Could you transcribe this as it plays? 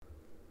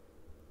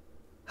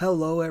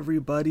Hello,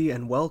 everybody,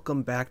 and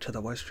welcome back to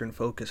the Western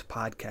Focus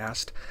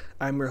podcast.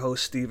 I'm your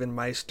host, Steven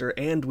Meister,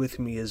 and with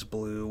me is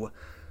Blue.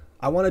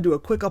 I want to do a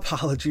quick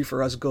apology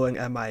for us going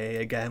MIA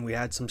again. We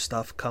had some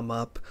stuff come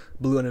up.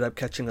 Blue ended up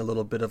catching a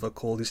little bit of a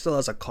cold. He still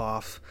has a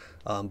cough,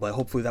 but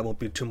hopefully that won't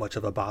be too much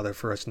of a bother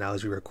for us now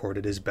as we record.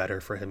 It is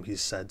better for him, he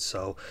said.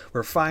 So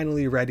we're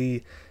finally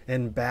ready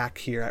and back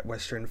here at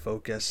Western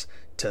Focus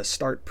to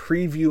start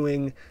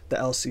previewing the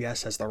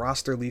LCS, as the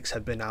roster leaks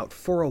have been out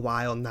for a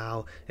while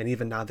now, and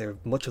even now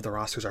much of the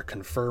rosters are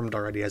confirmed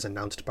already as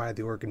announced by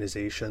the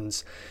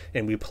organizations,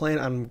 and we plan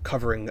on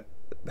covering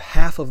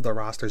half of the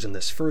rosters in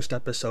this first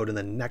episode, and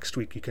then next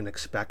week you can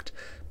expect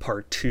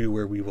part 2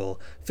 where we will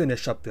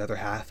finish up the other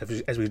half,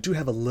 as we do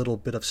have a little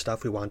bit of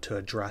stuff we want to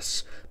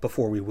address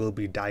before we will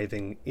be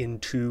diving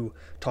into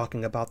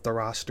talking about the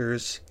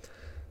rosters.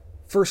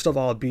 First of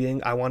all,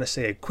 I want to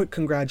say a quick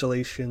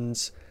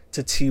congratulations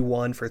to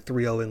T1 for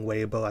 3-0ing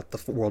Weibo at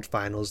the World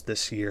Finals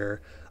this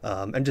year,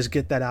 and just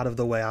get that out of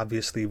the way.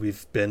 Obviously,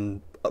 we've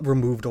been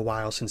removed a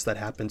while since that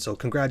happened, so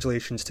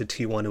congratulations to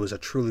T1. It was a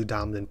truly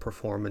dominant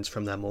performance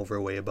from them over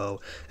Weibo,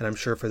 and I'm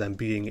sure for them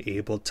being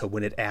able to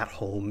win it at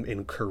home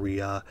in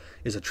Korea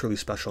is a truly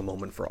special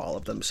moment for all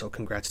of them, so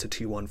congrats to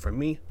T1 from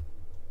me.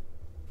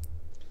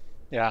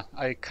 Yeah,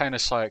 I kind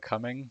of saw it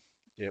coming.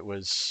 It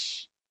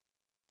was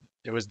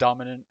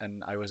dominant,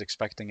 and I was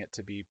expecting it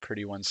to be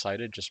pretty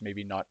one-sided, just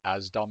maybe not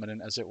as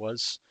dominant as it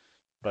was,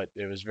 but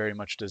it was very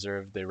much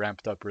deserved. They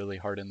ramped up really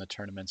hard in the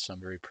tournament, so I'm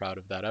very proud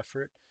of that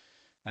effort.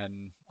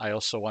 And I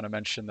also want to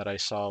mention that I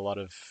saw a lot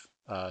of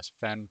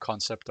fan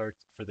concept art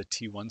for the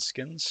T1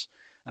 skins,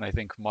 and I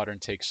think modern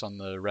takes on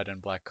the red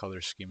and black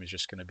color scheme is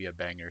just going to be a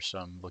banger, so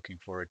I'm looking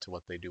forward to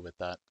what they do with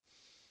that.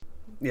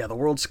 Yeah, the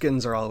world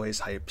skins are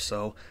always hype,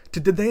 so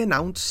did they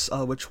announce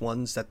which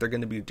ones that they're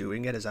going to be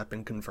doing it? Has that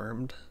been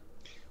confirmed?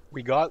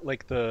 We got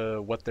like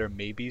what their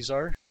maybes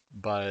are,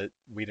 but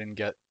we didn't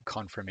get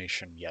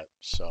confirmation yet,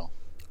 so.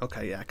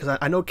 Okay, yeah, because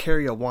I know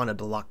Carrier wanted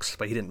Lux,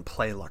 but he didn't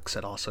play Lux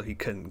at all, so he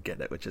couldn't get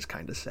it, which is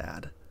kind of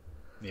sad.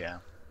 Yeah.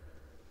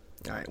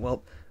 All right,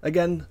 well,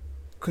 again,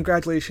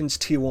 congratulations,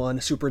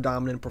 T1. Super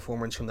dominant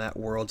performance from that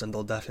Worlds, and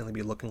they'll definitely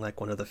be looking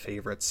like one of the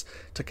favorites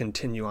to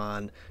continue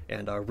on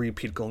and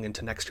repeat going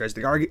into next year, as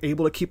they are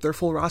able to keep their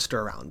full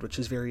roster around, which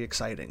is very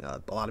exciting.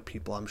 A lot of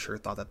people, I'm sure,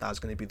 thought that was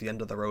going to be the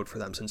end of the road for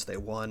them since they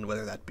won,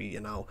 whether that be,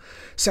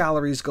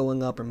 salaries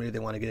going up, or maybe they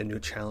want to get a new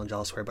challenge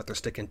elsewhere, but they're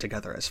sticking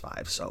together as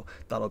 5, so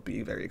that'll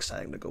be very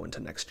exciting to go into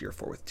next year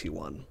with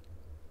T1.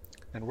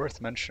 And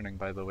worth mentioning,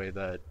 by the way,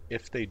 that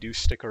if they do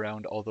stick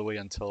around all the way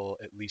until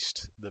at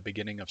least the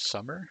beginning of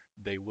summer,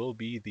 they will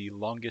be the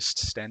longest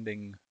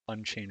standing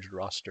unchanged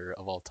roster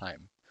of all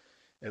time,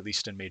 at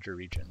least in major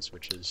regions,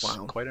 which is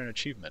quite an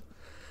achievement.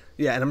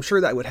 Yeah, and I'm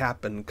sure that would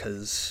happen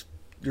because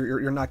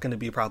you're not going to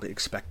be probably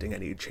expecting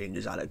any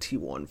changes out of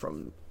T1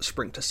 from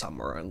spring to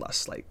summer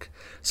unless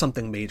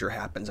something major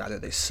happens. Either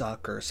they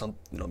suck or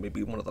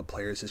maybe one of the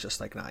players is just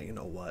like, nah, you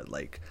know what,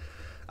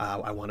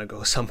 I want to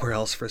go somewhere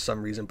else for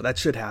some reason, but that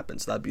should happen,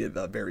 so that'd be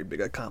a very big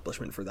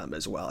accomplishment for them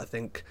as well. I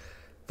think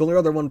the only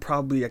other one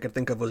probably I could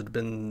think of would have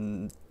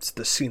been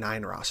the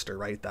C9 roster,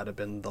 right? That'd have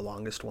been the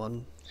longest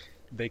one.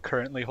 They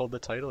currently hold the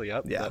title,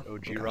 yep, yeah, that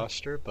OG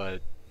roster,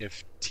 but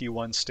if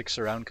T1 sticks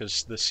around,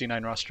 because the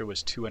C9 roster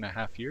was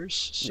 2.5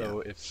 years, so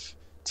if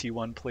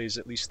T1 plays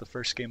at least the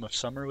first game of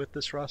summer with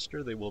this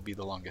roster, they will be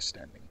the longest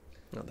standing.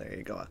 Oh, there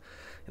you go.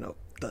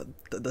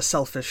 The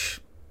selfish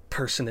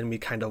person in me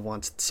kind of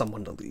wants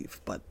someone to leave,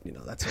 but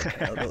that's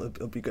okay.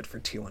 It'll be good for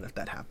T1 if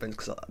that happens,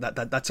 because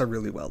that's a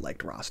really well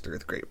liked roster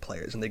with great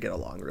players and they get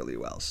along really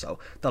well, so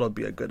that'll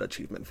be a good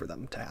achievement for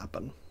them to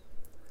happen.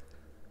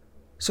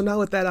 So now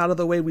with that out of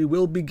the way, we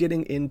will be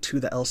getting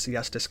into the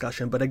LCS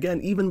discussion, but again,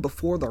 even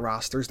before the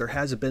rosters, there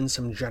has been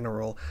some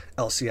general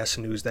LCS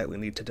news that we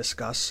need to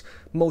discuss.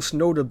 Most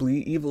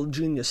notably, Evil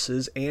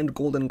Geniuses and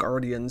Golden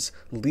Guardians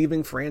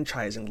leaving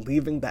franchising,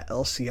 leaving the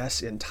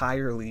LCS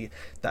entirely.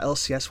 The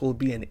LCS will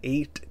be an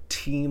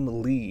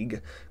 8-team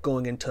league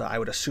going into, I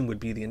would assume,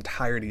 would be the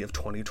entirety of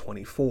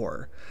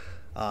 2024.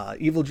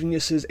 Evil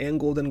Geniuses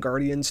and Golden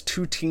Guardians,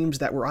 2 teams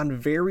that were on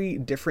very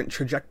different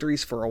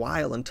trajectories for a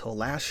while until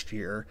last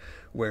year,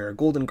 where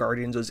Golden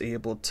Guardians was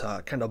able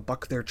to kind of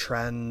buck their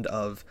trend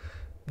of,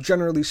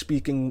 generally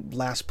speaking,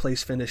 last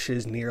place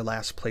finishes, near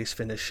last place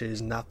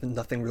finishes,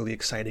 nothing really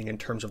exciting in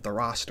terms of the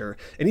roster.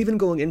 And even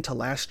going into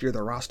last year,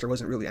 the roster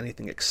wasn't really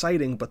anything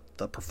exciting, but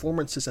the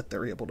performances that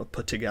they're able to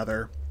put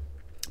together,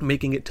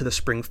 making it to the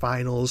spring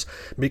finals,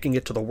 making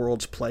it to the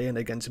Worlds play-in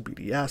against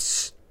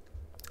BDS,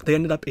 they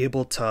ended up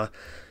able to,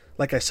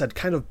 like I said,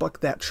 kind of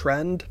buck that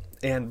trend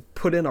and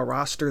put in a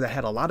roster that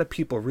had a lot of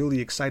people really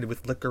excited,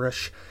 with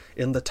Licorice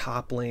in the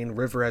top lane,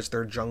 River as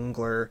their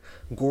jungler,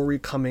 Gory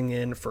coming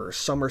in for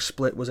Summer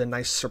Split was a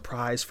nice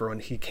surprise for when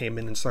he came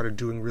in and started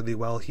doing really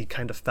well. He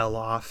kind of fell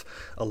off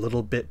a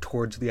little bit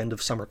towards the end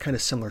of summer, kind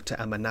of similar to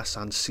MNS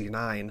on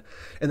C9.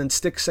 And then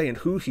Stixxay and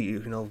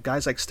Huhi,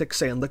 guys like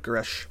Stixxay and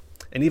Licorice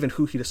and even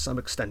Huhi to some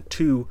extent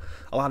too.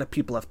 A lot of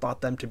people have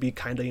thought them to be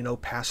kind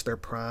of, past their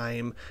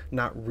prime,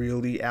 not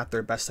really at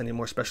their best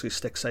anymore, especially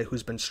Stixay,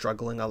 who's been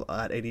struggling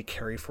at AD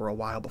carry for a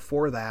while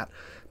before that.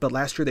 But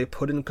last year they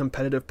put in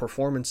competitive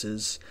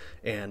performances,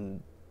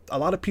 and a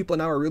lot of people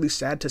now are really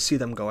sad to see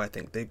them go, I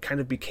think. They kind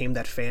of became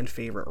that fan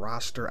favorite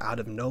roster out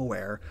of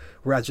nowhere,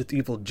 whereas with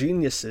Evil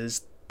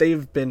Geniuses,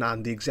 they've been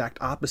on the exact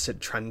opposite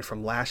trend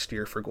from last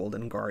year for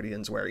Golden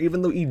Guardians, where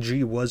even though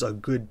EG was a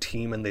good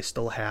team and they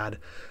still had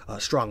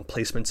strong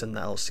placements in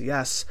the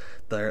LCS,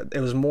 it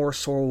was more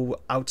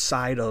so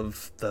outside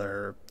of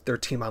their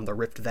team on the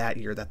Rift that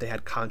year that they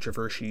had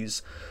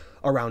controversies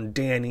around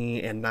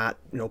Danny and not,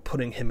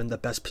 putting him in the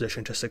best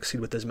position to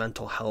succeed with his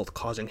mental health,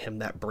 causing him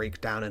that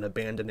breakdown and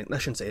I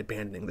shouldn't say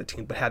abandoning the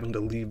team, but having to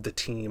leave the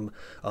team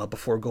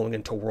before going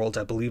into Worlds.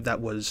 I believe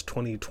that was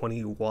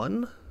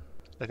 2021.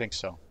 I think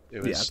so.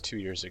 It was 2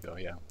 years ago,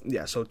 yeah.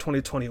 Yeah, so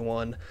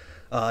 2021.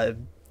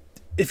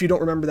 If you don't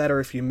remember that, or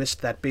if you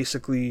missed that,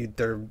 basically,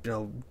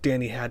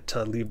 Danny had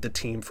to leave the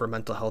team for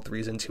mental health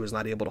reasons. He was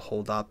not able to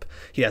hold up.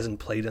 He hasn't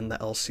played in the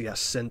LCS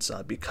since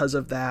because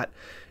of that.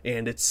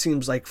 And it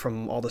seems like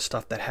from all the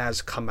stuff that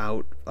has come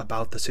out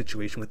about the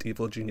situation with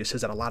Evil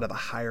Geniuses, that a lot of the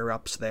higher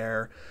ups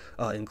there,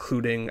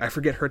 including, I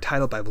forget her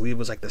title, but I believe it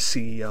was like the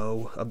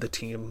CEO of the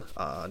team,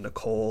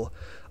 Nicole.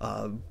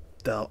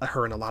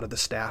 Her and a lot of the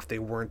staff, they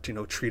weren't,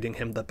 treating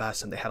him the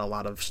best, and they had a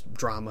lot of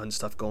drama and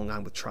stuff going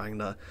on with trying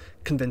to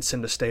convince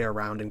him to stay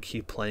around and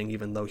keep playing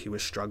even though he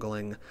was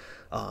struggling.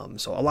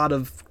 So a lot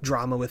of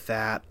drama with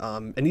that.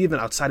 And even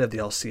outside of the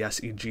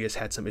LCS, EG has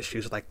had some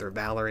issues with like their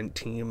Valorant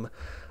team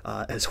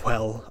as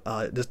well.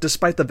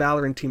 Despite the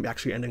Valorant team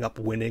actually ending up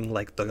winning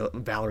like the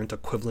Valorant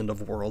equivalent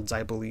of Worlds,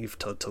 I believe,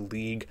 to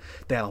League,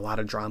 they had a lot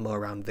of drama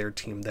around their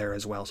team there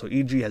as well. So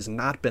EG has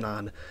not been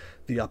on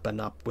the up and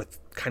up with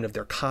kind of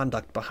their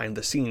conduct behind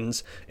the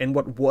scenes, and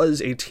what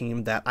was a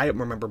team that I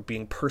remember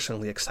being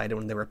personally excited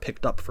when they were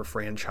picked up for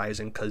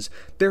franchising, because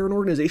they're an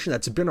organization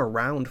that's been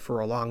around for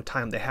a long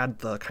time. They had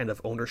the kind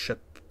of ownership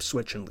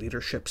switch and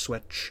leadership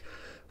switch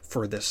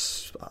for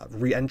this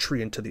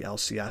re-entry into the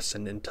LCS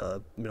and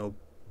into,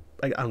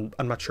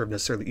 I'm not sure of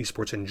necessarily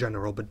esports in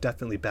general, but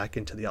definitely back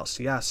into the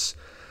LCS.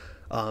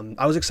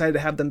 I was excited to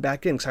have them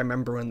back in because I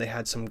remember when they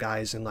had some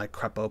guys in like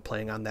Crepo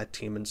playing on that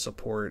team in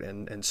support,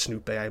 and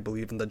Snoope, I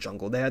believe, in the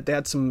jungle. They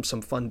had some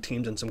fun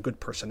teams and some good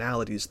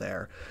personalities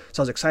there.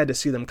 So I was excited to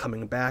see them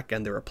coming back,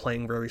 and they were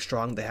playing very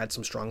strong. They had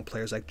some strong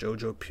players like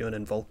Jojo Pyun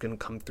and Vulcan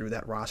come through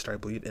that roster, I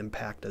believe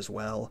Impact as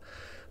well.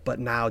 But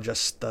now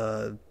just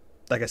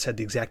like I said,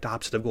 the exact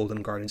opposite of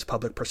Golden Guardians.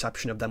 Public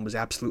perception of them was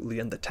absolutely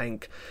in the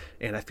tank,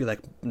 and I feel like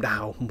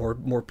now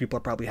more people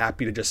are probably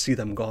happy to just see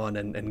them gone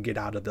and get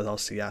out of the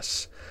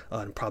LCS,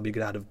 and probably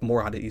get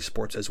more out of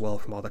esports as well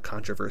from all the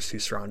controversy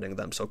surrounding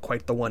them. So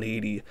quite the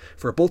 180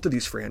 for both of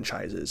these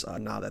franchises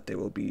now that they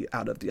will be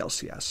out of the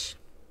LCS.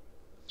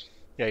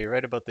 Yeah, you're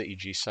right about the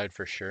EG side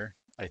for sure.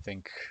 I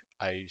think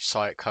I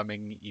saw it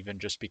coming even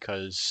just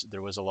because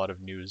there was a lot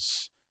of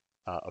news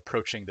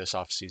approaching this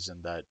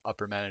offseason that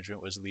upper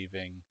management was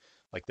leaving.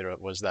 Like there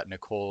was that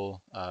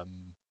Nicole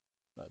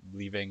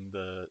leaving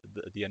the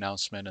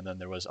announcement, and then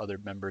there was other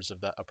members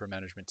of that upper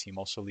management team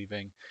also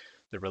leaving.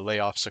 There were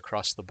layoffs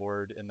across the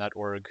board in that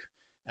org,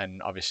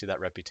 and obviously that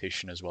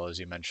reputation, as well as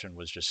you mentioned,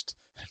 was just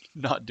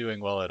not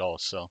doing well at all.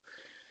 So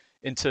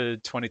into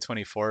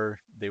 2024,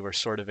 they were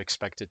sort of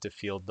expected to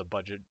field the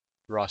budget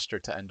roster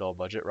to end all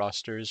budget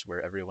rosters,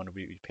 where everyone would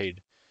be paid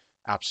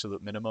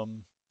absolute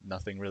minimum,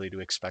 nothing really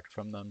to expect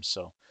from them.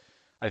 So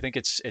I think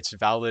it's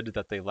valid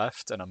that they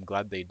left, and I'm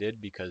glad they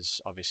did, because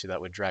obviously that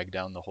would drag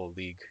down the whole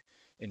league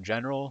in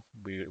general.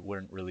 We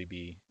wouldn't really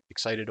be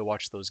excited to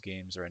watch those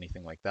games or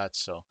anything like that.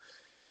 So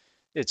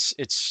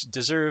it's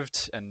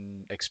deserved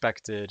and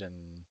expected,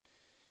 and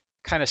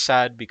kind of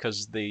sad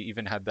because they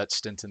even had that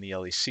stint in the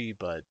LEC.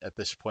 But at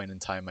this point in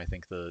time, I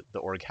think the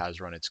org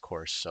has run its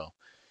course. So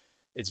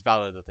it's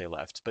valid that they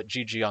left. But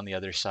GG on the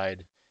other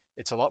side,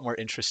 it's a lot more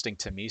interesting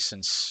to me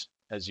since,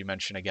 as you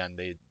mentioned again,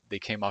 they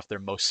came off their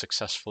most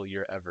successful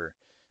year ever,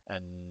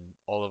 and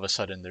all of a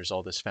sudden there's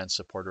all this fan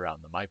support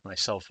around them. I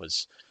myself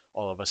was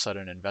all of a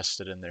sudden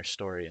invested in their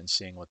story and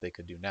seeing what they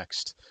could do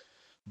next.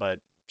 But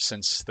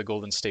since the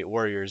Golden State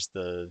Warriors,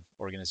 the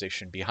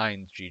organization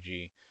behind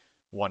GG,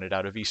 wanted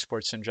out of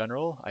esports in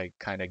general, I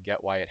kind of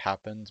get why it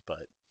happened,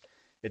 but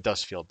it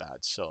does feel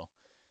bad. So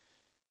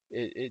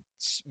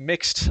it's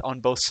mixed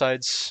on both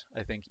sides.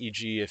 I think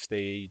EG, if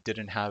they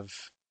didn't have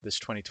this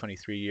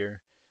 2023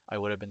 year, I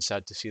would have been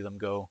sad to see them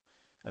go.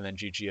 And then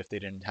GG, if they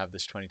didn't have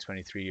this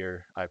 2023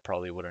 year, I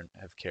probably wouldn't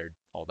have cared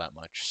all that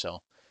much.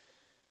 So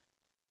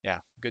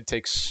yeah, good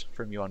takes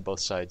from you on both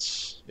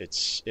sides.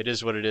 It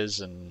is what it is,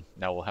 and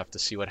now we'll have to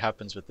see what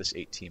happens with this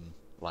 8-team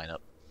lineup.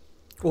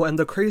 Well, and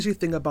the crazy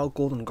thing about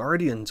Golden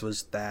Guardians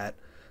was that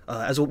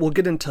As we'll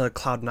get into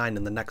Cloud9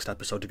 in the next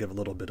episode to give a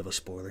little bit of a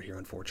spoiler here,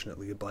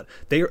 unfortunately, but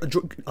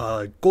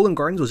Golden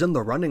Guardians was in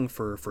the running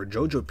for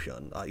Jojo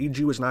Pyun.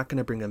 EG was not going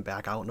to bring him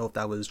back. I don't know if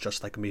that was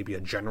just like maybe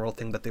a general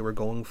thing that they were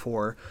going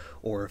for,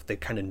 or if they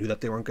kind of knew that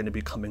they weren't going to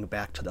be coming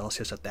back to the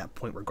LCS at that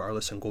point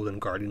regardless, and Golden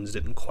Guardians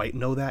didn't quite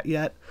know that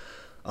yet.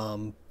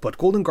 But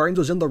Golden Guardians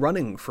was in the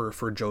running for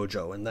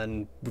Jojo, and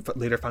then we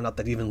later found out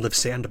that even Live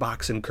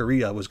Sandbox in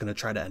Korea was going to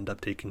try to end up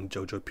taking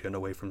Jojo Pyun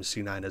away from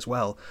C9 as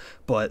well.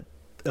 But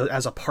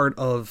as a part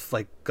of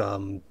like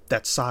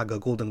that saga,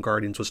 Golden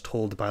Guardians was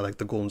told by like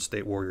the Golden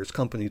State Warriors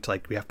company to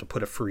like, we have to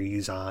put a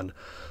freeze on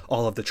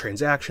all of the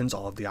transactions,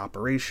 all of the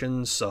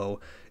operations.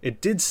 So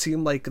it did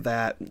seem like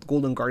that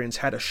Golden Guardians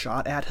had a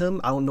shot at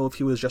him. I don't know if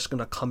he was just going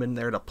to come in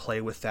there to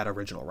play with that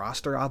original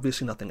roster.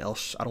 Obviously nothing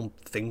else, I don't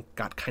think,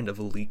 got kind of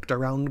leaked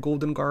around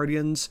Golden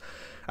Guardians.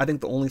 I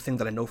think the only thing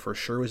that I know for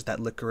sure is that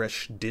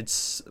Licorice did,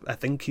 I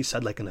think he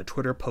said like in a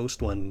Twitter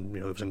post when,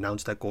 it was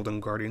announced that Golden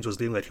Guardians was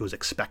leaving, that he was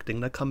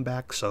expecting to come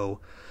back. So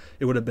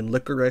it would have been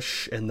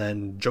Licorice and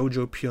then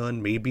Jojo Pyun.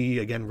 Maybe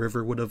again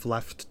River would have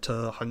left to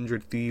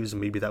 100 Thieves,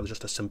 and maybe that was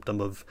just a symptom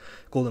of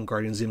Golden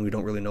Guardians leaving. We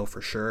don't really know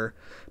for sure.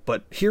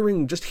 But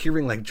hearing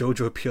like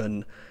Jojo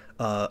Pyun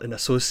and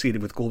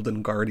associated with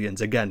Golden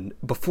Guardians, again,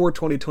 before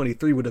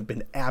 2023 would have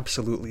been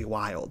absolutely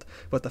wild.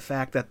 But the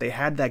fact that they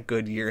had that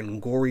good year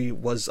and Gory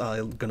was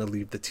going to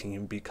leave the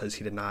team because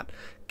he did not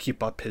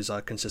keep up his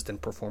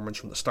consistent performance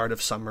from the start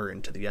of summer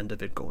into the end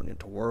of it going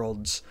into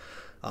Worlds,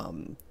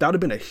 that would have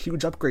been a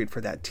huge upgrade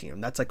for that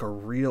team. That's like a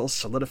real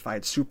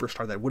solidified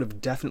superstar that would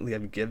have definitely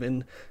have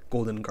given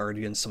Golden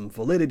Guardians some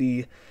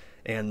validity.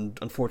 And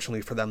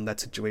unfortunately for them, that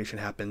situation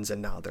happens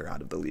and now they're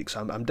out of the league.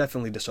 So I'm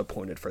definitely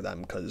disappointed for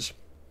them, because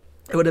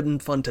it would have been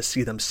fun to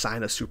see them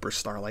sign a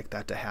superstar like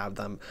that, to have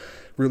them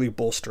really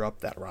bolster up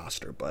that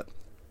roster. But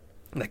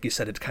like you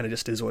said, it kind of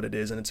just is what it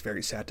is, and it's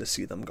very sad to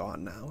see them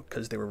gone now,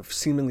 because they were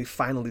seemingly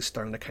finally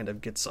starting to kind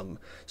of get some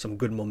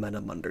good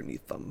momentum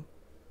underneath them.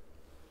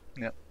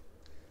 Yeah.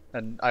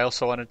 And I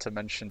also wanted to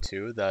mention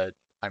too that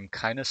I'm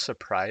kind of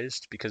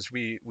surprised, because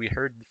we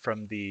heard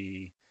from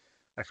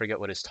I forget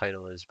what his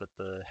title is, but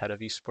the head of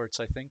esports,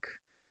 I think.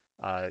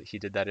 He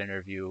did that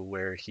interview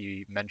where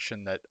he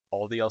mentioned that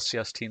all the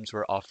LCS teams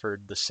were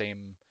offered the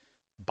same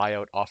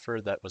buyout offer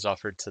that was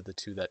offered to the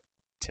two that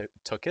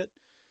took it.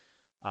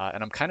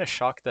 And I'm kind of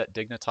shocked that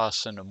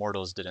Dignitas and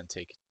Immortals didn't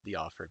take the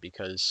offer,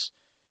 because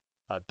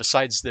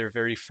besides their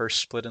very first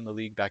split in the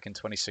league back in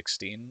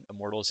 2016,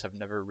 Immortals have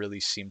never really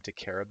seemed to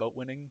care about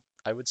winning,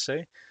 I would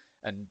say,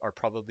 and are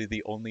probably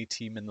the only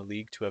team in the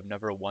league to have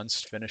never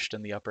once finished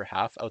in the upper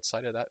half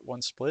outside of that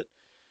one split.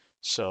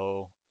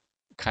 So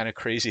kind of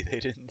crazy they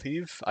didn't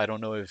leave. I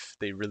don't know if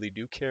they really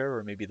do care,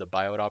 or maybe the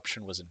buyout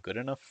option wasn't good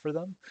enough for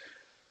them.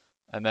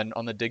 And then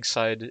on the Dig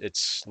side,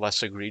 it's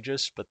less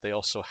egregious, but they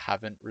also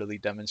haven't really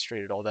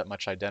demonstrated all that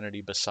much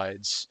identity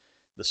besides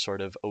the sort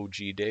of OG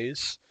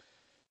days.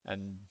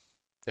 And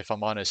if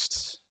I'm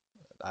honest,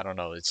 I don't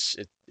know.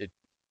 It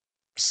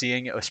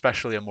seeing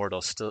especially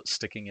Immortals still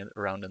sticking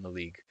around in the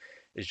league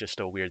is just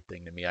a weird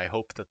thing to me. I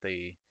hope that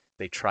they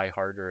try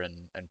harder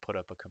and put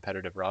up a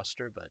competitive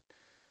roster, but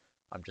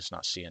I'm just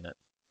not seeing it.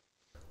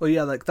 Well,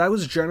 yeah, like that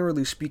was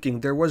generally speaking,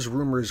 there was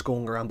rumors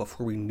going around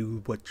before we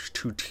knew which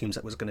two teams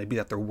that was going to be,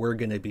 that there were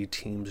going to be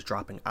teams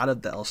dropping out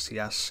of the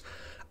LCS.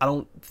 I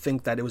don't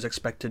think that it was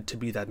expected to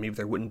be that maybe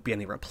there wouldn't be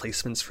any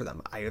replacements for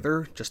them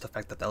either, just the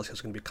fact that the LCS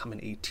was going to become an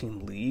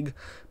 8-team league.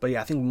 But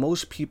yeah, I think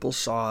most people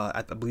saw,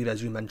 I believe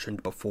as you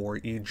mentioned before,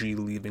 EG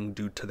leaving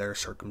due to their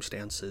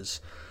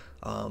circumstances.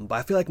 But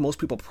I feel like most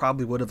people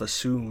probably would have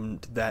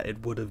assumed that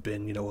it would have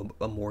been,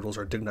 Immortals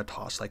or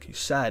Dignitas, like you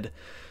said.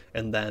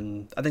 And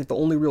then I think the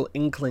only real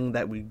inkling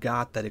that we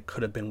got that it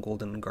could have been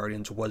Golden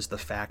Guardians was the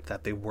fact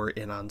that they were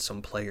in on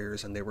some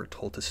players and they were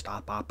told to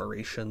stop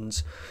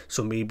operations.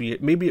 So maybe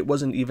it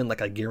wasn't even like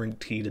a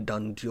guaranteed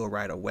done deal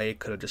right away. It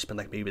could have just been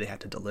like maybe they had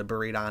to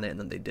deliberate on it, and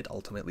then they did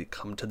ultimately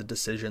come to the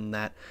decision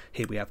that,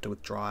 hey, we have to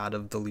withdraw out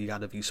of the league,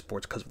 out of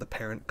esports because of the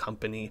parent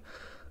company.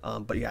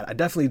 But yeah, I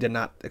definitely did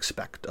not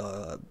expect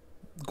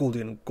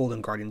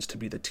Golden Guardians to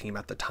be the team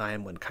at the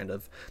time when kind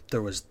of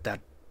there was that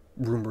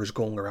rumors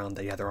going around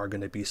that, yeah, there are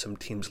going to be some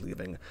teams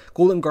leaving.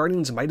 Golden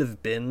Guardians might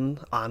have been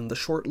on the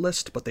short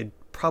list, but they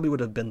probably would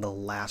have been the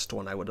last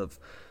one I would have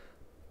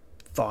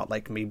thought,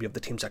 like maybe of the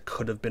teams that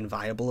could have been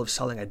viable of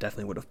selling. I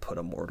definitely would have put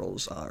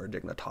Immortals or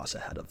Dignitas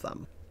ahead of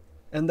them.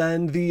 And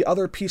then the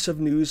other piece of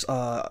news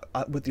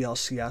with the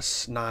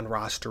LCS,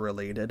 non-roster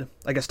related,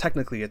 I guess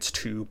technically it's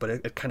two, but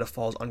it kind of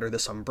falls under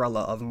this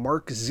umbrella of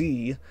Mark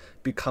Z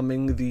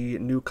becoming the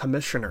new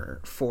commissioner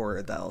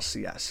for the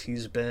LCS.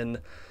 He's been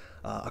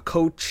a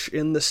coach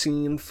in the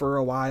scene for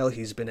a while.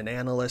 He's been an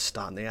analyst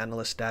on the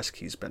analyst desk.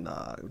 He's been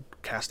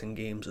casting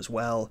games as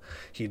well.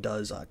 He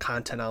does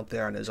content out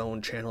there on his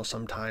own channel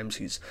sometimes.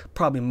 He's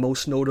probably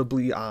most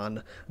notably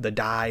on The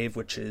Dive,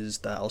 which is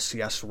the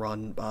LCS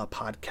run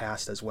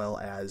podcast, as well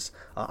as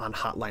on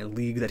Hotline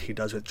League that he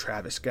does with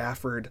Travis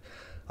Gafford.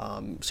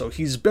 So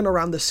he's been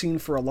around the scene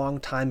for a long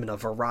time in a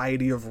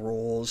variety of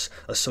roles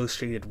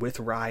associated with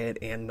Riot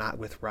and not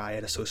with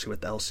Riot, associated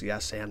with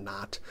LCS and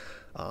not.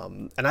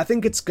 And I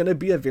think it's going to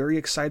be a very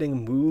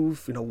exciting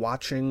move,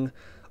 watching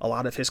a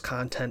lot of his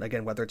content,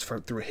 again, whether it's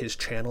through his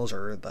channels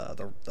or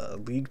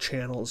the league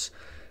channels.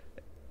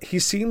 He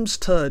seems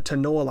to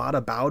know a lot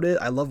about it.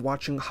 I love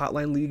watching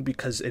Hotline League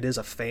because it is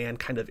a fan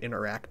kind of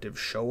interactive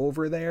show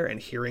over there,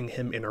 and hearing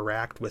him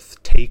interact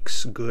with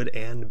takes, good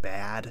and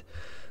bad,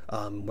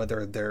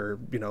 whether they're,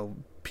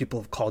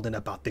 people have called in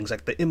about things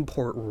like the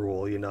import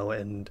rule,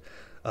 and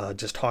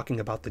just talking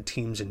about the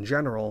teams in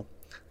general.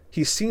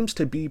 He seems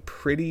to be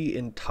pretty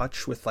in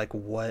touch with like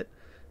what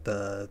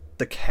the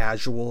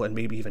casual and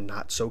maybe even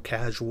not so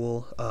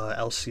casual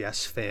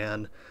LCS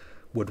fan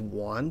would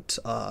want.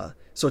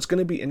 So it's going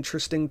to be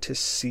interesting to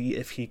see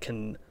if he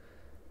can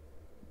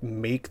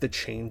make the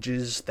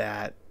changes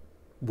that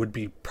would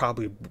be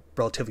probably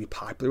relatively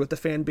popular with the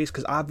fan base,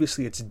 because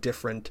obviously it's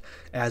different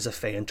as a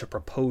fan to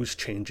propose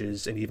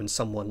changes, and even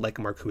someone like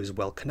Mark, who is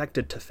well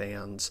connected to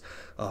fans,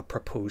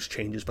 propose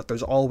changes, but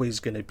there's always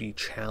going to be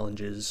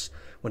challenges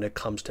when it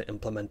comes to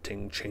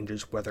implementing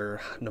changes,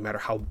 no matter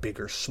how big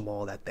or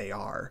small that they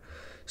are.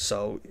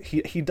 So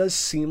he does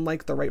seem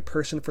like the right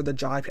person for the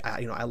job.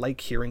 I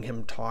like hearing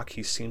him talk.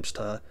 He seems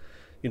to,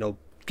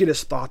 get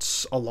his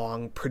thoughts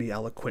along pretty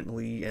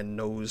eloquently and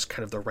knows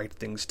kind of the right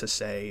things to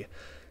say.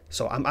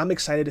 So I'm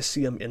excited to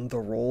see him in the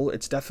role.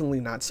 It's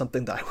definitely not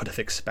something that I would have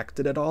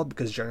expected at all,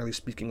 because generally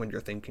speaking, when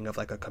you're thinking of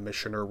like a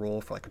commissioner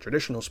role for like a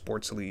traditional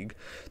sports league,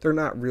 they're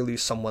not really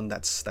someone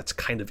that's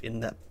kind of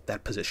in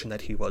that position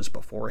that he was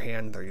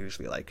beforehand. They're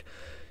usually like,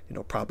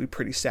 probably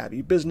pretty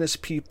savvy business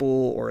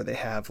people, or they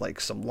have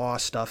like some law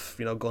stuff,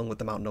 going with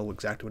them. I don't know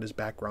exactly what his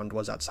background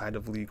was outside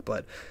of league,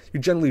 but you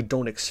generally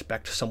don't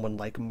expect someone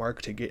like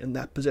Mark to get in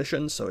that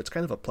position. So it's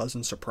kind of a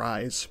pleasant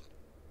surprise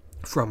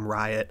from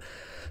Riot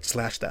 / the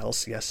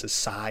LCS's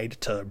side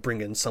to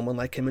bring in someone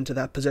like him into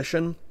that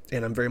position,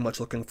 and I'm very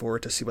much looking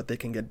forward to see what they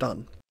can get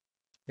done.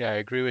 Yeah, I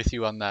agree with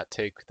you on that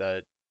take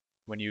that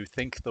when you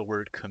think the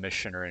word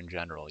commissioner in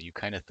general, you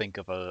kind of think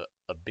of a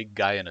big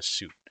guy in a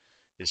suit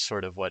is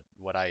sort of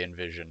what I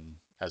envision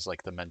as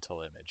like the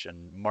mental image.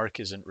 And Mark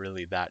isn't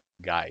really that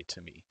guy to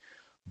me.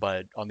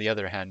 But on the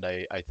other hand,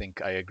 I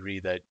think I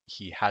agree that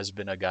he has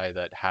been a guy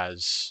that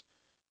has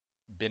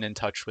been in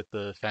touch with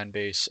the fan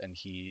base, and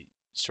he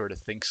sort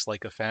of thinks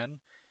like a fan.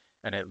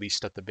 And at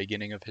least at the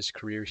beginning of his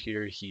career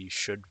here, he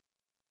should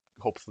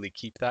hopefully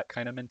keep that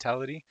kind of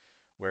mentality,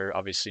 where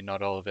obviously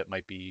not all of it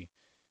might be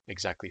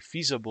exactly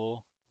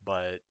feasible,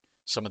 but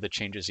some of the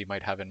changes he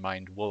might have in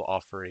mind will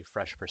offer a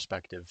fresh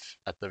perspective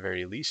at the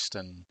very least,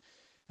 and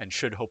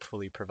should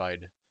hopefully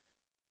provide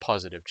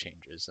positive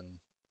changes. And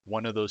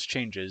one of those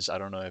changes, I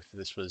don't know if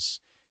this was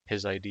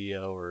his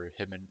idea or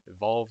him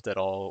involved at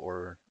all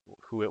or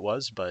who it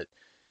was, but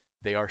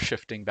they are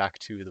shifting back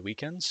to the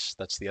weekends.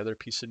 That's the other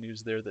piece of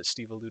news there that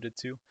Steve alluded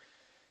to.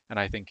 And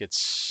I think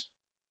it's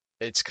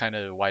kind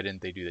of, why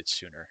didn't they do that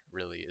sooner,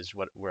 really, is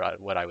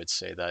what I would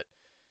say. That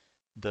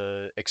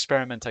the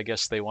experiment I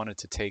guess they wanted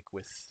to take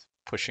with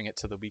pushing it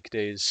to the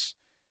weekdays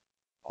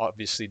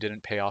obviously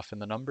didn't pay off in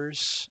the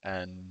numbers,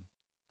 and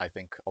I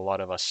think a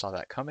lot of us saw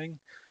that coming.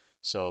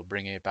 So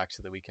bringing it back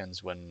to the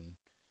weekends, when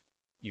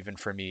even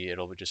for me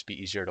it'll just be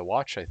easier to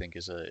watch, I think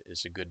is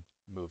a good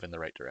move in the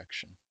right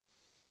direction.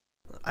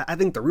 I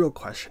think the real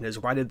question is,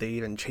 why did they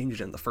even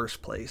change it in the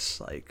first place?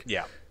 Like,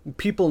 Yeah.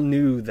 people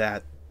knew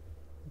that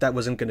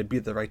wasn't going to be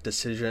the right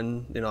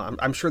decision.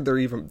 I'm sure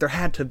there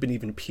had to have been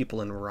even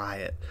people in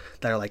Riot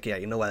that are like, yeah,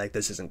 like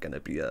this isn't going to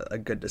be a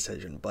good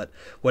decision. But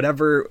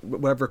whatever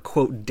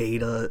quote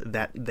data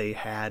that they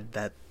had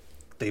that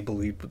they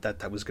believed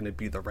that was going to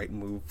be the right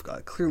move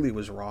clearly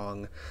was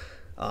wrong.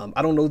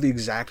 I don't know the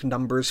exact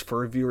numbers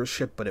for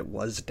viewership, but it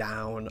was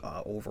down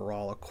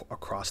overall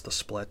across the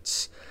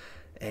splits.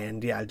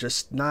 And yeah,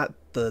 just not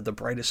the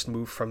brightest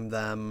move from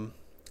them.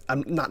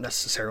 Not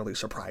necessarily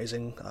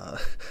surprising.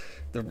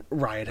 The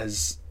Riot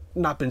has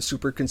not been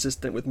super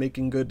consistent with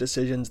making good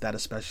decisions, that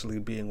especially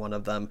being one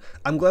of them.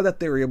 I'm glad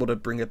that they were able to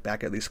bring it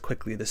back at least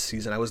quickly this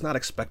season. I was not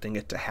expecting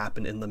it to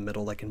happen in the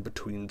middle, like in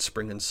between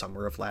spring and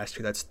summer of last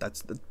year. That's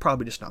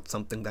probably just not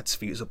something that's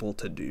feasible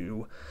to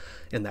do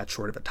in that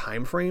short of a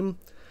time frame.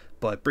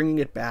 But bringing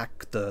it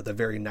back the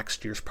very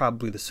next year is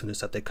probably the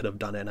soonest that they could have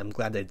done it, and I'm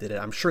glad they did it.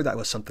 I'm sure that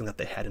was something that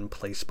they had in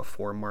place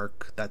before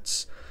Mark.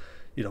 That's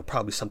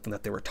probably something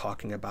that they were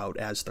talking about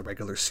as the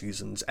regular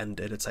seasons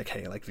ended. It's like,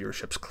 hey, like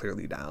viewership's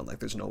clearly down. Like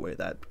there's no way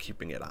that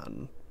keeping it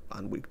on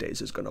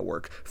weekdays is going to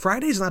work.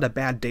 Friday's not a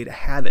bad day to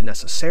have it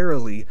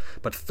necessarily,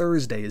 but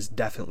Thursday is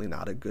definitely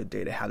not a good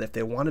day to have it. If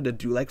they wanted to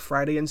do like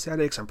Friday and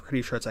Saturday, because I'm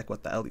pretty sure it's like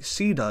what the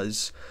LEC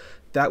does,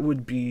 that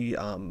would be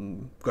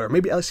or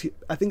maybe LEC.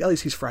 I think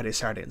LEC's Friday,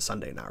 Saturday, and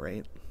Sunday now,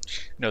 right?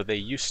 No, they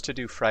used to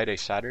do Friday,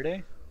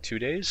 Saturday, 2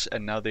 days,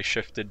 and now they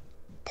shifted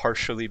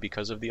partially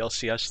because of the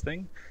LCS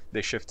thing,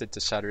 they shifted to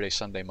Saturday,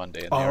 Sunday,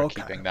 Monday, and they Oh, are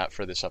okay. keeping that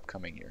for this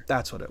upcoming year.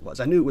 That's what it was.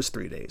 I knew it was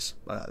 3 days.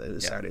 It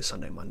was Yeah. Saturday,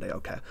 Sunday, Monday.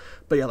 Okay,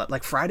 but yeah,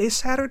 like Friday,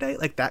 Saturday,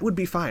 like that would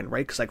be fine,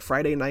 right? Because like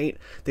Friday night,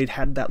 they'd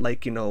had that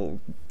like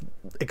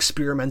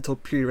experimental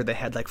period where they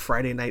had like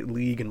Friday night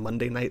league and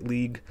Monday night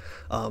league,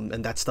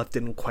 and that stuff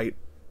didn't quite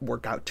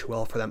work out too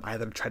well for them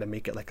either to try to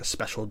make it like a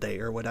special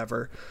day or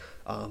whatever.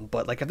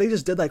 But like if they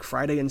just did like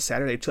Friday and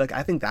Saturday too, like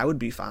I think that would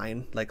be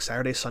fine. Like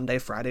Saturday, Sunday,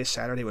 Friday,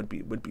 Saturday would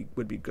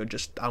be good.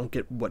 Just I don't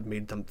get what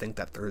made them think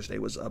that Thursday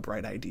was a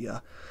bright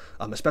idea,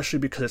 especially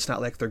because it's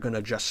not like they're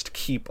gonna just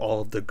keep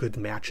all of the good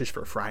matches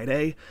for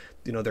Friday.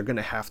 They're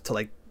gonna have to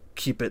like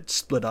keep it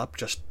split up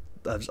just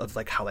of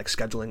like how like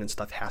scheduling and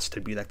stuff has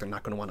to be. Like they're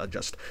not going to want to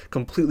just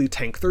completely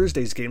tank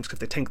Thursday's games, because if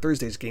they tank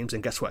Thursday's games,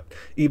 then guess what,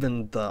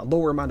 even the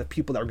lower amount of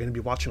people that are going to be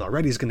watching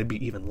already is going to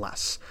be even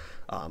less.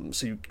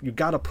 So you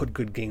got to put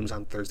good games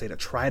on Thursday to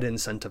try to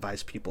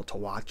incentivize people to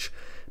watch.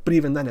 But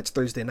even then, it's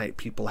Thursday night.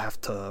 People have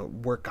to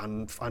work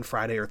on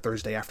Friday or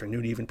Thursday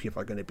afternoon. Even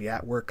people are going to be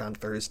at work on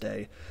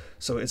Thursday,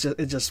 so it's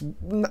just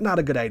not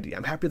a good idea.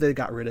 I'm happy they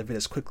got rid of it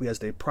as quickly as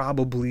they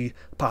probably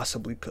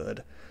possibly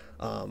could.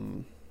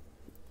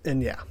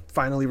 And yeah,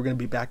 finally we're going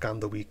to be back on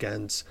the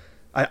weekends.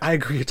 I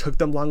agree it took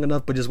them long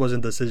enough, but just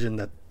wasn't a decision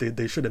that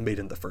they should have made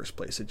in the first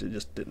place. It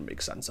just didn't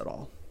make sense at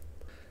all.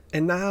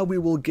 And now we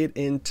will get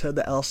into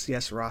the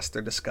LCS roster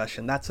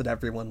discussion. That's what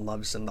everyone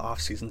loves, and the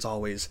offseason's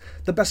always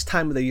the best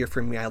time of the year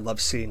for me. I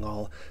love seeing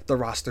all the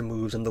roster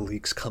moves and the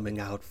leaks coming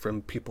out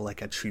from people like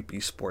at Sheep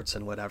Esports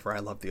and whatever. I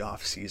love the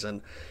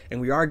offseason.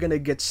 And we are going to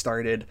get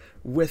started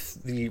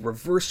with the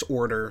reverse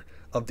order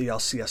of the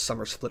LCS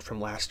summer split from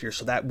last year.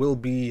 So that will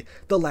be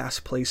the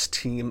last place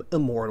team,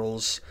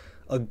 Immortals.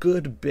 A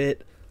good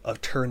bit of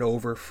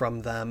turnover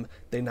from them.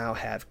 They now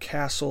have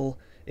Castle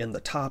in the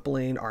top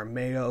lane.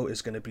 Armeo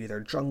is going to be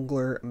their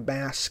jungler.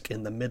 Mask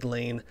in the mid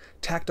lane.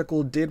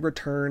 Tactical did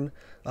return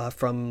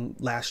from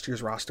last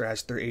year's roster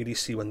as their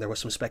ADC when there was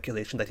some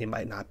speculation that he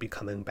might not be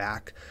coming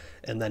back.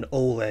 And then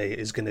Ole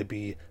is going to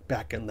be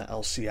back in the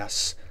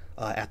LCS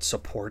at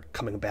support,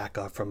 coming back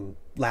from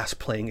last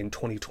playing in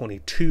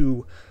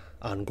 2022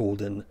 on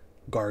Golden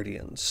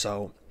Guardians.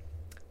 So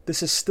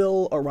this is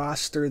still a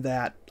roster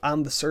that,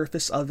 on the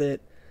surface of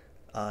it,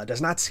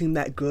 does not seem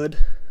that good.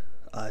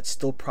 It's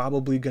still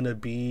probably going to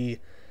be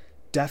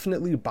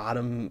definitely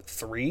bottom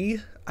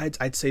 3.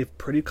 I'd say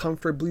pretty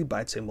comfortably, but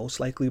I'd say most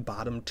likely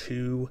bottom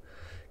 2.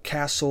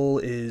 Castle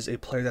is a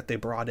player that they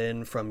brought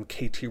in from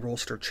KT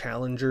Rolster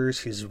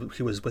Challengers.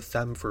 He was with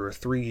them for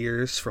 3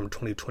 years, from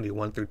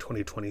 2021 through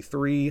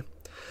 2023.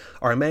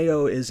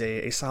 Armeo is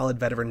a solid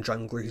veteran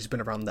jungler. He's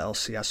been around the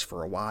LCS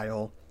for a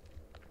while.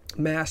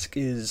 Mask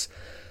is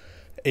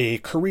a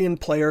Korean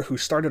player who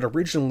started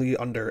originally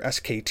under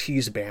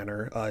SKT's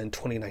banner in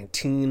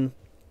 2019,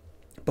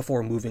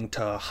 before moving to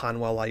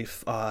Hanwha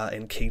Life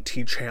and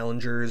KT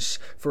Challengers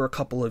for a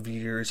couple of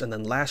years. And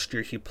then last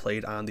year he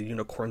played on the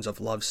Unicorns of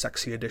Love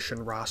Sexy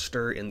Edition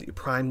roster in the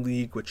Prime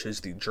League, which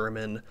is the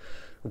German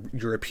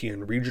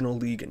European regional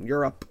league in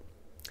Europe.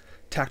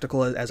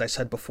 Tactical, as I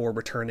said before,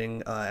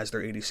 returning as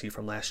their ADC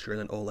from last year,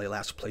 and then Ole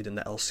last played in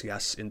the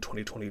LCS in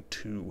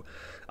 2022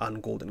 on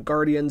Golden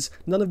Guardians.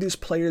 None of these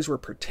players were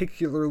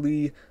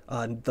particularly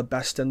the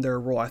best in their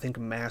role. I think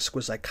Mask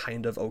was like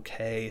kind of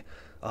okay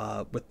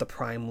with the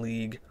Prime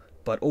League,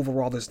 but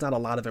overall there's not a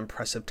lot of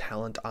impressive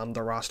talent on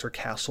the roster.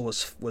 Castle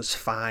was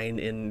fine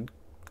in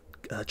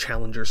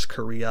Challengers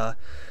Korea.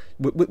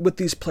 With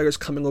these players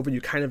coming over,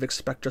 you kind of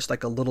expect just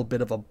like a little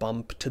bit of a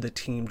bump to the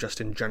team just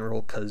in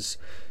general, because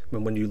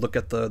when you look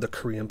at the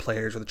Korean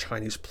players or the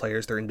Chinese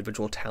players, their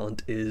individual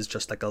talent is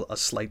just like a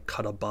slight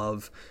cut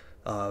above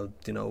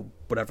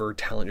whatever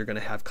talent you're going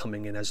to have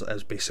coming in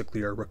as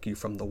basically a rookie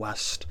from the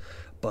West.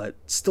 But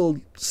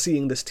still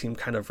seeing this team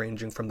kind of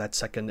ranging from that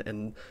second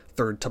and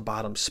third to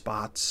bottom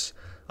spots.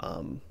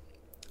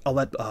 I'll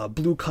let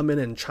Blue come in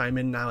and chime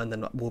in now, and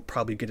then we'll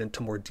probably get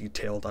into more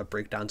detailed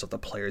breakdowns of the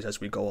players as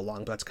we go along.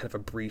 But that's kind of a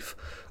brief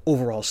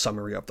overall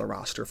summary of the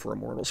roster for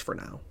Immortals for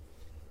now.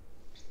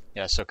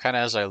 Yeah, so kind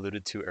of as I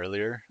alluded to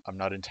earlier, I'm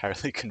not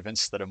entirely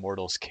convinced that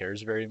Immortals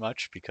cares very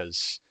much,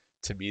 because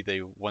to me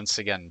they once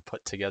again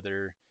put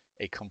together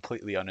a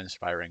completely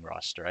uninspiring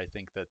roster. I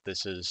think that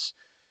this is,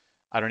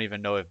 I don't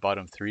even know if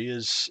bottom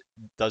 3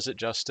 does it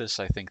justice.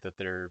 I think that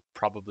they're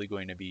probably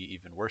going to be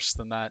even worse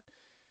than that.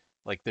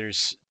 Like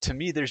to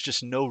me, there's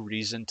just no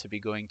reason to be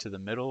going to the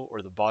middle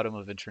or the bottom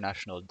of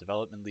international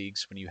development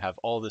leagues when you have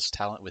all this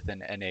talent within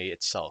NA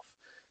itself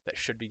that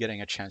should be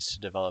getting a chance to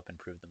develop and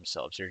prove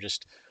themselves. You're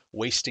just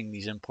wasting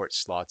these import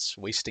slots,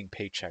 wasting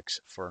paychecks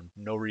for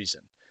no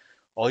reason.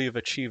 All you've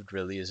achieved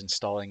really is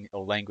installing a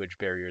language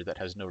barrier that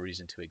has no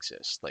reason to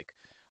exist. Like,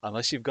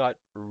 unless you've got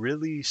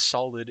really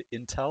solid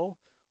intel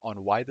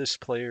on why this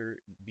player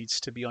needs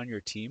to be on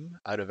your team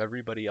out of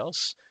everybody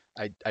else,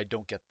 I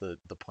don't get the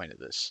point of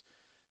this.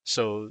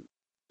 So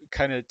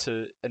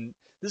and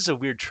this is a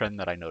weird trend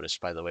that I noticed,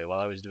 by the way, while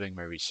I was doing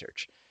my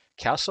research.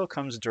 Castle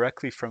comes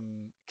directly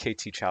from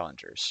KT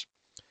Challengers.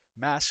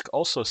 Mask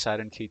also sat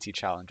in KT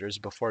Challengers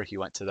before he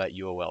went to that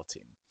UOL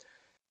team.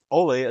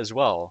 Ole as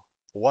well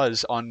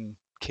was on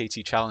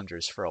KT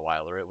Challengers for a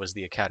while, or it was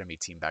the Academy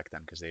team back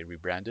then because they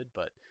rebranded,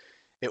 but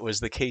it was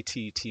the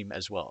KT team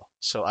as well.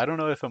 So I don't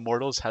know if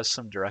Immortals has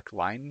some direct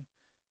line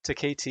to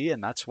KT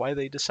and that's why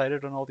they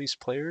decided on all these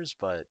players,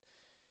 but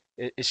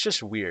it's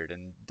just weird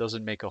and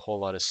doesn't make a whole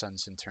lot of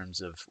sense in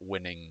terms of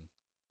winning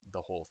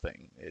the whole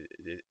thing.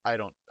 I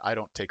don't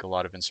take a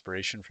lot of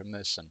inspiration from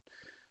this, and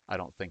I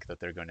don't think that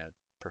they're going to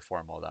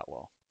perform all that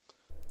well.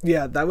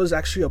 Yeah, that was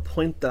actually a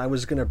point that I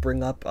was going to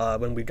bring up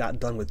when we got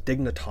done with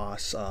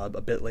Dignitas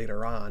a bit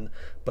later on.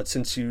 But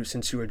since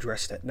you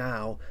addressed it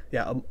now,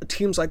 yeah,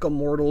 teams like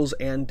Immortals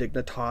and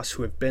Dignitas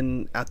who have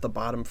been at the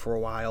bottom for a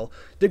while.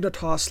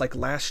 Dignitas, like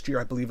last year,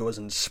 I believe it was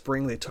in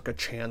spring, they took a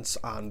chance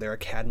on their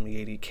Academy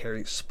 80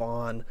 carry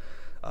Spawn.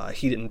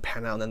 He didn't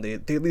pan out, and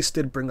then they at least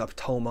did bring up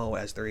Tomo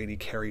as their 80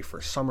 carry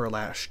for summer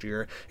last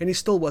year, and he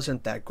still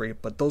wasn't that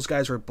great, but those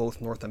guys were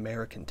both North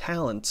American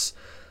talents.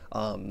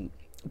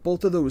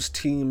 Both of those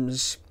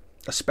teams,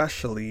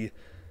 especially,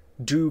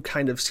 do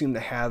kind of seem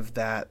to have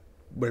that,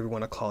 whatever you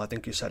want to call it, I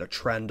think you said a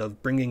trend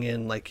of bringing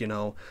in, like,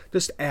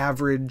 just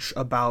average,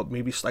 about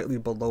maybe slightly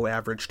below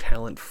average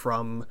talent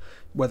from,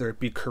 whether it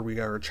be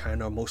Korea or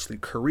China, mostly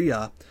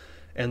Korea,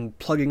 and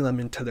plugging them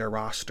into their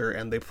roster.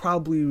 And they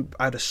probably,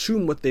 I'd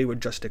assume what they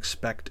would just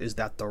expect is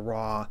that the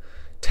raw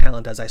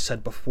talent, as I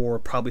said before,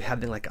 probably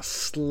having like a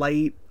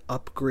slight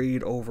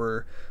upgrade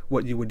over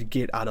what you would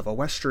get out of a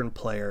Western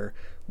player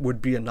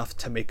would be enough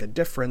to make a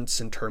difference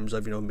in terms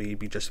of,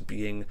 maybe just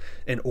being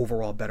an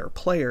overall better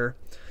player.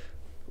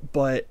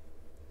 But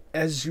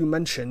as you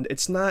mentioned,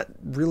 it's not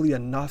really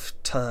enough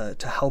to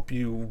help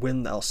you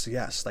win the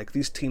LCS. Like,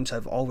 these teams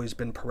have always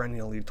been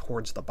perennially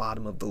towards the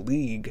bottom of the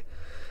league,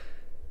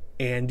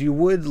 and you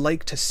would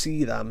like to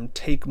see them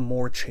take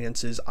more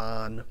chances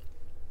on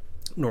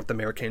North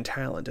American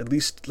talent. At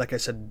least, like I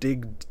said,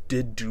 Dig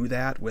did do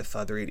that with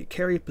their 80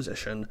 carry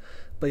position.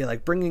 But yeah,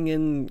 like bringing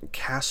in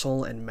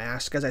Castle and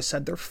Mask, as I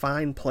said, they're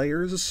fine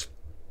players.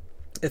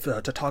 If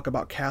to talk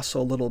about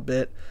Castle a little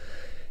bit,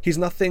 he's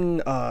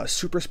nothing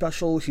super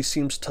special. He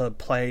seems to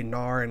play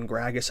Gnar and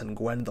Gragas and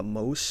Gwen the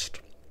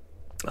most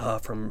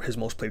from his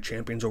most played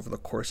champions over the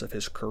course of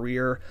his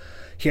career.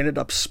 He ended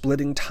up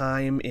splitting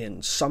time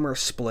in Summer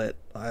Split.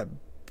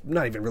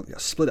 Not even really a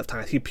split of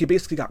time. He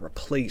basically got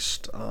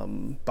replaced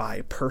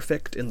by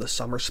Perfect in the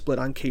Summer Split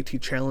on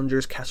KT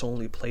Challengers. Castle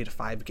only played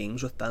 5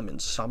 games with them in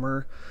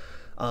Summer.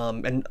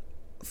 And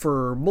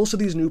for most of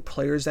these new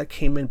players that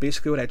came in,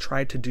 basically what I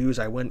tried to do is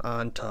I went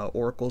on to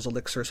Oracle's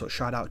Elixir, so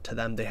shout out to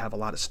them. They have a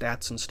lot of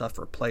stats and stuff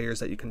for players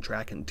that you can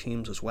track in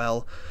teams as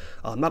well.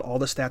 Not all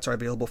the stats are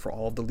available for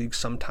all of the leagues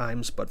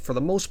sometimes, but for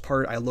the most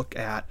part, I look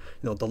at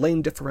the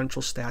lane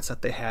differential stats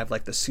that they have,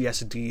 like the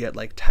CSD at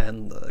like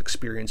 10, the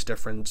experience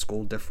difference,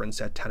 gold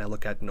difference at 10. I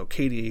look at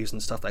KDAs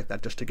and stuff like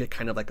that just to get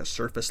kind of like a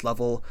surface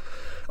level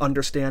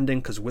understanding,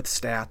 because with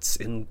stats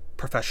in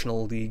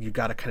professional league, you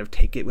got to kind of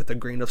take it with a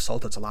grain of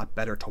salt. It's a lot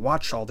better to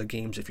watch all the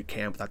games if you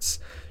can, but that's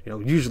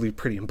usually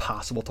pretty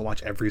impossible to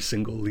watch every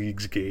single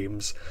league's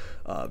games.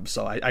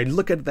 So I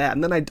look at that,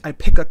 and then I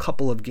pick a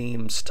couple of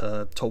games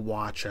to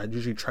watch. I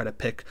usually try to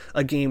pick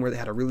a game where they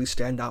had a really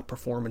standout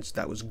performance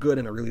that was good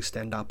and a really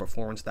standout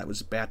performance that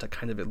was bad, to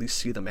kind of at least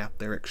see them at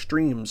their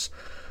extremes.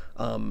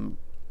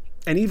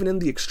 And even in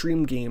the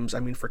extreme games,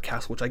 I mean, for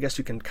Castle, which I guess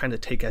you can kind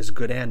of take as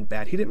good and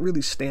bad, he didn't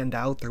really stand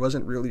out. There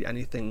wasn't really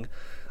anything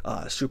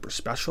super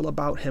special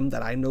about him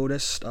that I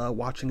noticed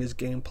watching his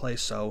gameplay.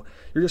 So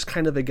you're just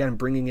kind of, again,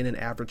 bringing in an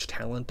average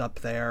talent up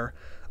there.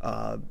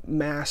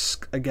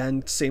 Mask,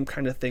 again, same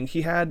kind of thing.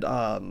 He had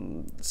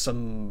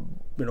some,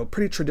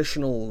 pretty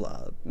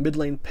traditional mid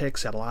lane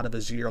picks. He had a lot of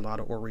Azir, a lot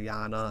of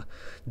Orianna,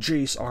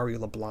 Jace, Ahri,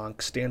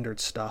 LeBlanc,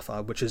 standard stuff,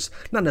 which is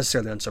not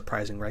necessarily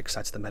unsurprising, right? Because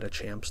that's the meta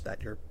champs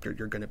that you're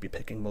going to be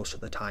picking most of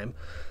the time.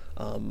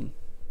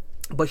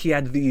 But he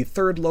had the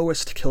 3rd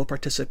lowest kill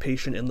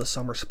participation in the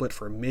Summer Split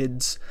for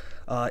mids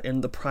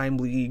in the Prime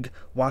League.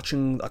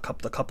 Watching the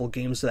couple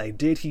games that I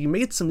did, he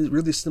made some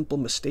really simple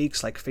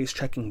mistakes, like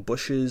face-checking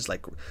bushes.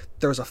 Like,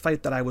 there was a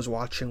fight that I was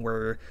watching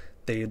where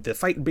the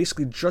fight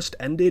basically just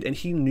ended, and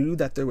he knew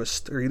that there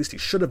was, or at least he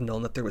should have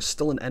known that there was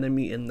still an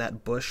enemy in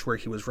that bush where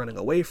he was running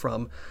away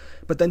from,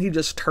 but then he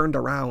just turned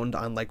around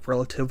on like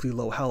relatively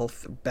low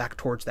health back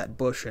towards that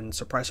bush, and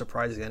surprise,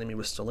 surprise, the enemy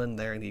was still in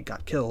there and he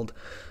got killed.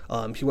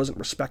 He wasn't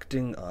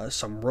respecting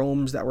some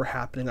roams that were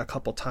happening a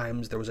couple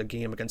times. There was a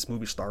game against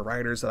Movie Star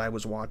Riders that I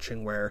was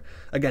watching where,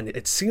 again,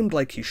 it seemed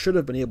like he should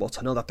have been able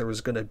to know that there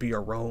was going to be a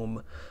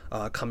roam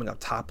coming up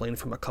top lane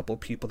from a couple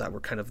people that were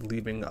kind of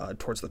leaving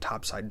towards the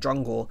top side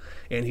jungle,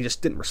 and he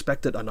just didn't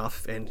respect it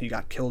enough, and he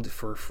got killed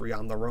for free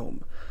on the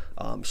roam.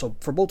 So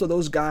for both of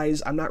those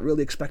guys, I'm not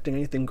really expecting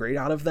anything great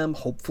out of them.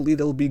 Hopefully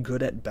they'll be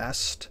good at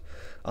best.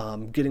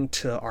 Getting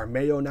to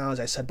Armeo now, as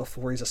I said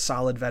before, he's a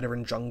solid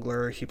veteran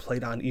jungler. He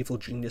played on Evil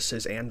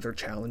Geniuses and their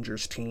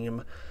Challengers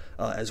team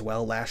as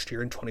well last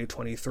year in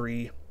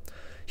 2023.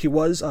 He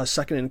was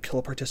second in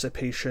kill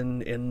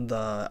participation in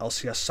the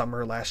LCS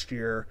Summer last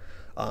year.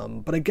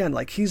 But again,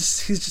 like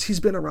he's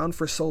been around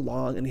for so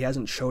long, and he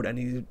hasn't showed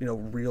any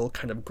real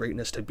kind of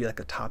greatness to be like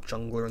a top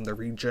jungler in the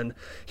region.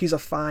 He's a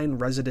fine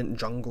resident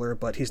jungler,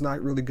 but he's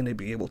not really going to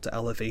be able to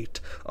elevate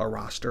a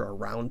roster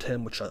around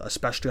him, which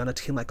especially on a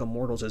team like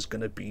Immortals is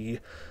going to be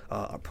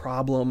a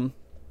problem.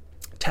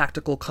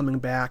 Tactical coming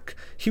back.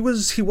 He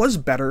was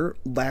better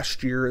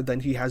last year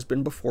than he has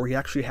been before. He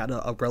actually had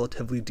a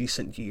relatively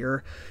decent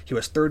year. He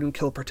was third in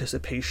kill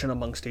participation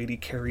amongst AD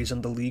carries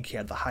in the league. He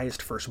had the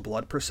highest first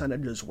blood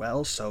percentage as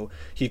well, so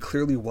he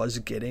clearly was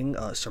getting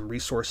some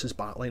resources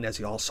bot lane, as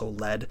he also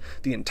led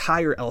the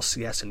entire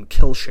LCS in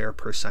kill share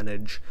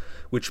percentage,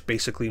 which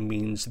basically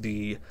means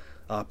the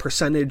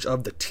percentage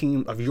of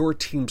your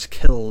team's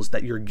kills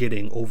that you're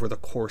getting over the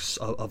course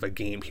of a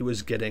game. He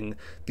was getting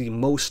the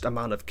most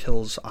amount of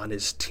kills on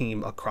his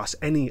team across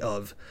any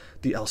of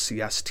the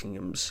LCS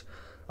teams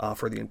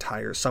for the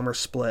entire summer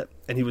split,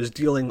 and he was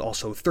dealing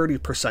also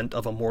 30%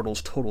 of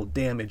Immortal's total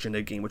damage in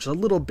a game, which is a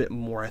little bit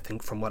more, I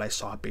think, from what I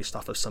saw based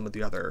off of some of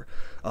the other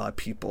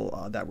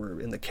people that were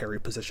in the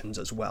carry positions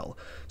as well.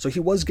 So he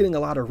was getting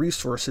a lot of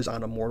resources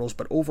on Immortals,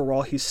 but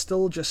overall he's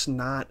still just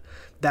not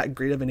that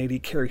great of an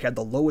AD carry. He had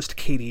the lowest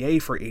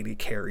KDA for AD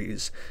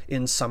carries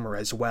in summer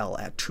as well,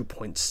 at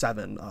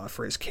 2.7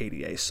 for his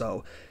KDA.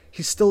 So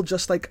he's still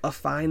just like a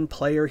fine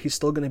player. He's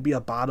still going to be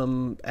a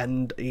bottom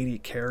end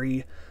AD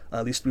carry.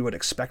 At least we would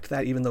expect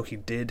that, even though he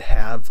did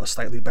have a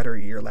slightly better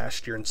year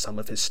last year in some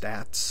of his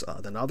stats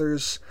than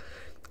others.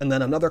 And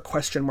then another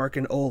question mark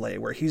in Ole,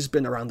 where he's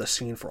been around the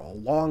scene for a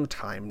long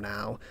time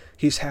now.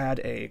 He's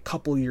had a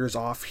couple years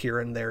off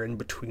here and there in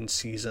between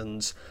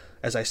seasons.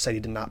 As I said, he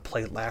did not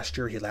play last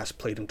year. He last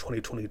played in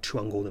 2022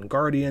 on Golden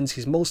Guardians.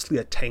 He's mostly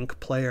a tank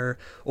player.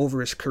 Over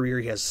his career,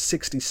 he has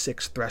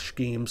 66 Thresh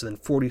games and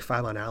then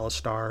 45 on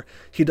Alistar.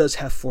 He does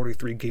have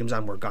 43 games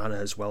on Morgana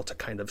as well, to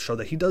kind of show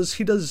that he does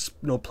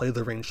play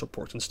the range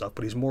supports and stuff,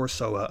 but he's more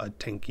so a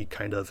tanky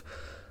kind of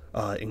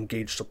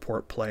engaged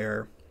support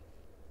player.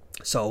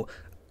 So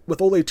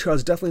with Ole 2, I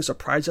was definitely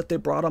surprised that they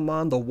brought him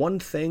on. The one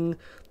thing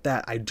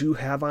that I do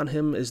have on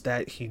him is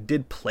that he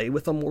did play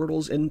with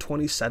Immortals in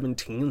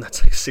 2017.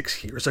 That's like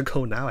 6 years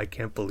ago now. I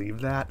can't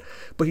believe that.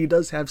 But he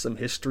does have some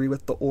history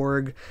with the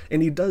org,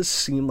 and he does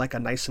seem like a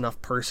nice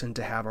enough person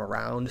to have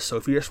around. So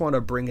if you just want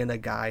to bring in a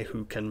guy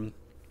who can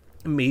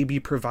maybe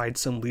provide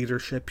some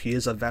leadership, he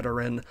is a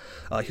veteran.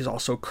 He's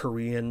also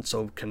Korean,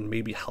 so can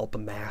maybe help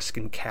Mask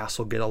and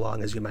Castle get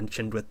along, as you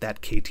mentioned, with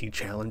that KT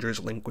Challengers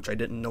link, which I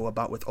didn't know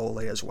about with Ole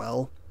as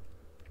well.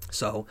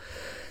 So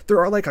there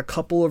are like a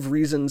couple of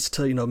reasons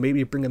to,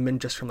 maybe bring him in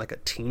just from like a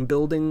team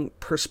building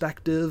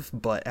perspective,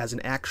 but as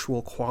an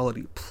actual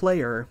quality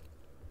player,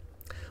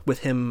 with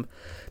him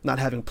not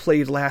having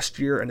played last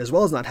year and as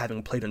well as not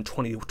having played in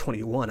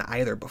 2021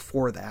 either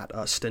before that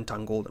stint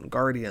on Golden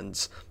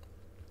Guardians,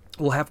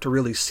 we'll have to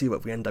really see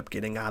what we end up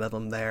getting out of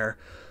him there.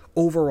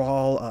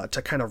 Overall,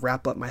 to kind of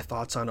wrap up my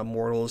thoughts on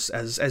Immortals,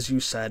 as you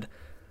said,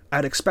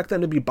 I'd expect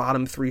them to be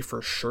bottom 3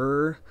 for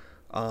sure.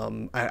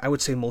 I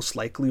would say most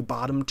likely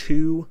bottom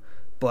 2,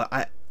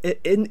 but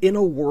in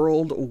a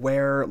world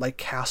where like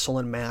Castle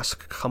and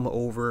Mask come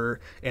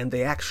over and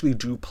they actually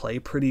do play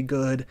pretty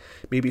good,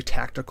 maybe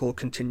Tactical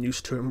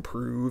continues to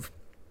improve,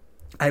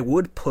 I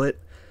would put,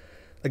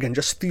 again,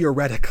 just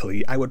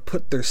theoretically, I would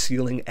put their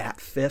ceiling at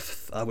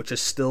 5th, which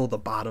is still the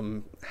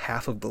bottom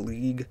half of the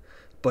league.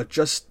 But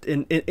just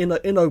in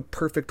a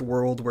perfect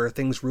world where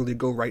things really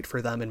go right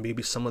for them, and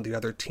maybe some of the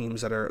other teams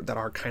that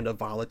are kind of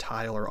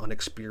volatile or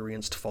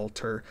unexperienced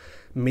falter,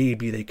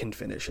 maybe they can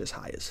finish as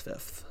high as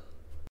 5th.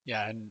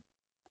 Yeah, and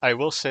I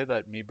will say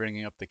that me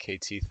bringing up the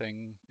KT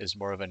thing is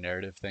more of a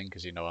narrative thing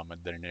because I'm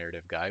the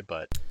narrative guy,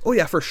 but Oh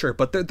yeah, for sure.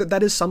 But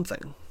that is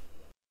something.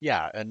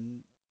 yeah,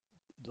 and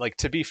like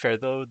to be fair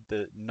though,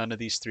 none of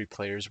these three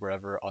players were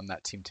ever on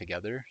that team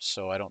together,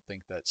 so I don't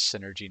think that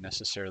synergy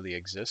necessarily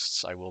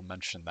exists. I will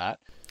mention that.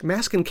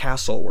 Mask and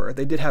Castle were.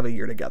 They did have a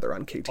year together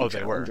on KT Oh,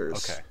 they were.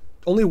 Challengers. Okay.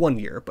 Only 1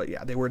 year, but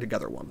yeah, they were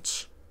together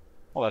once.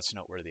 Well, that's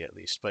noteworthy at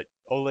least. But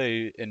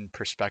Ole, in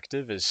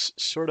perspective, is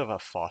sort of a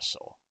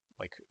fossil,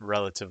 like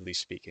relatively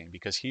speaking,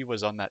 because he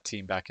was on that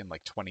team back in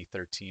like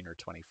 2013 or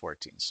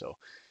 2014. So,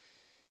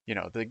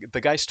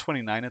 the guy's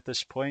 29 at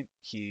this point.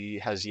 He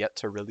has yet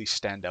to really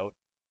stand out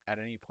at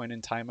any point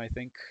in time, I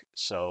think.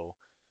 So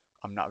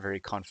I'm not very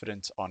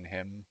confident on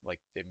him.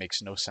 Like, it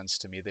makes no sense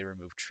to me they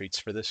removed treats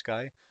for this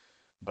guy,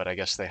 but I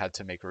guess they had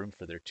to make room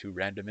for their two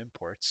random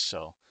imports.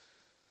 So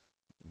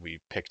we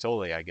picked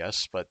Ole, I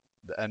guess.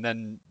 And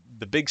then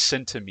the big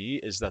sin to me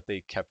is that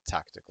they kept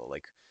tactical.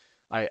 Like,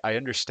 I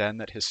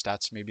understand that his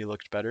stats maybe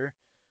looked better,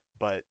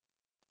 but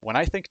when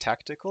I think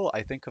tactical,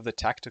 I think of the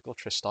tactical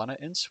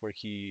Tristana ints where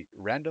he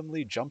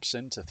randomly jumps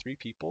into three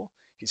people,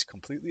 he's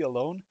completely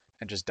alone,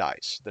 and just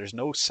dies. There's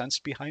no sense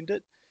behind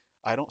it.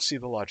 I don't see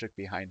the logic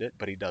behind it,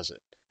 but he does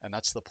it. And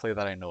that's the play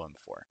that I know him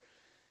for.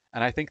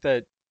 And I think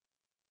that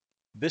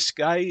this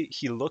guy,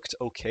 he looked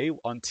okay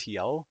on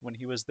TL when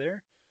he was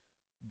there,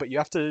 but you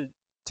have to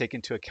take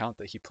into account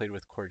that he played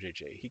with Core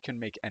JJ. He can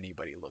make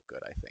anybody look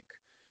good, I think.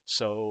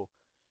 So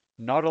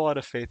Not a lot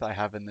of faith I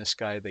have in this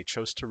guy. They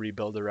chose to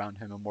rebuild around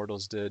him,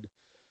 Immortals did,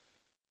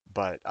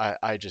 but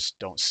I just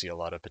don't see a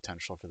lot of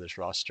potential for this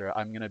roster.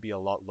 I'm going to be a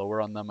lot lower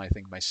on them. I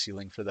think my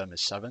ceiling for them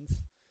is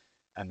seventh,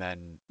 and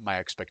then my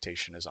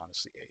expectation is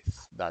honestly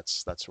eighth.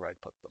 That's where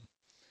I'd put them.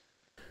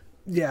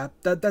 Yeah,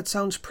 that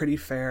sounds pretty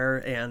fair.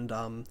 And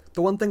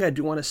the one thing I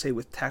do want to say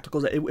with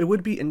tacticals, it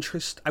would be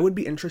I would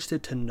be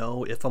interested to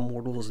know if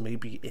Immortals may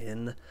be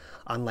in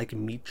on like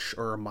Meech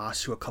or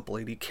Masu, a couple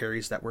AD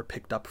carries that were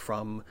picked up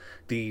from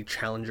the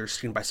challenger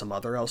scene by some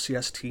other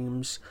LCS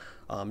teams.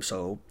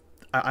 So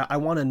I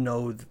want to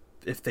know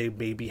if they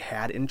maybe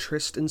had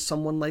interest in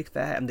someone like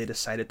that, and they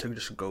decided to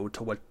just go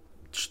to what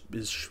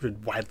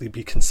should widely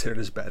be considered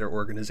as better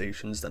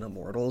organizations than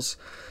Immortals.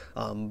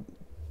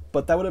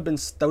 But that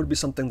would be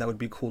something that would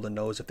be cool to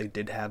know, is if they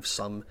did have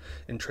some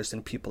interest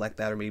in people like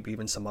that, or maybe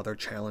even some other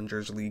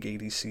challengers league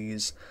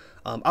ADCs.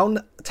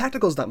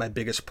 Tactical's not my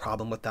biggest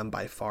problem with them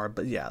by far,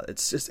 but yeah,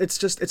 it's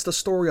the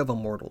story of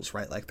Immortals,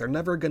 right? Like, they're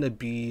never gonna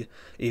be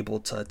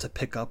able to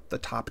pick up the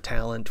top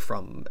talent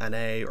from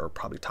NA, or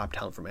probably top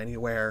talent from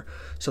anywhere,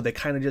 so they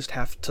kind of just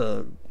have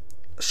to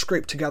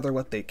scrape together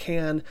what they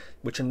can,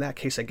 which in that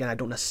case, again, I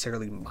don't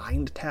necessarily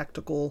mind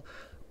tactical,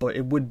 but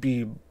it would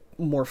be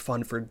more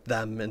fun for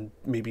them, and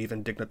maybe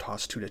even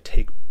Dignitas too, to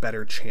take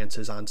better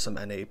chances on some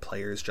NA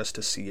players, just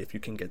to see if you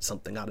can get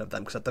something out of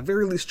them, because at the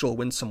very least you'll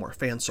win some more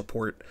fan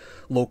support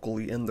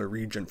locally in the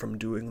region from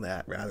doing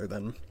that, rather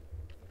than,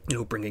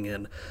 bringing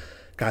in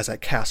guys like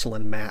Castle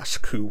and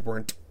Mask, who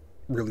weren't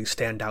really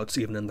standouts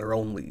even in their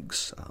own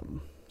leagues.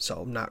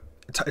 So not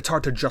it's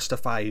hard to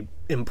justify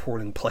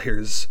importing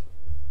players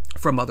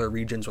from other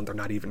regions when they're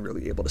not even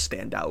really able to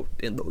stand out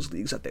in those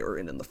leagues that they were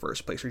in the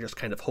first place. You're just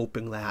kind of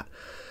hoping that,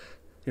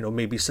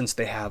 maybe since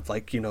they have,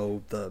 like,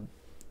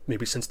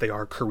 maybe since they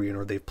are Korean,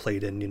 or they've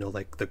played in,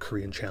 like the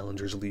Korean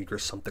Challengers League or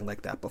something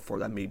like that before,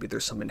 that maybe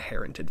there's some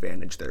inherent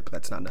advantage there, but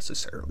that's not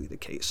necessarily the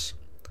case.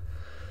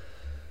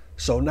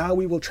 So now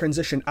we will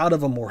transition out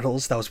of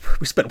Immortals.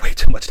 We spent way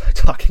too much time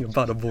talking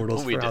about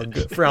Immortals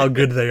for how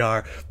good they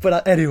are.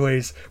 But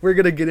anyways, we're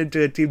gonna get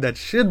into a team that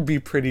should be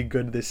pretty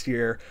good this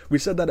year. We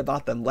said that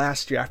about them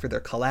last year after their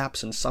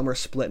collapse and summer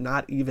split,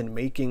 not even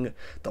making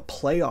the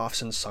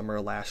playoffs in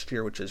summer last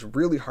year, which is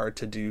really hard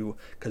to do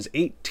because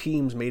 8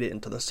 teams made it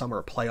into the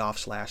summer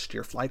playoffs last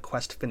year.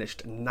 FlyQuest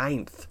finished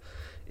 9th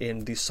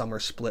in the summer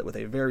split with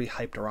a very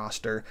hyped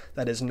roster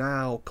that is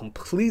now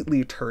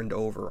completely turned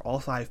over. All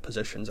 5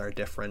 positions are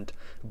different.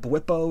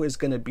 Bwipo is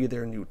going to be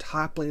their new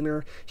top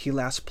laner. He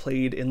last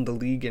played in the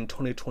league in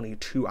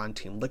 2022 on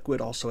Team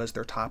Liquid, also as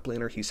their top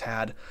laner. He's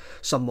had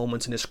some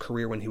moments in his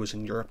career when he was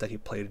in Europe that he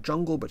played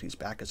jungle, but he's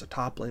back as a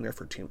top laner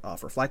for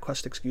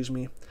FlyQuest, excuse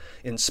me.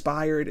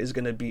 Inspired is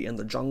going to be in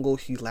the jungle.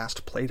 He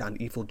last played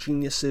on Evil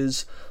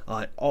Geniuses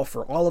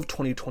for all of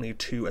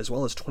 2022 as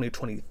well as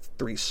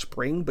 2023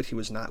 spring, but he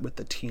was not with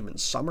the team in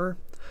summer.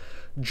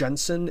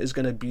 Jensen is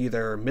going to be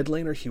their mid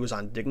laner. He was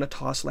on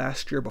Dignitas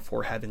last year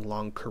before having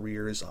long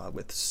careers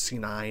with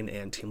C9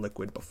 and Team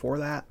Liquid before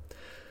that.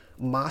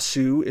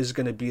 Masu is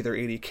going to be their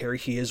AD carry.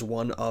 He is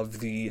one of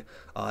the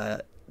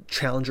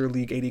Challenger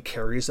League AD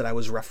carries that I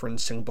was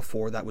referencing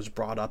before, that was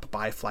brought up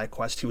by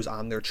FlyQuest. He was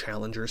on their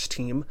Challengers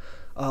team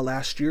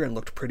last year and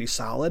looked pretty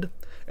solid.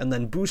 And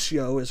then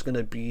Busio is going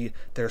to be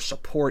their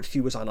support.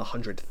 He was on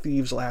 100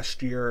 Thieves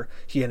last year.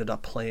 He ended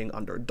up playing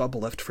under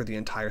Doublelift for the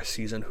entire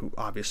season, who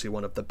obviously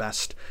one of the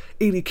best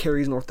AD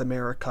carries North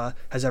America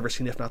has ever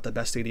seen, if not the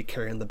best AD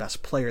carry and the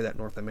best player that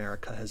North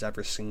America has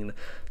ever seen.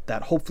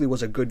 That hopefully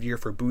was a good year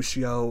for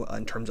Busio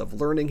in terms of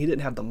learning. He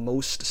didn't have the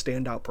most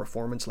standout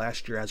performance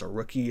last year as a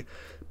rookie,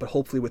 but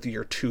hopefully with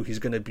year 2, he's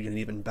going to be in an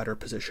even better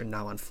position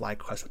now on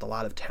FlyQuest with a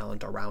lot of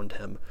talent around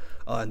him.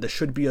 And this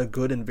should be a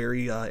good and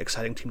very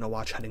exciting team to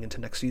watch heading into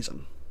next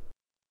season.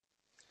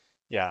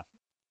 Yeah,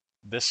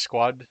 this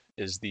squad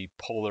is the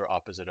polar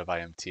opposite of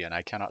IMT, and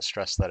I cannot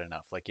stress that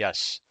enough. Like,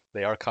 yes,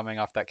 they are coming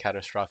off that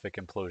catastrophic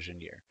implosion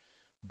year,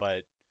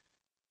 but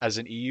as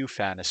an EU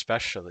fan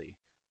especially,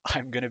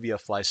 I'm going to be a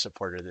Fly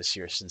supporter this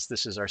year, since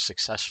this is our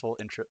successful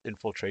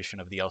infiltration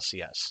of the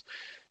LCS.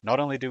 Not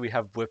only do we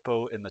have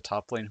Bwipo in the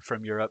top lane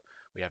from Europe,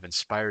 we have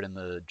Inspired in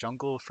the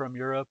jungle from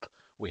Europe,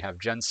 we have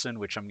Jensen,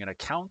 which I'm going to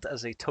count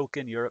as a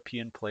token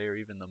European player,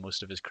 even though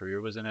most of his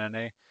career was in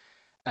NA.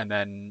 And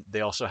then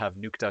they also have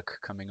Nukeduck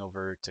coming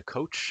over to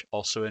coach,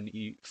 also an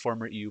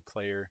former EU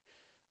player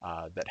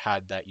that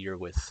had that year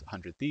with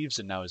 100 Thieves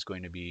and now is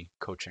going to be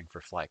coaching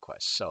for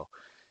FlyQuest. So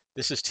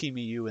this is Team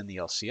EU in the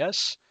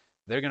LCS.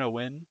 They're going to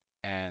win,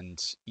 and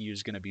EU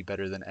is going to be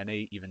better than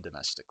NA even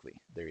domestically.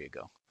 There you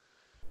go.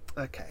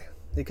 Okay,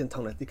 you can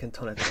tone it down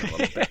a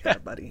little bit there,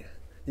 buddy.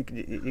 You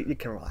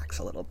can relax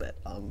a little bit.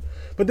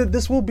 But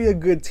this will be a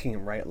good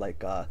team, right?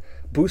 Like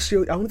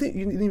Busio. I don't think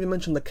you didn't even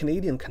mention the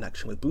Canadian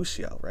connection with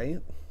Busio, right?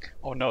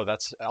 Oh no,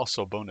 that's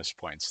also bonus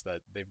points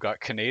that they've got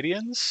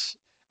Canadians,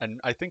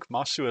 and I think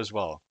Masu as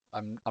well.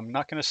 I'm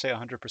not going to say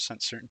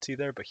 100% certainty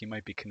there, but he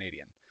might be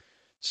Canadian.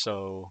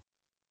 So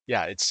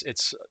yeah,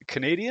 it's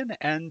Canadian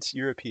and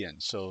European.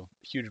 So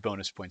huge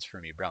bonus points for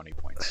me, brownie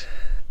points.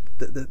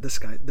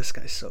 this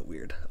guy's so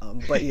weird.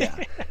 But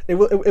yeah, it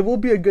will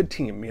be a good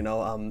team.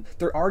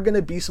 There are going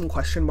to be some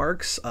question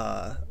marks.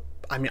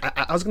 I mean,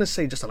 I was going to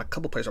say just on a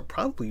couple players, or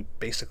probably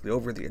basically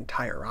over the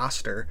entire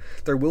roster,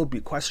 there will be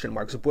question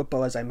marks.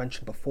 Bwipo, as I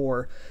mentioned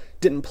before,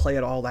 didn't play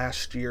at all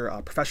last year.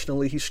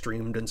 Professionally, he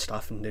streamed and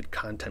stuff and did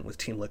content with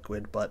Team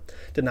Liquid, but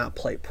did not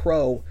play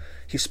pro.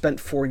 He spent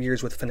 4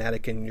 years with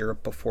Fnatic in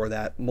Europe before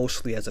that,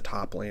 mostly as a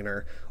top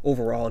laner.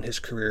 Overall, in his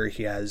career,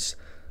 he has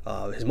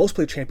his most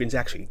played champion is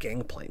actually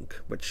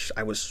Gangplank, which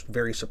I was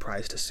very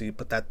surprised to see,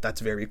 but that's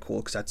very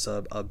cool because that's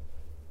a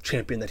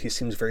champion that he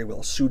seems very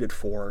well suited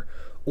for.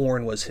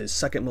 Ornn was his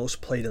second most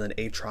played, and then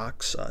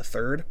Aatrox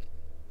third.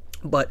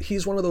 But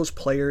he's one of those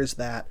players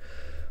that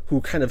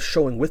who kind of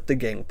showing with the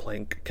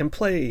Gangplank can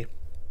play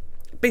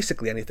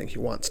basically anything he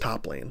wants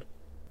top lane.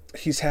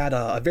 He's had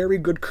a very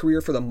good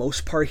career for the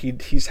most part.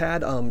 He's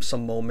had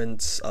some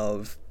moments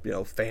of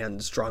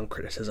fans drawing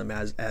criticism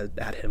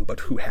at him, but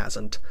who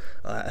hasn't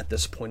at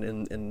this point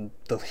in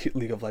the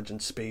League of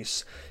Legends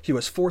space. He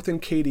was 4th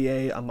in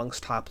KDA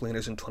amongst top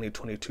laners in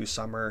 2022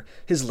 summer.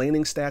 His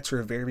laning stats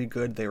were very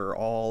good. They were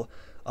all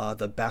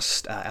the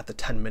best at the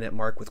 10-minute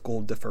mark with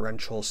gold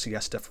differential,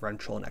 CS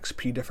differential, and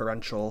XP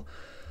differential.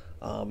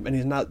 And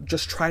he's not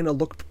just trying to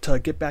look to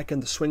get back in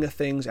the swing of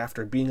things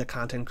after being a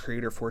content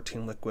creator for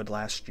Team Liquid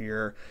last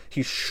year.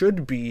 He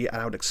should be,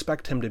 and I would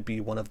expect him to be,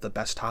 one of the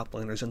best top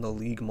laners in the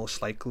league,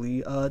 most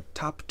likely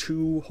top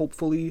 2,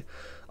 hopefully.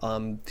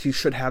 He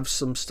should have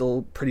some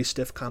still pretty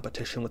stiff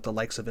competition with the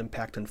likes of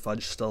Impact and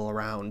Fudge still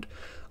around.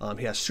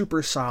 He has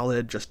super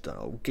solid just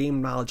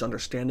game knowledge,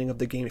 understanding of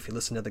the game. If you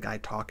listen to the guy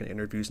talk in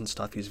interviews and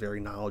stuff, he's very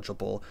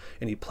knowledgeable,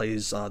 and he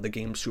plays the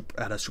game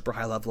at a super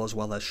high level, as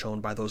well as shown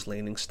by those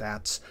laning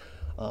stats.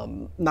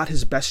 Not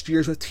his best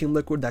years with Team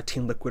Liquid. That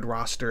Team Liquid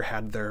roster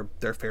had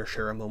their fair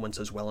share of moments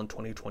as well in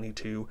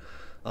 2022.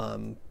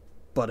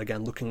 But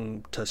again,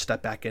 looking to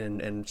step back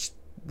in and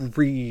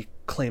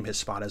reclaim his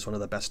spot as one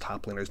of the best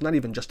top laners, not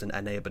even just in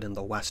NA, but in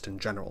the West in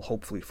general,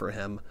 hopefully for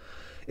him.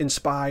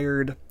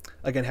 Inspired,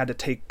 again, had to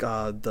take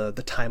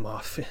the time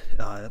off,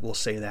 we'll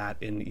say that,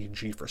 in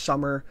EG for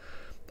summer.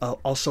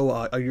 Also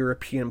a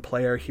European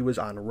player. He was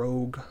on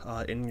Rogue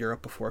in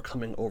Europe before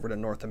coming over to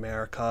North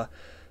America.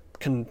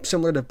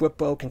 Similar to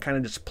Bwipo, can kind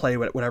of just play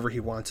whatever he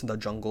wants in the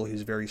jungle.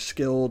 He's very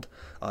skilled,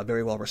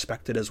 very well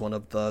respected as one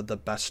of the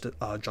best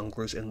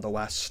junglers in the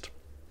West.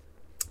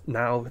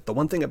 Now, the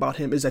one thing about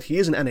him is that he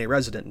is an NA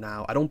resident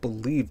now. I don't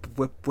believe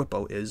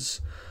Bwipo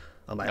is.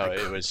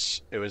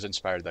 It was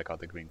Inspired that got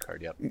the green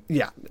card, yep.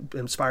 Yeah,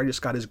 Inspired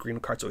just got his green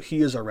card, so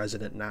he is a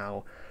resident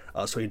now.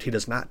 So he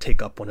does not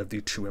take up one of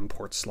the 2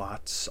 import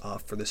slots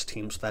for this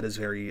team, so that is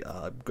very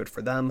good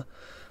for them.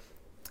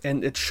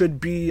 And it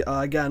should be,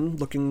 again,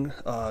 looking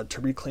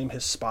to reclaim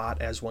his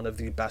spot as one of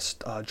the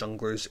best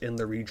junglers in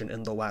the region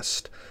in the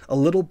West. A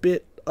little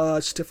bit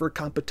stiffer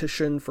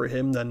competition for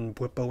him than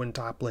Bwipo in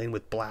top lane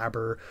with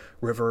Blabber,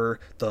 River,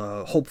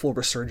 the hopeful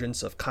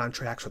resurgence of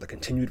Contracts, or the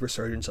continued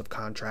resurgence of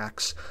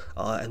Contracts,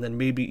 and then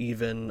maybe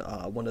even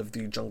one of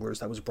the junglers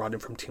that was brought in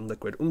from Team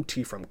Liquid,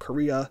 from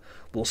Korea.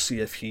 We'll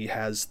see if he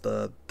has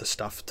the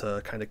stuff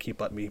to kind of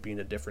keep up maybe in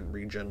a different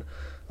region.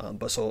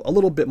 But so a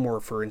little bit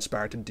more for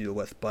Inspired to deal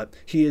with, but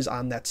he is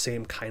on that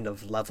same kind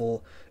of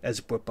level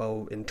as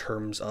Bwipo in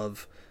terms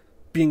of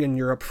being in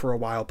Europe for a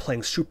while,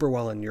 playing super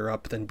well in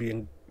Europe, then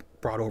being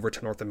brought over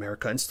to North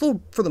America, and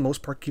still, for the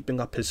most part, keeping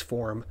up his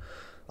form.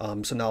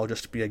 So now will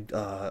just be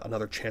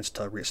another chance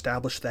to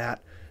reestablish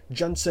that.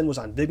 Jensen was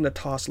on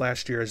Dignitas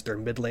last year as their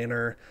mid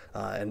laner,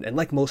 and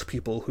like most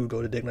people who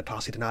go to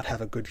Dignitas, he did not have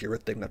a good year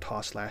with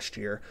Dignitas last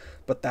year,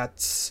 but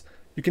that's...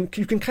 You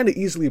can kind of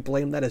easily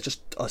blame that as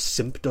just a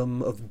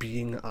symptom of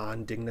being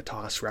on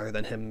Dignitas rather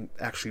than him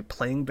actually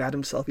playing bad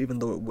himself, even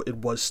though it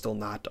was still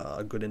not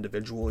a good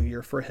individual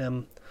year for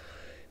him.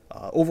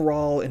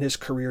 Overall, in his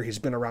career, he's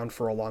been around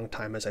for a long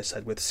time, as I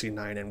said, with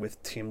C9 and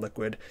with Team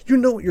Liquid. You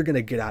know what you're going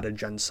to get out of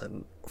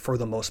Jensen, for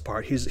the most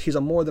part. He's a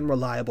more than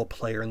reliable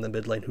player in the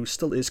mid lane who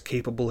still is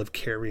capable of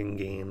carrying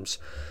games.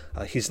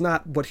 He's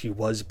not what he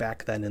was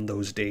back then in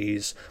those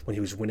days when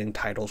he was winning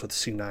titles with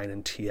C9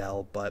 and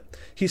TL, but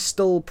he's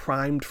still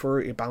primed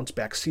for a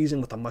bounce-back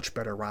season with a much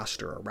better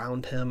roster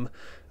around him.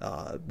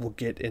 We'll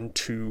get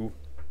into...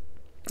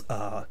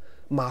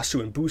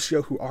 Masu and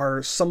Busio, who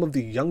are some of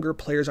the younger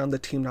players on the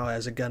team now,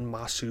 as again,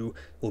 Masu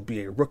will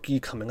be a rookie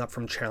coming up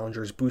from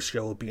Challengers.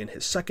 Busio will be in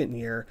his second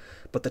year,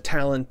 but the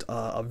talent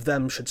of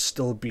them should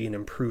still be an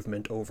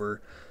improvement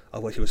over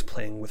what he was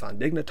playing with on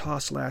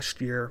Dignitas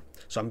last year.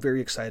 So I'm very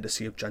excited to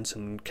see if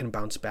Jensen can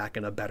bounce back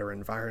in a better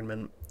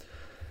environment.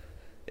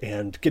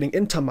 And getting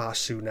into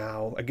Masu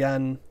now,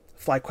 again,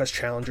 FlyQuest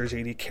Challengers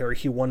AD carry.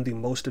 He won the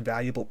most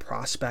valuable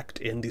prospect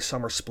in the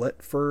summer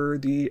split for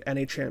the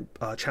NA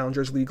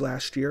Challengers League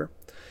last year.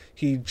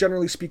 He,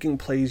 generally speaking,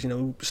 plays,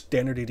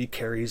 standard AD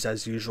carries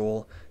as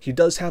usual. He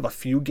does have a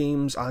few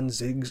games on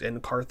Ziggs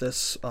and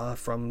Karthus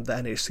from the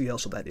NACL,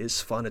 so that is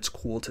fun. It's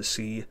cool to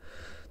see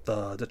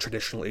the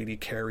traditional AD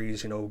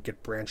carries,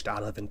 get branched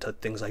out of into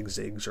things like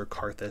Ziggs or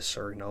Karthus,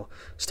 or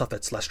stuff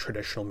that's less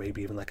traditional,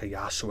 maybe even like a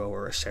Yasuo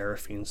or a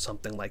Seraphine,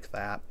 something like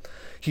that.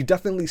 He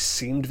definitely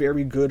seemed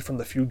very good from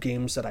the few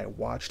games that I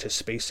watched. His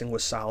spacing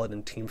was solid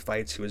in team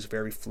fights. He was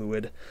very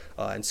fluid,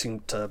 and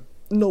seemed to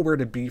know where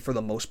to be for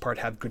the most part,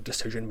 have good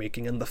decision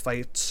making in the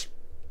fights.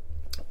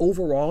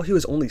 Overall, he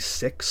was only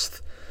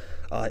sixth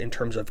in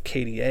terms of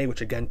KDA,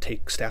 which again,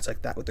 take stats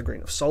like that with a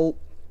grain of salt.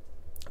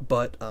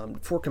 But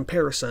for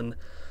comparison,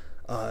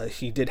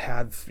 he did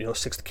have,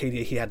 sixth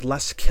KDA. He had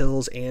less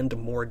kills and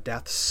more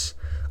deaths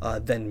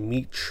than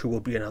Meech, who will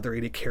be another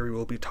AD carry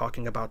we'll be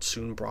talking about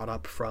soon, brought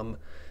up from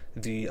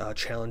the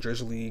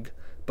Challengers League.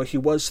 But he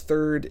was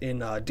third in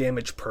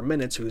damage per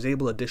minute, so he was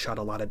able to dish out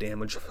a lot of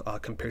damage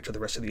compared to the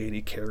rest of the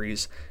AD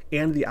carries.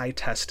 And the eye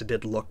test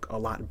did look a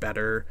lot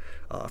better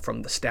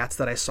from the stats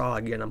that I saw.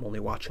 Again, I'm only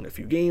watching a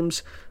few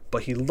games,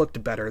 but he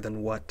looked better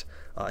than what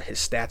his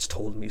stats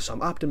told me. So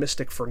I'm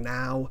optimistic for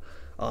now.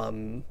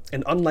 And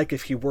unlike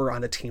if he were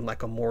on a team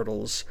like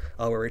Immortals,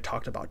 where we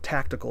talked about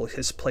tactical,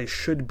 his play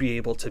should be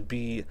able to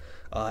be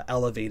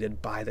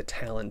elevated by the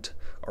talent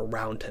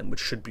around him, which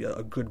should be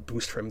a good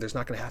boost for him. There's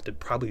not going to have to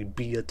probably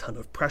be a ton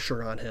of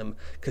pressure on him,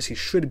 because he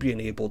should be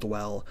enabled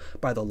well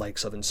by the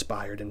likes of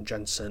Inspired and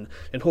Jensen,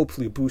 and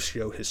hopefully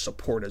Busio, his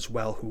support as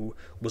well, who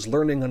was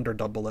learning under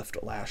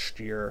Doublelift last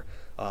year.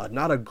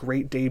 Not a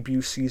great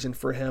debut season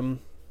for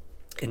him,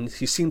 and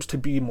he seems to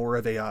be more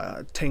of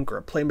a tank or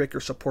a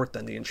playmaker support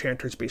than the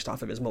Enchanters based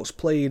off of his most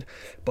played.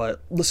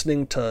 But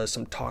listening to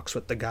some talks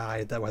with the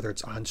guy, that whether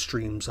it's on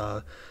streams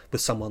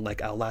with someone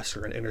like LS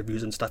or in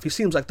interviews and stuff, he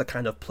seems like the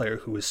kind of player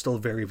who is still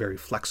very, very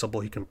flexible.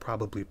 He can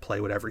probably play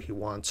whatever he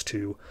wants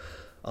to.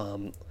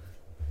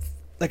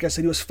 Like I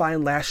said, he was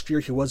fine last year.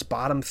 He was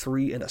bottom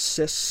 3 in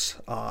assists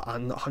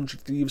on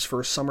 100 Thieves for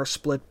a summer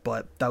split,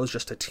 but that was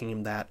just a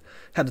team that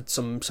had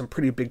some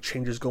pretty big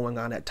changes going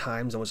on at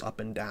times and was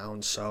up and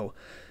down. So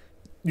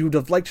you would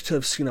have liked to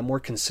have seen a more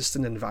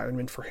consistent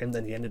environment for him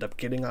than he ended up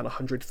getting on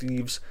 100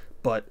 Thieves.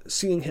 But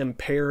seeing him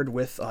paired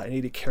with an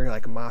AD carry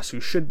like Masu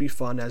should be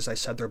fun. As I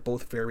said, they're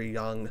both very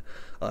young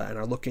and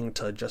are looking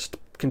to just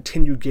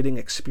continue getting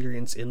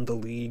experience in the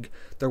league.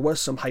 There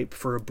was some hype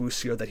for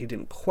Busio that he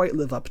didn't quite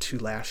live up to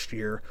last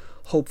year.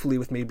 Hopefully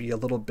with maybe a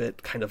little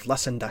bit kind of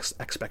lessened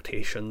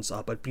expectations,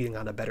 but being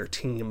on a better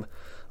team,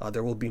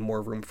 there will be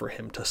more room for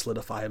him to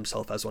solidify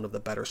himself as one of the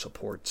better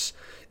supports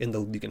in the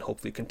league and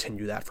hopefully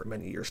continue that for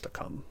many years to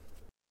come.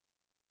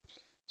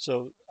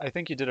 So I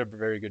think you did a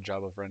very good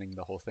job of running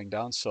the whole thing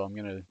down. So I'm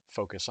going to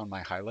focus on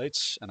my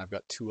highlights, and I've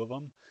got two of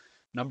them.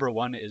 Number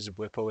one is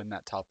Whippo in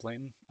that top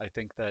lane. I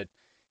think that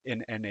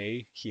in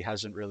NA, he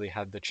hasn't really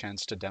had the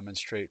chance to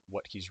demonstrate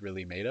what he's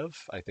really made of.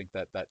 I think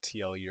that that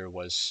TL year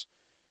was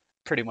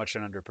pretty much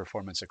an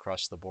underperformance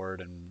across the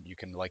board, and you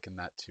can liken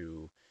that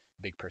to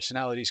big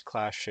personalities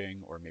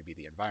clashing, or maybe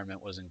the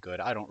environment wasn't good.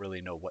 I don't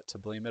really know what to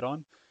blame it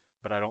on,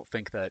 but I don't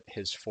think that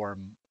his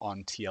form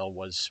on TL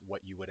was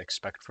what you would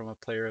expect from a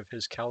player of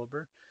his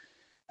caliber.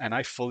 And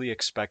I fully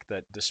expect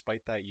that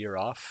despite that year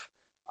off,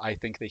 I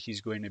think that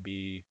he's going to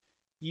be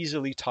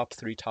easily top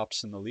 3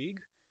 tops in the league,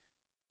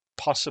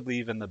 possibly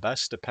even the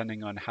best,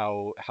 depending on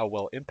how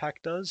well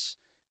Impact does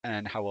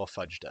and how well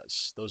Fudge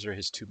does. Those are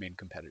his two main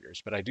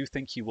competitors. But I do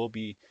think he will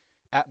be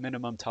at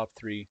minimum top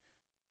 3,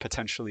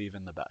 potentially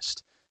even the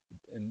best.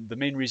 And the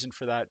main reason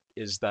for that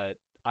is that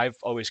I've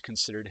always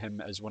considered him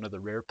as one of the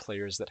rare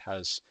players that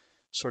has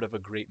sort of a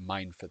great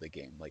mind for the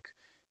game. Like,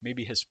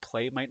 maybe his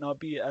play might not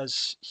be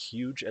as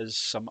huge as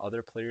some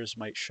other players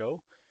might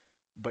show,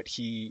 but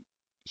he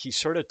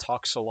sort of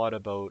talks a lot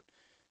about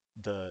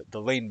the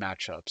lane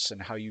matchups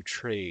and how you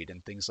trade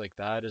and things like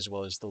that, as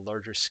well as the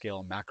larger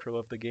scale macro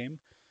of the game.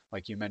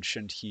 Like you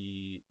mentioned,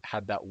 he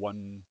had that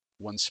one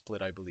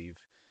split, I believe,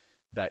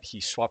 that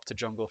he swapped to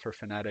jungle for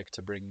Fnatic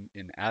to bring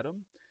in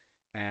Adam,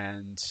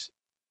 and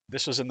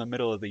this was in the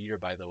middle of the year,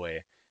 by the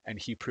way, and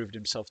he proved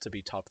himself to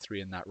be top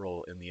 3 in that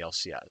role in the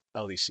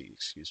LEC,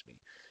 excuse me.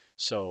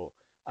 So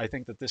I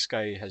think that this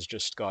guy has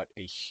just got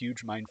a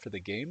huge mind for the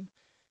game,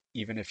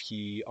 even if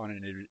he on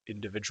an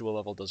individual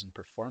level doesn't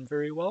perform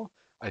very well.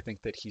 I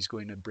think that he's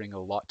going to bring a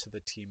lot to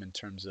the team in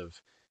terms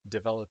of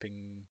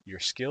developing your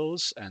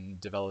skills and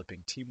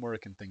developing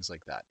teamwork and things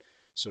like that.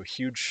 So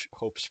huge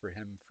hopes for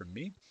him from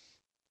me.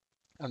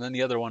 And then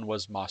the other one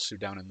was Masu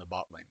down in the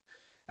bot lane.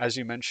 As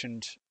you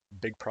mentioned,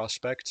 big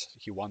prospect.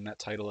 He won that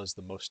title as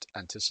the most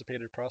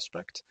anticipated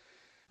prospect.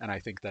 And I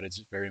think that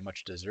it's very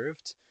much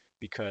deserved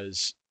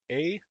because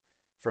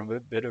from a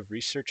bit of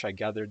research, I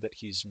gathered that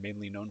he's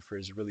mainly known for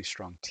his really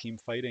strong team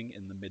fighting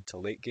in the mid to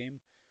late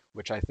game,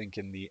 which I think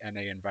in the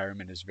NA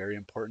environment is very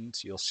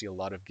important. You'll see a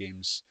lot of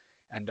games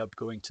end up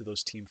going to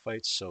those team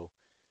fights, so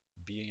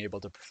being able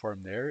to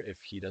perform there if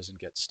he doesn't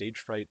get stage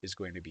fright is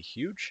going to be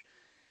huge.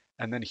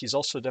 And then he's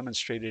also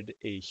demonstrated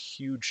a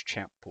huge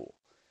champ pool.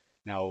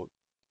 Now,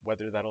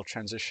 whether that'll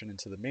transition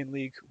into the main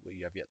league,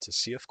 we have yet to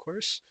see, of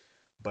course,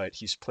 but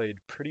he's played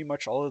pretty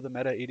much all of the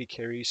meta 80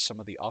 carries, some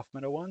of the off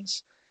meta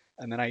ones.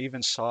 And then I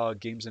even saw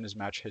games in his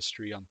match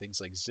history on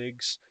things like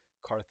Ziggs,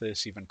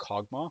 Karthus, even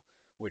Kog'Maw,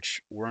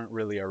 which weren't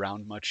really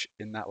around much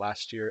in that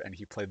last year, and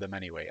he played them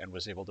anyway and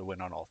was able to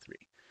win on all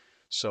three.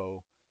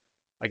 So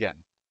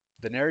again,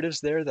 the narrative's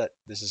there that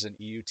this is an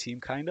EU team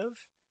kind of,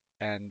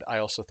 and I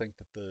also think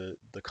that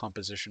the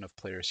composition of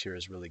players here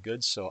is really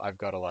good. So I've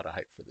got a lot of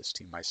hype for this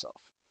team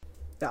myself.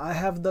 I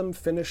have them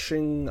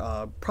finishing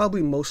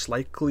probably most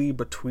likely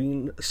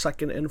between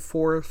second and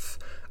fourth.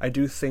 I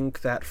do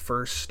think that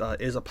first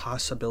is a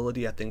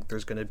possibility. I think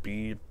there's going to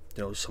be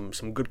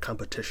some good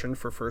competition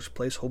for first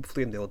place,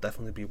 hopefully, and they'll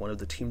definitely be one of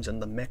the teams in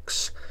the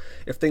mix.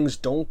 If things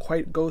don't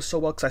quite go so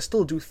well, because I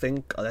still do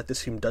think that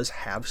this team does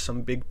have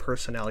some big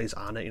personalities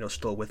on it,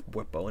 still with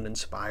Whippo and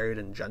Inspired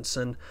and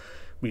Jensen.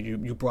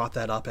 You brought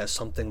that up as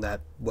something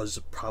that was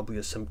probably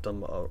a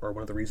symptom or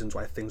one of the reasons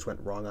why things went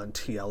wrong on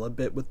TL a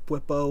bit with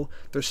Whippo.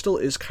 There still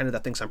is kind of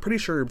that thing. So I'm pretty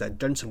sure that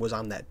Jensen was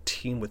on that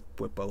team with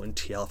Whippo and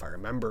TL, if I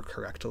remember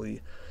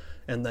correctly.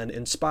 And then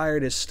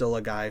Inspired is still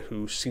a guy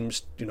who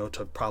seems,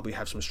 to probably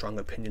have some strong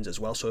opinions as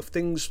well. So if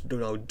things,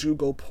 do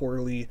go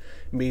poorly,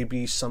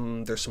 maybe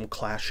there's some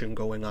clashing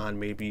going on.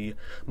 Maybe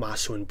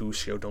Masu and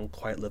Busio don't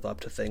quite live up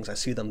to things. I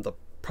see them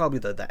probably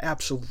the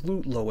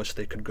absolute lowest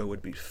they could go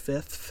would be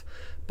fifth,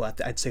 but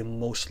I'd say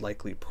most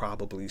likely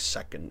probably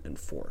second and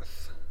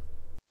fourth.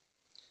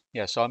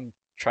 Yeah, so I'm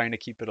trying to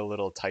keep it a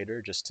little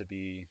tighter just to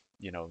be,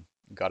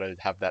 gotta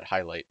have that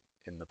highlight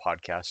in the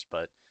podcast.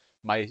 But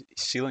my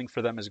ceiling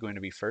for them is going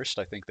to be first.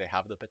 I think they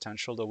have the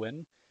potential to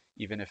win,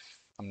 even if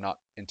I'm not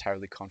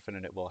entirely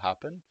confident it will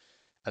happen.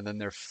 And then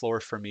their floor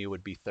for me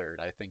would be third.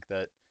 I think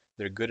that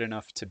they're good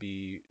enough to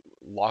be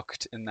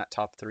locked in that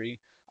top three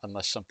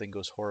unless something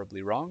goes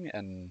horribly wrong,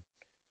 and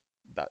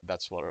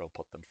that's where I'll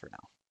put them for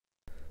now.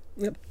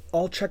 Yep,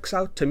 all checks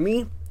out to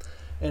me.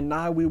 And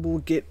now we will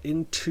get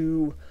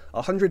into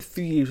 100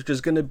 Thieves, which is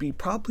going to be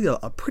probably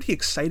a pretty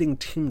exciting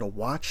team to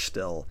watch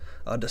still,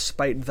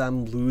 despite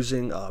them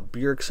losing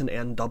Bjergsen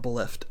and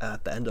Doublelift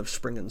at the end of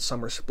spring and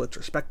summer splits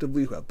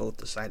respectively, who have both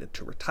decided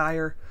to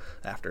retire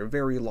after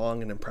very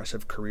long and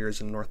impressive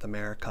careers in North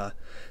America.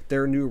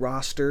 Their new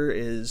roster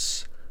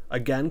is,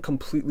 again,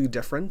 completely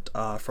different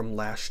from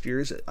last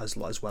year's, as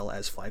well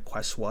as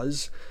FlyQuest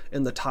was.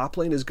 In the top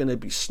lane is going to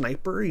be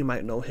Sniper. You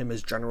might know him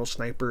as General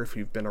Sniper if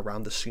you've been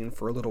around the scene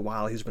for a little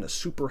while. He's been a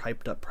super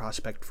hyped up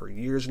prospect for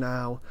years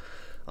now.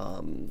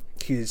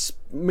 He's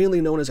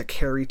mainly known as a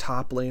carry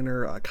top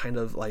laner, kind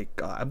of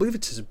like, I believe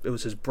it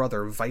was his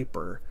brother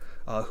Viper,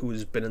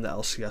 who's been in the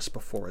LCS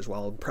before as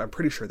well. I'm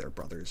pretty sure they're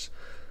brothers.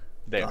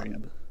 They are.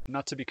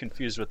 Not to be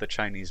confused with the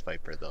Chinese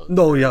Viper, though.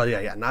 No,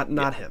 yeah.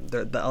 Not him.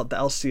 The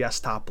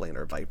LCS top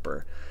laner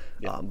Viper.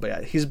 Yeah. But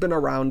yeah, he's been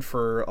around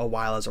for a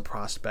while as a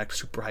prospect,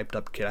 super hyped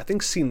up kid. I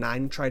think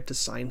C9 tried to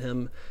sign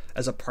him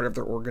as a part of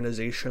their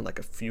organization like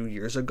a few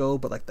years ago,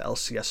 but like the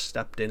LCS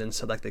stepped in and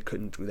said like they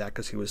couldn't do that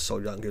because he was so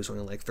young. He was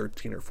only like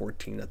 13 or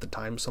 14 at the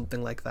time,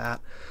 something like that.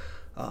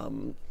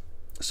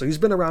 So he's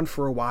been around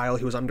for a while.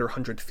 He was under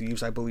 100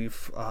 Thieves, I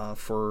believe,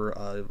 for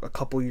a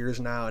couple years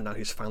now, and now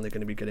he's finally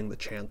going to be getting the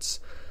chance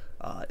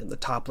in the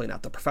top lane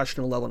at the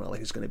professional level. Not like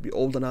he's going to be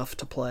old enough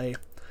to play.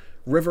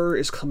 River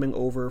is coming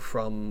over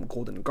from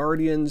Golden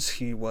Guardians.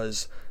 He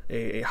was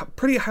a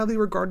pretty highly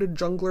regarded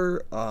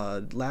jungler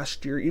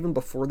last year. Even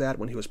before that,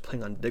 when he was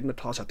playing on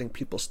Dignitas, I think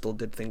people still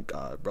did think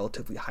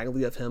relatively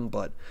highly of him,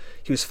 but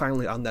he was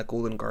finally on that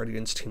Golden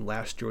Guardians team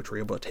last year, which were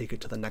able to take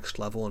it to the next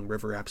level, and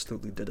River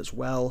absolutely did as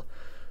well.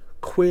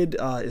 Quid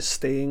is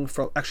staying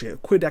from...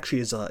 Quid actually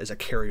is a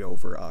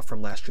carryover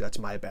from last year. That's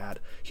my bad.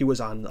 He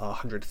was on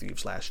 100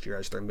 Thieves last year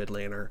as their mid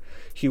laner.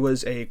 He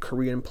was a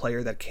Korean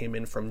player that came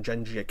in from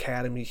Genji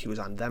Academy. He was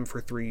on them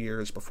for 3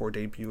 years before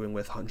debuting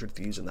with 100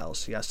 Thieves in the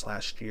LCS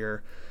last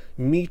year.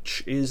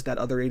 Meech is that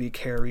other AD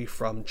carry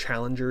from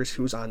Challengers.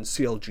 He was on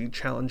CLG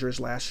Challengers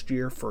last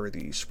year for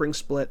the spring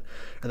split,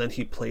 and then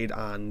he played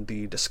on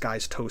the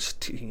Disguised Toast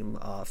team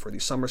for the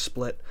summer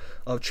split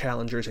of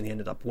Challengers, and he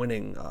ended up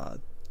winning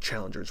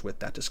Challengers with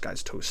that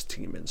Disguised Toast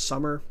team in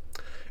summer.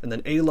 And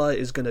then Ayla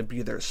is going to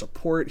be their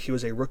support. He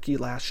was a rookie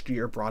last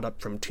year, brought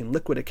up from Team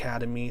Liquid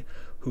Academy,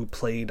 who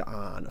played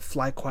on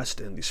FlyQuest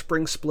in the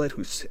spring split,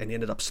 and he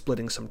ended up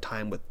splitting some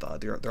time with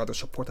their other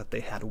support that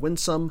they had,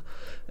 Winsome.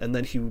 And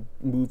then he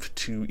moved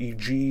to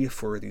EG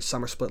for the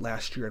summer split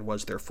last year and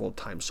was their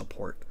full-time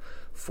support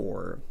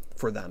for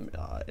them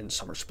in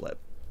summer split.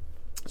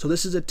 So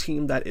this is a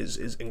team that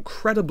is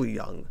incredibly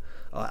young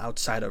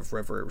outside of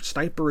River.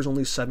 Sniper is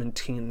only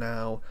 17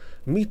 now.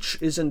 Meech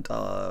isn't,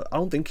 I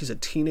don't think he's a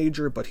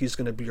teenager, but he's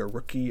going to be a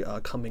rookie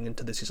coming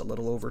into this. He's a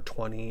little over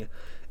 20.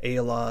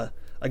 Ayla,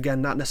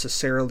 again, not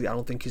necessarily, I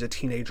don't think he's a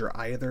teenager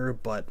either,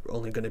 but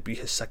only going to be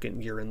his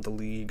second year in the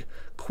league.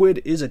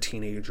 Quid is a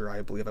teenager,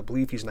 I believe. I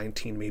believe he's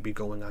 19, maybe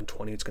going on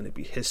 20. It's going to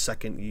be his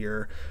second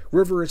year.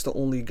 River is the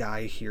only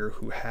guy here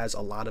who has a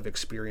lot of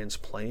experience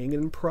playing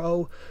in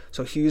pro,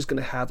 so he's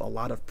going to have a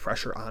lot of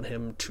pressure on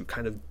him to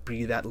kind of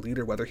be that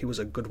leader, whether he was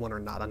a good one or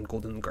not on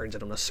Golden Guardians. I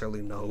don't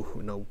necessarily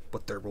know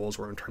what their roles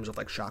were in terms of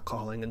like shot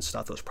calling and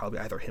stuff. It was probably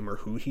either him or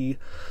Huhi.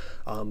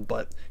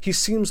 But he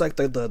seems like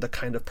the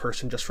kind of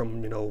person, just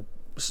from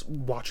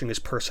watching his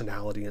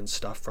personality and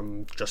stuff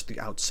from just the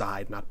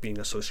outside, not being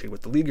associated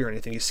with the league or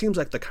anything, he seems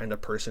like the kind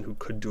of person who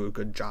could do a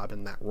good job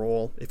in that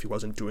role if he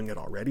wasn't doing it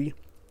already.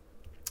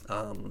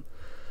 And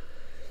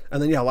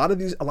then a lot of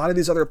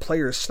these other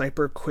players,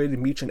 Sniper, Quid,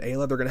 Meech, and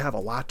Ayla, they're going to have a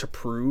lot to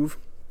prove.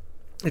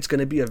 It's going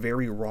to be a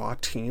very raw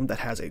team that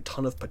has a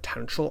ton of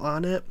potential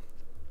on it,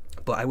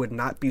 but I would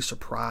not be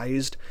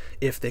surprised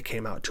if they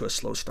came out to a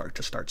slow start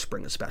to start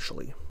spring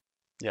especially.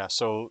 Yeah,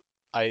 so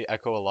I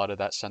echo a lot of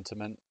that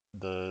sentiment.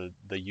 The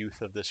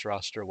youth of this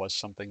roster was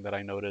something that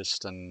I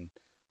noticed, and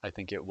I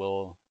think it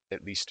will,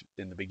 at least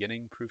in the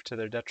beginning, prove to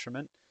their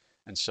detriment.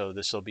 And so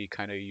this will be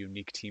kind of a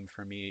unique team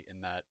for me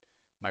in that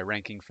my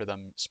ranking for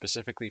them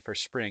specifically for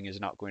spring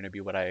is not going to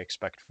be what I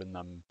expect from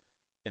them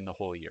in the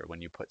whole year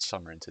when you put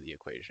summer into the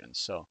equation.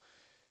 So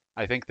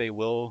I think they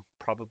will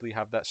probably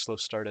have that slow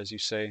start, as you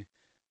say.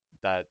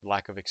 That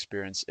lack of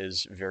experience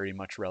is very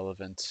much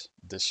relevant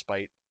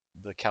despite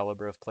the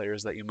caliber of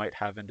players that you might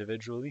have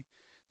individually.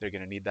 They're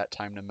going to need that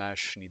time to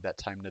mesh, need that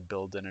time to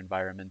build an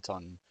environment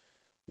on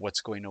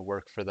what's going to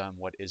work for them,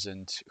 what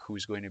isn't,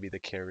 who's going to be the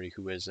carry,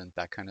 who isn't,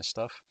 that kind of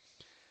stuff.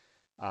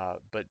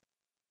 But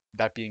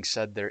that being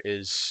said, there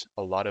is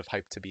a lot of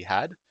hype to be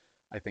had.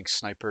 I think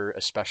Sniper,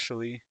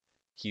 especially,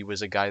 he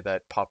was a guy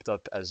that popped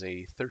up as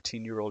a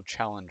 13-year-old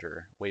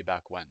challenger way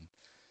back when,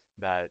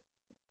 that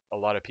a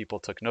lot of people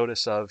took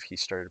notice of. He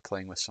started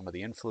playing with some of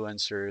the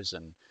influencers,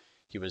 and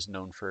he was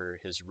known for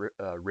his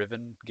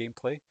Riven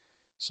gameplay.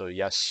 So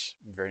yes,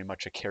 very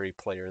much a carry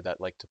player that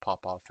liked to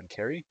pop off and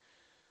carry.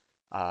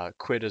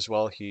 Quid as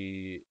well,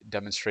 he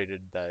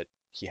demonstrated that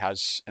he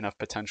has enough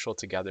potential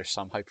to gather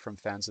some hype from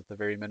fans at the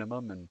very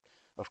minimum. And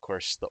of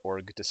course, the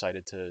org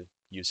decided to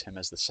use him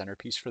as the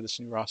centerpiece for this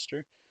new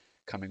roster,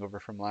 coming over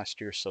from last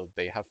year, so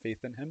they have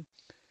faith in him.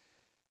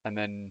 And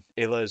then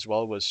Ayla as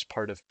well was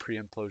part of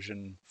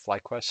pre-implosion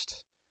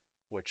FlyQuest,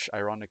 which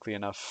ironically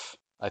enough,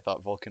 I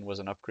thought Vulcan was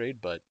an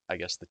upgrade, but I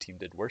guess the team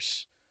did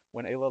worse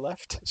when Ayla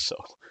left. So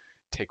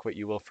take what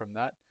you will from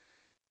that.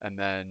 And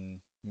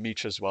then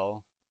Meech as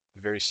well,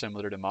 very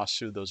similar to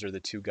Masu. Those are the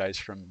two guys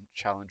from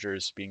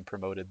Challengers being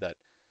promoted that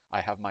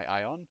I have my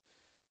eye on.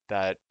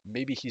 That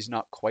maybe he's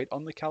not quite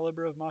on the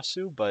caliber of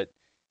Masu, but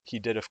he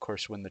did, of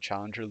course, win the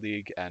Challenger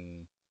League,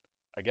 and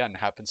again,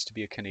 happens to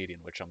be a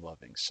Canadian, which I'm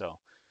loving. So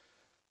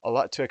a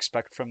lot to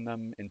expect from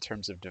them in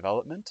terms of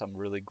development. I'm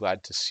really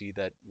glad to see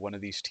that one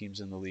of these teams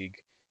in the league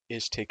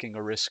is taking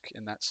a risk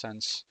in that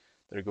sense.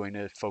 They're going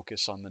to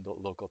focus on the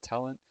local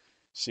talent,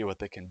 see what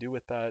they can do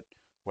with that,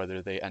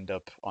 whether they end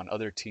up on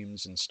other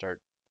teams and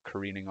start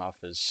careening off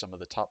as some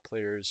of the top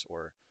players,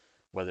 or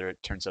whether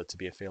it turns out to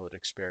be a failed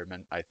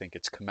experiment. I think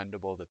it's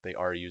commendable that they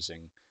are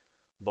using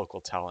local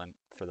talent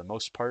for the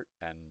most part,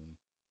 and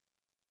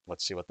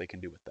let's see what they can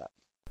do with that.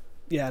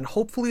 Yeah, and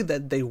hopefully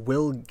that they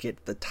will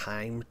get the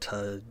time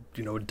to,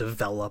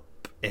 develop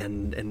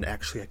and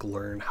actually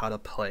learn how to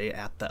play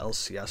at the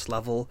LCS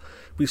level.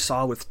 We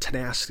saw with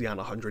Tenacity on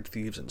 100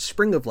 Thieves in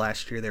spring of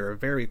last year, they were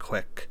very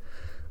quick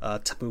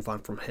to move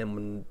on from him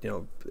when,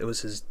 it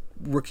was his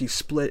rookie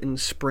split in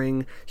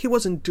spring. He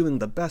wasn't doing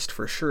the best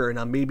for sure.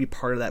 Now maybe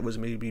part of that was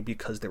maybe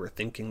because they were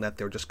thinking that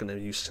they were just going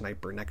to use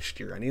Sniper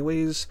next year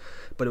anyways,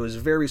 but it was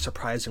very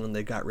surprising when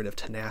they got rid of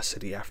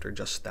Tenacity after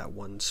just that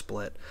one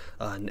split,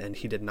 and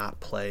he did not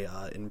play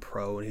in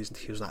pro, and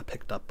he was not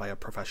picked up by a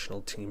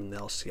professional team in the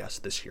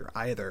LCS this year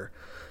either.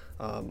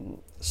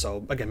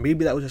 So again,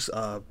 maybe that was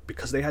just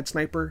because they had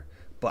Sniper,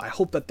 but I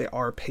hope that they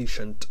are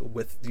patient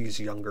with these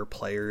younger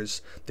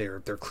players.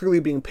 They're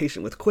clearly being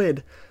patient with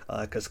Quid,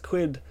 because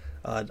Quid,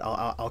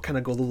 I'll kind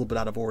of go a little bit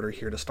out of order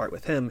here to start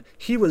with him.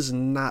 He was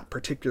not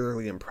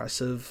particularly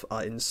impressive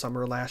in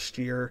summer last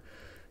year.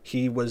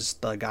 He was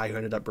the guy who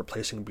ended up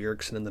replacing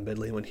Bjergsen in the mid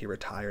lane when he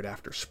retired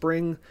after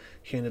spring.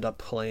 He ended up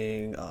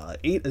playing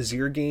 8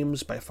 Azir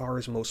games, by far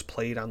his most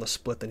played on the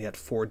split. Then he had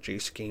 4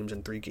 Jace games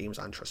and 3 games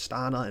on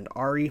Tristana and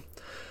Ahri.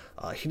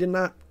 He did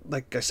not,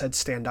 like I said,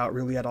 stand out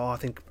really at all. I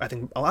think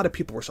a lot of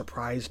people were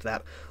surprised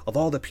that of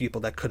all the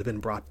people that could have been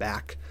brought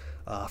back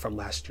from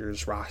last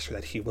year's roster,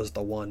 that he was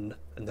the one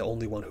and the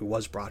only one who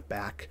was brought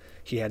back.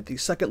 He had the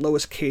second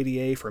lowest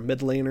KDA for mid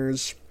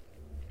laners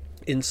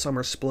in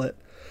summer split.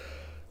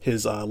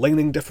 His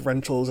laning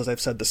differentials, as I've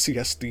said, the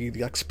CSD,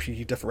 the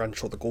XP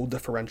differential, the gold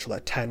differential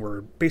at 10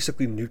 were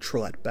basically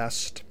neutral at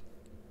best.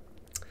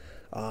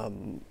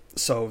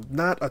 So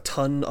not a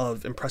ton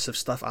of impressive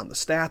stuff on the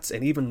stats,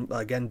 and even,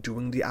 again,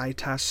 doing the eye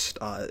test,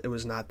 it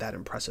was not that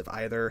impressive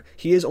either.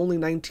 He is only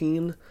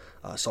 19,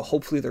 so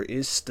hopefully there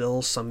is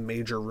still some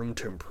major room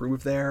to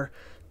improve there,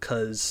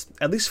 because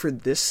at least for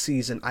this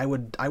season, I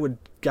would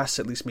guess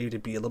at least maybe to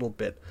be a little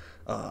bit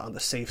on the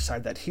safe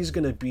side that he's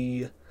going to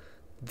be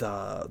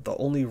the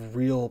only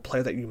real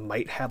player that you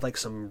might have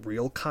some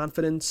real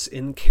confidence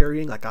in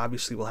carrying.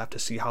 Obviously we'll have to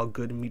see how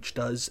good Meech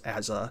does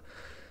as a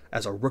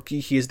rookie.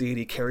 He is the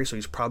AD carry, so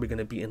he's probably going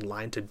to be in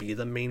line to be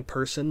the main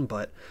person,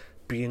 but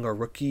being a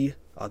rookie,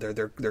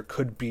 there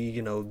could be,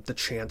 the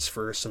chance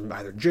for some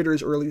either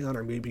jitters early on,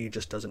 or maybe he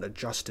just doesn't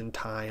adjust in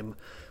time.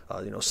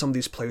 Some of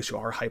these players who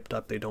are hyped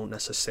up, they don't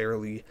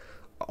necessarily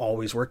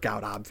always work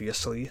out,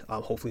 obviously.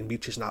 Hopefully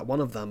Meech is not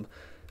one of them.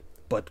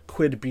 But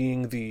Quid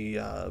being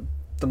the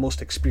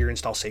most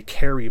experienced, I'll say,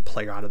 carry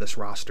player out of this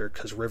roster,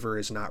 because River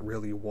is not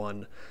really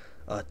one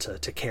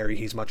to carry.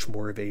 He's much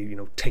more of a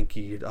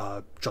tanky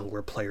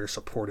jungler player,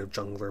 supportive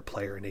jungler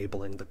player,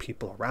 enabling the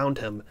people around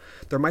him.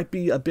 There might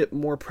be a bit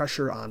more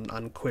pressure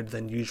on Quid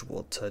than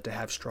usual to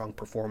have strong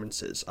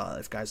performances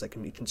if guys like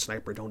Meech and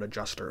Sniper don't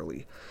adjust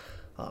early.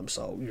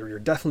 So you're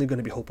definitely going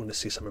to be hoping to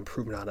see some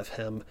improvement out of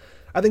him.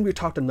 I think we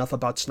talked enough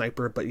about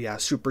Sniper, but yeah,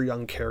 super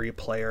young carry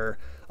player.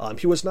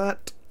 He was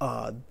not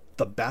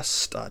the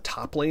best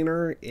top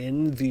laner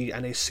in the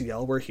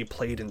NACL, where he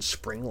played in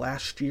spring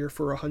last year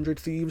for 100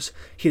 Thieves.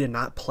 He did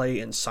not play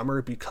in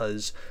summer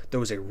because there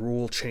was a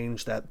rule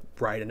change that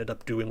Riot ended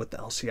up doing with the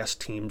LCS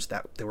teams,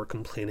 that they were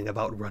complaining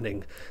about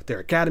running their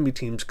academy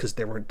teams because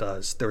they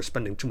were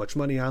spending too much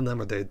money on them,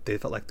 or they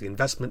felt like the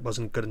investment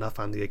wasn't good enough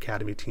on the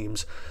academy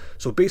teams.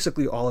 So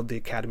basically all of the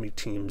academy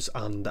teams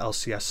on the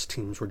LCS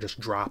teams were just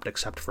dropped,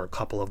 except for a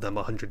couple of them,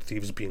 100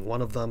 Thieves being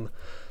one of them.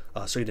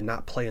 So he did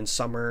not play in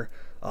summer.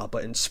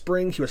 But in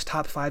spring, he was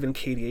top 5 in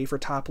KDA for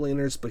top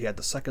laners, but he had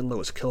the second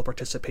lowest kill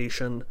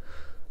participation.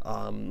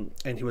 And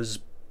he was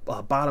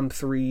bottom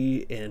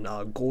 3 in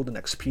gold and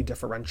XP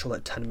differential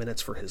at 10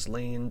 minutes for his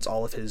lanes.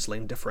 All of his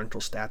lane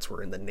differential stats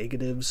were in the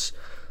negatives.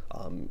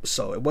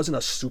 So it wasn't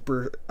a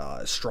super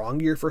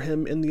strong year for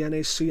him in the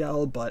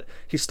NACL, but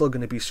he's still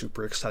going to be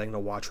super exciting to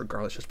watch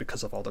regardless, just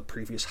because of all the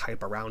previous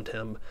hype around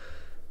him.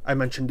 I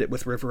mentioned it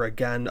with River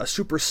again, a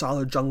super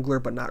solid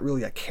jungler, but not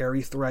really a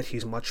carry threat.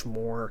 He's much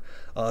more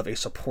of a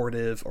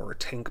supportive or a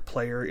tank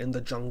player in the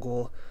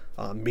jungle.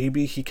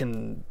 Maybe he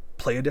can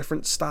play a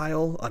different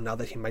style now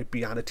that he might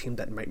be on a team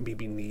that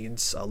maybe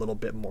needs a little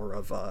bit more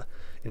of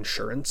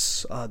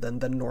insurance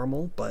than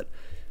normal, but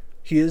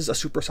he is a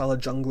super solid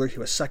jungler. He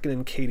was second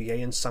in KDA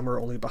in summer,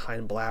 only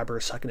behind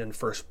Blabber, second in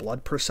first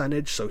blood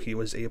percentage, so he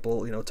was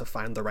able, to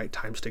find the right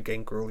times to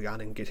gank early on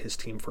and get his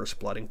team first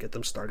blood and get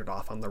them started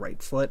off on the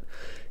right foot.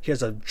 He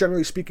has,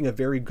 generally speaking, a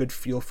very good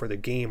feel for the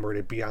game, where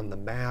to be on the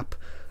map,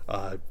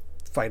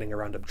 fighting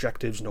around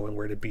objectives, knowing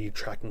where to be,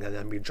 tracking an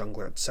enemy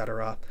jungler,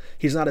 etc.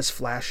 He's not as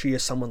flashy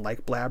as someone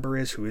like Blabber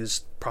is, who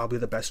is probably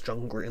the best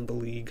jungler in the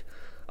league,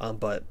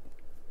 but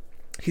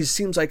he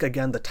seems like,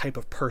 again, the type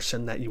of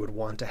person that you would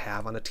want to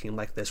have on a team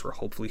like this, where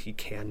hopefully he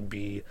can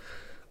be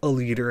a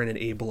leader and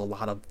enable a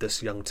lot of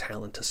this young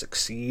talent to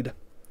succeed.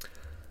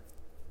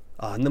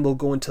 And then we'll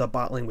go into the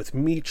bot lane with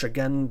Meech.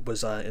 Again,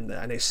 was in the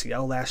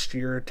NACL last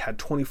year, had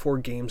 24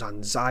 games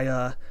on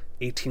Xayah,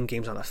 18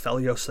 games on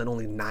Aphelios, then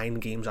only 9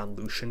 games on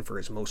Lucian for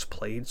his most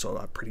played, so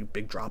a pretty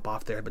big drop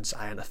off there, but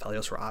Xayah and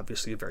Aphelios were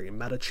obviously very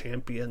meta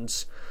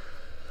champions.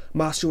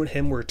 Masu and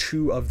him were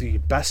 2 of the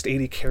best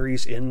 80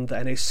 carries in the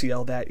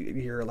NACL that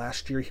year.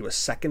 Last year, he was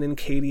second in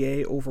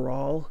KDA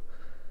overall,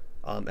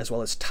 as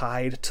well as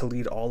tied to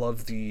lead all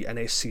of the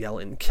NACL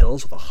in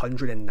kills with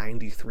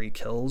 193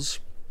 kills.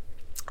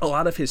 A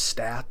lot of his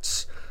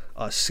stats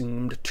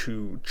seemed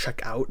to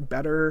check out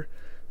better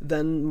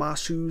than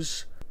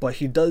Masu's, but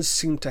he does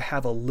seem to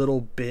have a little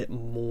bit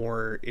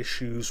more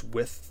issues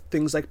with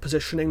things like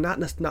positioning. Not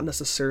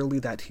necessarily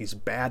that he's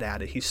bad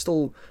at it. He's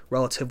still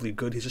relatively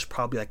good. He's just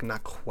probably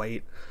not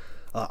quite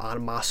on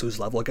Masu's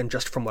level. Again,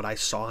 just from what I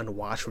saw and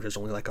watched, which is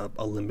only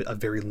a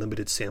very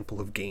limited sample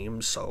of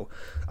games. So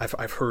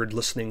I've heard,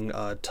 listening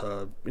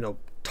to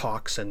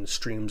talks and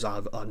streams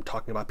of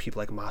talking about people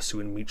like Masu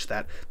and Meech,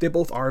 that they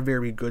both are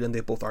very good, and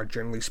they both are,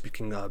 generally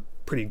speaking,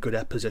 pretty good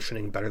at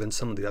positioning, better than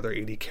some of the other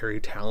 80 carry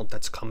talent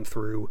that's come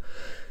through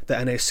the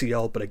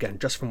NACL. But again,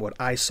 just from what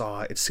I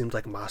saw, it seems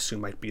like Masu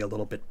might be a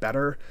little bit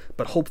better,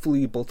 but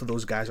hopefully both of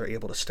those guys are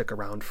able to stick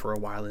around for a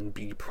while and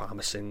be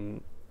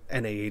promising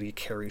NA80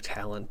 carry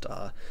talent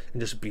and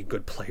just be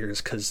good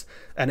players, because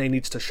NA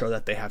needs to show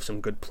that they have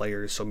some good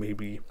players, so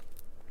maybe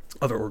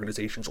other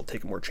organizations will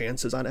take more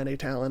chances on NA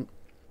talent.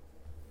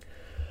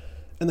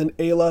 And then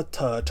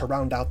Ayla to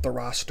round out the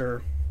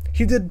roster.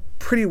 He did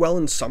pretty well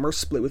in summer,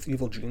 split with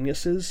Evil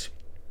Geniuses.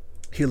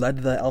 He led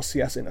the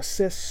LCS in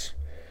assists,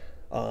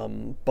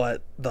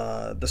 but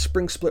the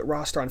spring split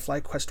roster on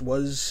FlyQuest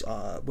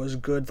was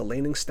good. The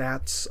laning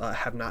stats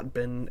have not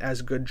been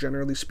as good,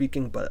 generally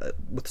speaking, but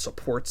with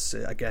supports,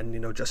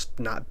 again, just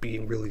not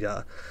being really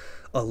a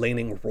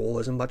laning role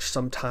as much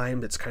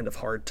sometimes, it's kind of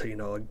hard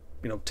to,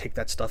 take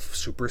that stuff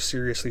super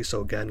seriously.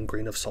 So again,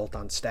 grain of salt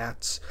on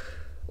stats.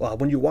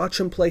 When you watch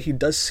him play, he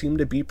does seem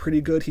to be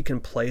pretty good. He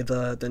can play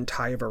the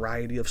entire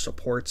variety of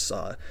supports.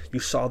 You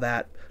saw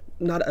that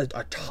not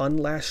a ton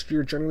last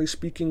year, generally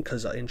speaking,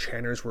 because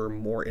enchanters were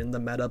more in the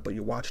meta, but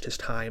you watched his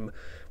time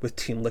with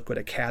Team Liquid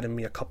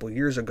Academy a couple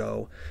years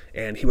ago,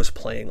 and he was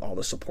playing all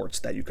the supports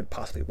that you could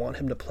possibly want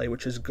him to play,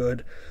 which is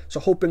good. So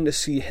hoping to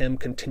see him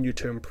continue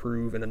to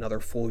improve in another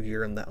full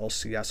year in the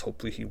LCS.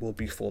 Hopefully he will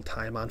be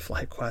full-time on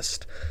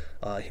FlyQuest.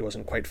 He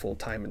wasn't quite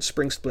full-time in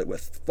Spring Split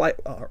with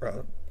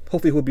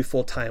hopefully he'll be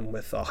full-time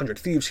with 100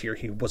 Thieves here.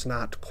 He was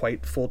not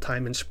quite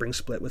full-time in Spring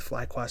Split with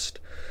FlyQuest.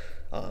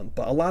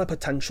 But a lot of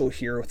potential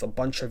here with a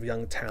bunch of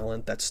young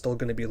talent that's still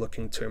going to be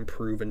looking to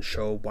improve and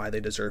show why they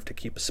deserve to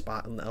keep a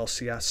spot in the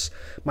LCS.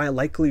 My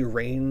likely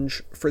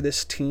range for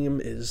this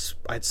team is,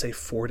 I'd say,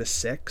 4 to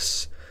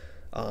 6.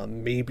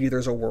 Maybe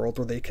there's a world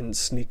where they can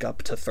sneak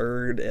up to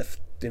third if,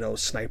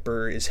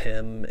 Sniper is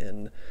him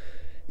and,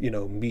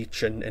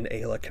 Meech and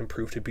Ayla can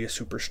prove to be a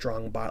super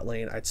strong bot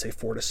lane. I'd say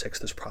 4 to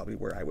 6 is probably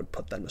where I would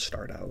put them to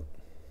start out.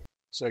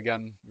 So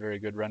again, very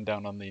good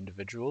rundown on the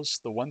individuals.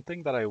 The one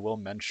thing that I will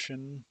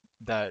mention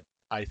that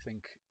I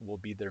think will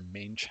be their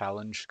main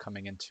challenge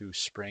coming into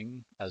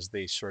spring as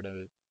they sort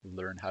of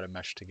learn how to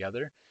mesh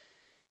together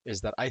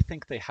is that I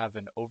think they have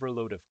an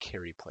overload of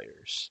carry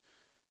players.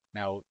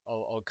 Now,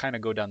 I'll kind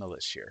of go down the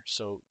list here.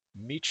 So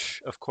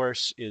Meech, of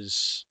course,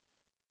 is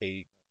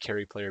a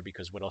carry player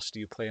because what else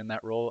do you play in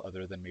that role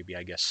other than maybe,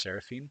 I guess,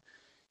 Seraphine?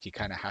 He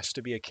kind of has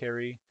to be a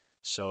carry,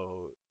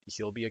 so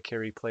he'll be a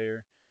carry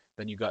player.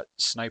 Then you got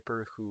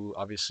Sniper, who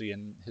obviously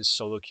in his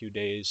solo queue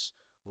days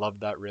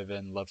loved that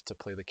Riven, loved to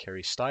play the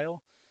carry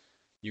style.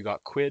 You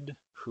got Quid,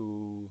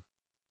 who,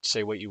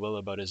 say what you will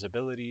about his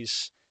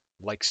abilities,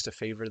 likes to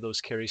favor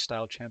those carry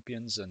style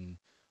champions and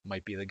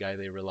might be the guy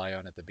they rely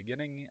on at the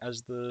beginning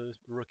as the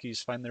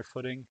rookies find their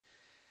footing.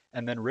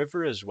 And then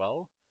River as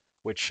well,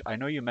 which I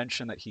know you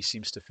mentioned that he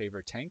seems to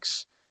favor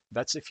tanks.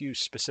 That's if you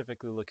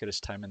specifically look at his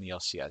time in the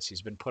LCS.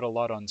 He's been put a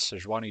lot on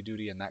Sejuani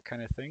duty and that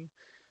kind of thing,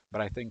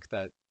 but I think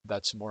that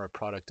that's more a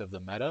product of the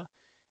meta.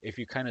 If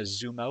you kind of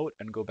zoom out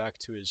and go back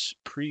to his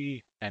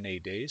pre-NA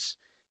days,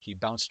 he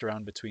bounced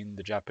around between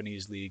the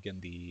Japanese League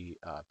and the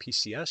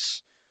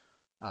PCS,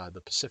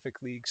 the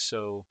Pacific League.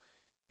 So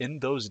in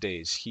those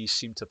days, he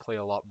seemed to play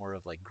a lot more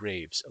of like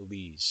Graves,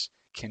 Elise,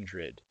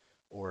 Kindred,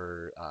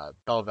 or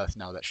Belveth.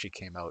 Now that she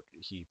came out,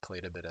 he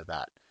played a bit of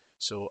that.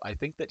 So I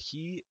think that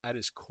he, at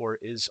his core,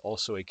 is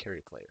also a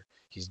carry player.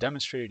 He's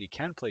demonstrated he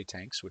can play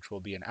tanks, which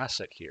will be an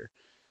asset here,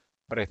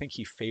 but I think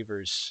he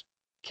favors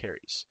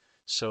carries.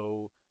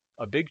 So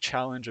a big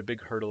challenge, a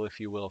big hurdle, if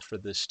you will, for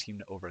this team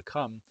to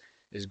overcome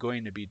is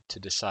going to be to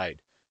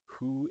decide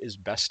who is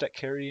best at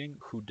carrying,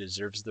 who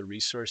deserves the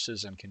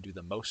resources and can do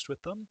the most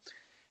with them,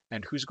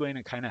 and who's going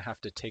to kind of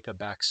have to take a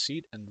back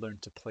seat and learn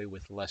to play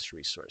with less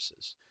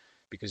resources.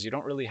 Because you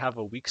don't really have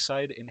a weak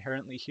side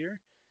inherently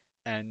here,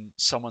 and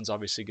someone's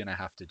obviously going to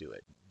have to do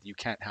it. You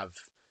can't have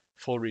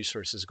full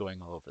resources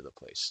going all over the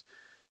place.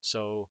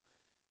 So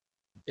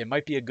it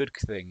might be a good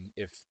thing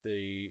if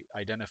they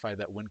identify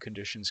that win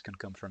conditions can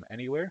come from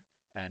anywhere,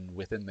 and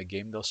within the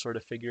game they'll sort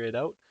of figure it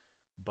out.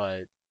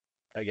 But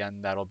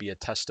again, that'll be a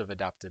test of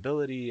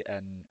adaptability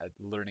and a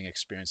learning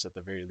experience at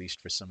the very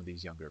least for some of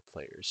these younger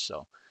players.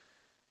 So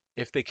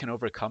if they can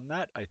overcome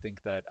that, I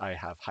think that I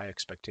have high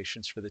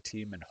expectations for the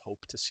team and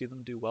hope to see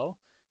them do well.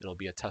 It'll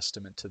be a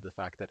testament to the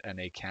fact that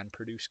NA can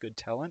produce good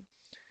talent.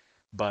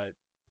 But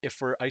if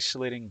we're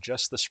isolating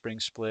just the spring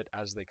split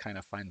as they kind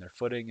of find their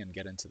footing and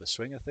get into the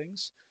swing of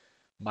things,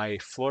 my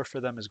floor for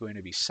them is going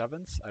to be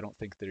 7th. I don't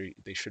think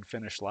they should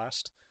finish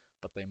last,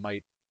 but they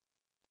might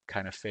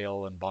kind of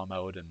fail and bomb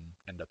out and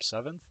end up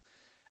 7th.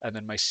 And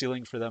then my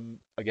ceiling for them,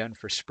 again,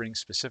 for spring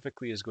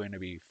specifically, is going to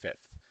be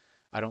 5th.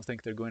 I don't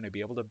think they're going to be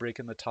able to break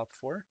in the top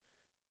 4,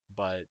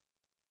 but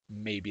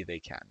maybe they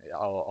can.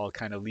 I'll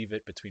kind of leave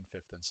it between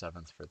 5th and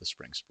 7th for the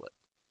spring split.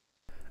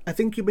 I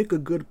think you make a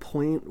good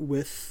point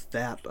with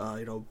that,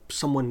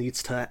 someone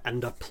needs to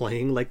end up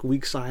playing like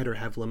weak side or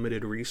have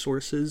limited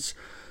resources.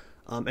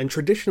 And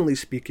traditionally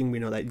speaking, we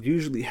know that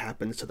usually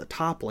happens to the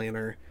top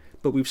laner,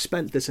 but we've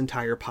spent this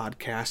entire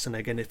podcast, and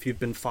again, if you've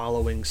been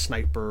following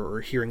Sniper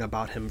or hearing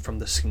about him from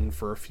the scene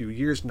for a few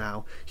years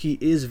now, he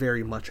is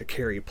very much a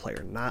carry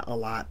player. Not a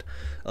lot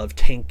of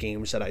tank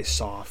games that I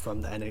saw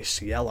from the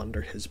NACL under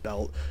his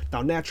belt.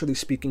 Now, naturally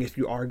speaking, if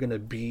you are going to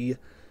be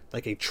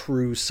like a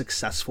true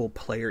successful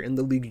player in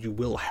the league, you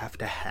will have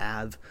to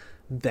have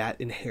that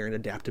inherent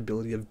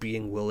adaptability of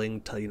being willing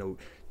to,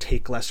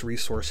 take less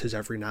resources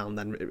every now and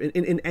then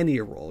in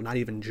any role, not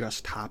even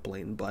just top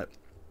lane, but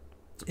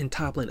in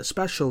top lane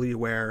especially,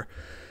 where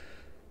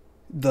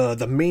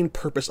the main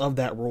purpose of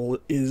that role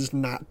is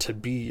not to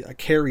be a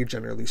carry.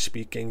 Generally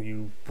speaking,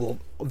 you will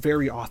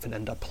very often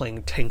end up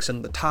playing tanks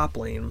in the top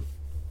lane,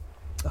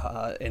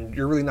 and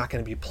you're really not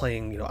going to be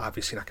playing,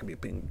 obviously not going to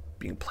be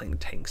being playing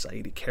tanks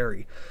AD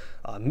carry.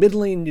 Mid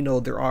lane,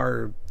 there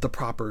are the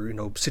proper,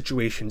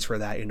 situations for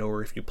that,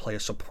 or if you play a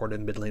supportive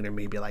mid laner,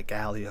 maybe like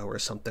Galio or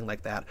something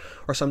like that,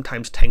 or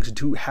sometimes tanks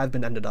have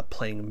been ended up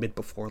playing mid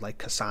before, like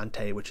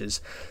Cassante, which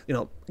is,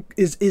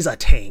 is a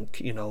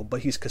tank,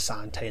 but he's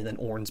Cassante, and then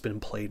Ornn's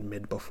been played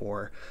mid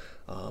before.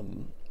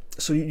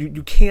 So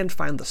you can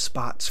find the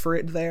spots for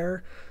it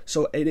there.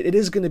 So it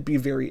is going to be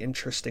very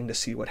interesting to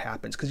see what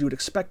happens, because you would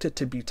expect it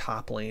to be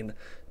top lane,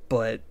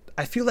 but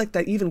I feel like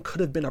that even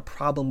could have been a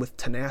problem with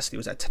Tenacity.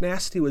 Was that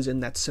Tenacity was in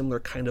that similar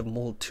kind of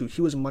mold too.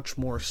 He was much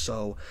more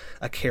so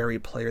a carry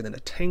player than a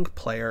tank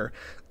player.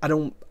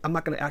 I'm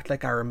not going to act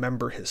like I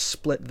remember his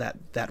split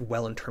that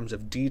well in terms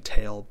of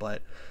detail,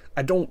 but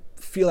I don't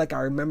feel like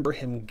I remember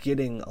him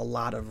getting a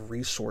lot of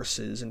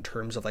resources in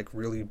terms of like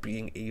really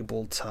being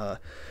able to,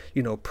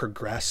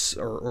 progress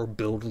or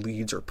build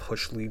leads or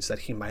push leads that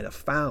he might have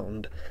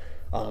found.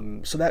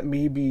 So that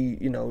maybe,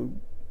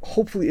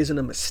 hopefully isn't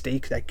a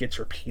mistake that gets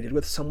repeated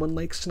with someone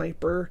like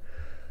Sniper.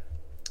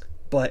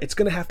 But it's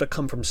going to have to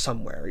come from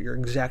somewhere. You're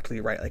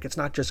exactly right. Like, it's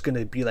not just going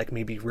to be like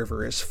maybe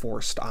River is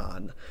forced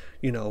on,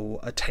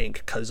 a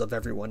tank because of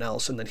everyone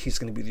else, and then he's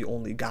going to be the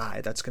only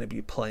guy that's going to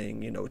be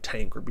playing,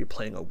 tank or be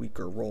playing a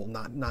weaker role,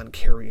 not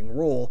non-carrying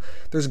role.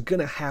 There's going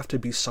to have to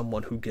be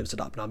someone who gives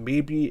it up. Now,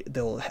 maybe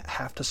they'll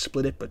have to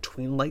split it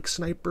between like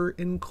Sniper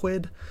and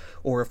Quid,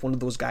 or if one of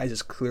those guys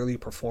is clearly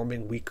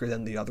performing weaker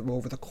than the other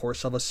over the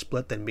course of a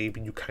split, then maybe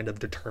you kind of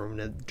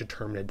determine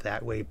it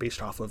that way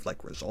based off of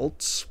like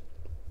results.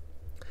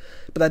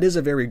 But that is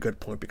a very good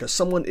point, because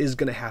someone is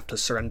going to have to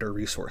surrender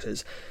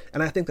resources.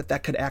 And I think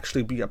that could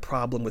actually be a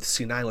problem with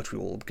C9, which we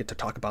will get to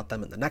talk about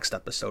them in the next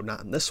episode,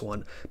 not in this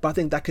one. But I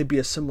think that could be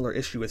a similar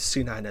issue with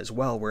C9 as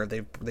well, where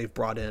they've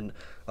brought in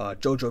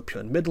Jojo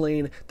Pure in mid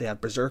lane. They have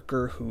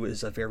Berserker, who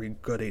is a very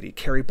good AD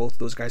carry. Both of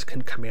those guys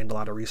can command a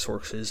lot of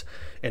resources.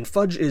 And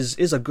Fudge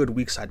is a good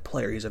weak side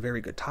player. He's a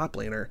very good top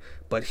laner,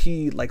 but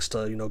he likes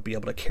to, be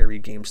able to carry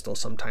games still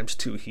sometimes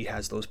too. He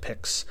has those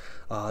picks,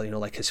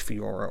 like his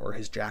Fiora or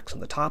his Jax on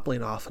the top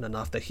lane often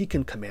enough that he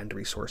can command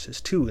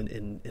resources too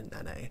in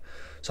NA.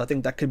 So I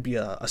think that could be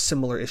a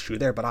similar issue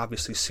there, but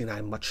obviously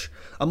C9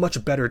 a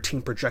much better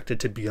team, projected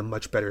to be a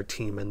much better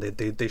team, and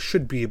they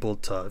should be able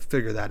to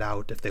figure that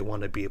out if they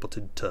want to be able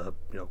to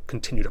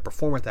continue to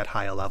perform at that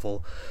high a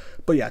level.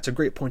 But yeah, it's a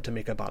great point to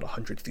make about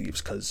 100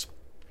 Thieves, because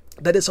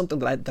that is something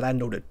that I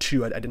noted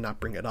too. I did not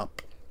bring it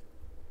up,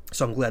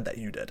 so I'm glad that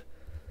you did.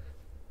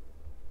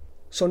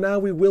 So now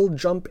we will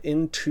jump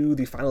into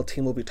the final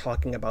team we'll be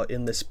talking about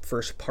in this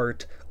first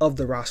part of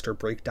the roster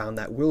breakdown.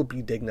 That will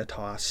be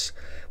Dignitas.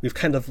 We've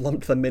kind of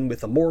lumped them in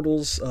with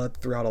Immortals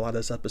throughout a lot of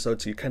this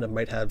episode, so you kind of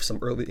might have some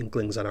early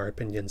inklings on our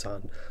opinions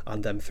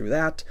on them through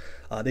that.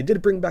 They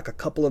did bring back a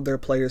couple of their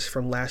players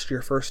from last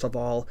year. First of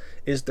all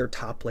is their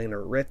top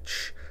laner,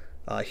 Rich.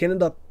 He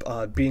ended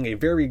up being a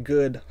very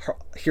good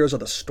Heroes of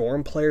the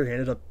Storm player. He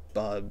ended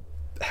up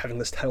having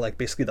this title, like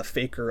basically the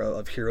faker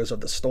of Heroes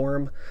of the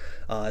Storm.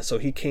 So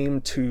he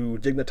came to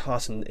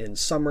Dignitas in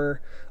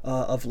summer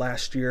of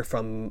last year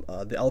from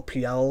the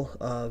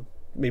LPL.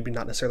 Maybe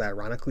not necessarily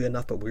ironically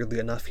enough, but weirdly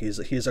enough,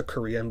 he's a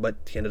Korean, but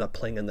he ended up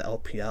playing in the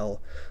LPL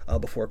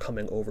before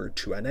coming over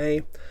to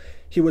NA.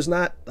 He was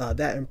not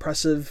that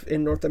impressive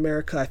in North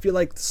America. I feel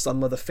like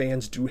some of the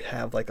fans do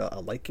have like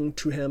a liking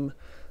to him,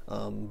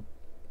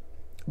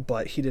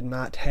 but he did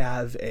not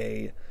have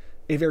a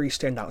very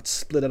standout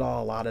split at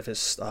all. A lot of his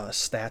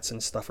stats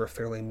and stuff are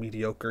fairly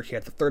mediocre. He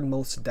had the third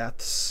most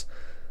deaths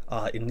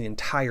in the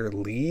entire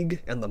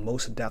league, and the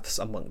most deaths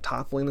among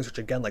top laners, which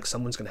again, like,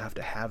 someone's going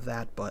to have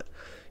that, but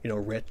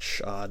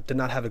Rich did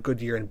not have a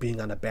good year, and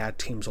being on a bad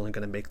team is only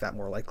going to make that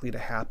more likely to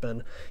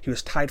happen. He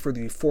was tied for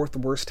the fourth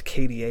worst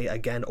KDA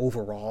again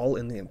overall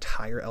in the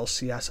entire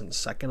LCS, and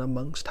second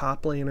amongst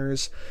top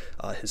laners.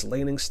 His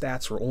laning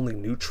stats were only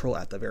neutral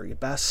at the very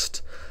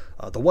best.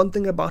 The one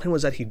thing about him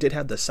was that he did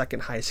have the second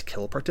highest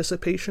kill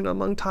participation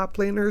among top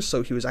laners,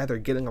 so he was either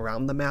getting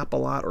around the map a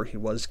lot or he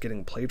was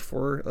getting played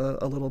for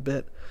a little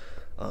bit.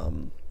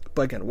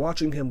 But again,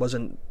 watching him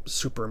wasn't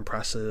super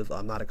impressive.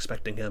 I'm not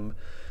expecting him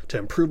to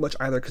improve much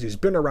either, because he's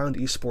been around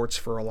esports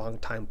for a long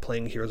time,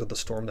 playing Heroes of the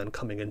Storm, then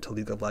coming into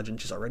League of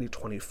Legends. He's already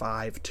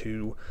 25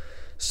 too.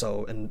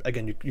 So, and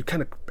again, you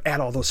kind of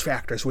add all those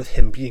factors with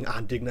him being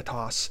on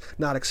Dignitas,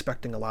 not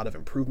expecting a lot of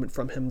improvement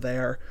from him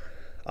there.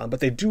 But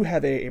they do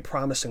have a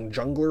promising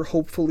jungler,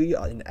 hopefully,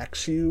 in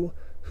XU,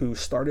 who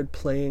started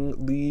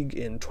playing League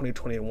in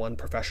 2021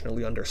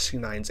 professionally under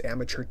C9's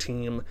amateur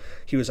team.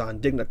 He was on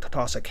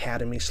Dignitas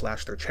Academy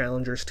 / their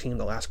Challengers team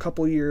the last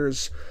couple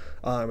years,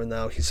 and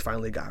now he's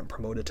finally gotten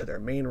promoted to their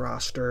main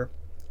roster.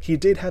 He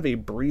did have a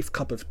brief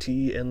cup of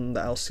tea in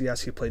the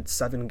LCS. He played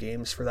 7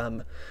 games for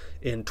them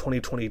in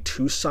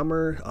 2022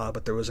 summer,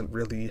 but there wasn't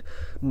really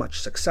much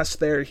success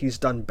there. He's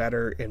done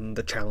better in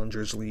the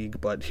Challengers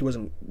League, but he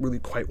wasn't really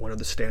quite one of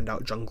the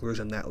standout junglers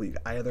in that league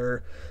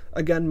either.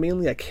 Again,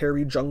 mainly a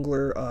carry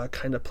jungler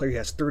kind of player. He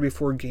has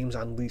 34 games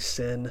on Lee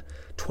Sin,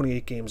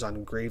 28 games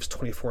on Graves,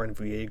 24 on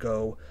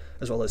Viego,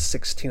 as well as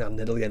 16 on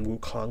Nidalee and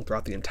Wukong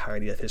throughout the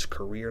entirety of his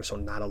career, so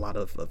not a lot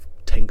of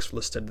tanks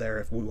listed there.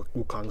 If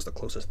Wukong's the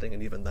closest thing,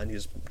 and even then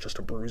he's just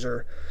a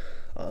bruiser.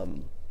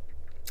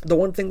 The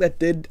one thing that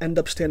did end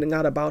up standing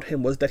out about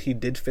him was that he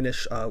did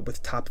finish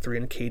with top 3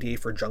 in KDA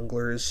for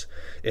junglers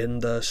in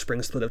the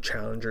spring split of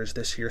Challengers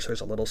this year, so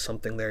there's a little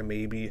something there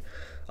maybe.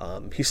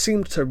 He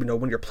seemed to,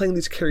 when you're playing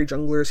these carry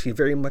junglers, he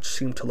very much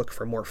seemed to look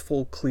for more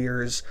full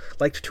clears,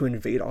 liked to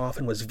invade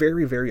often, was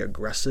very, very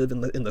aggressive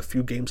in the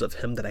few games of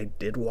him that I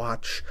did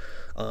watch.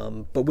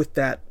 But with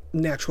that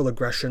natural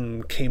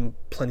aggression came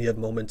plenty of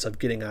moments of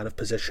getting out of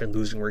position,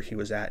 losing where he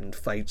was at in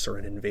fights or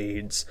in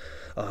invades,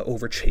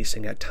 over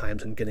chasing at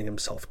times and getting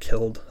himself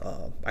killed,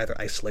 either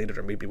isolated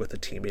or maybe with a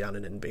teammate on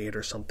an invade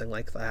or something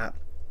like that.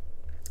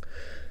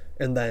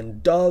 And then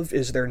Dove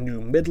is their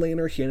new mid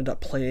laner. He ended up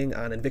playing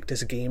on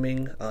Invictus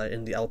Gaming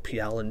in the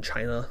LPL in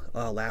China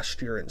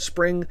last year in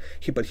spring.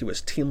 But he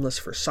was teamless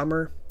for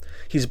summer.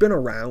 He's been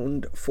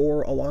around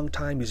for a long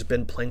time. He's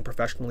been playing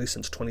professionally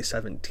since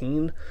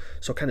 2017.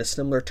 So kind of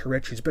similar to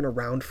Rich, he's been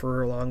around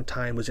for a long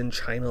time, was in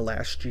China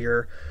last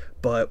year,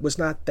 but was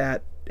not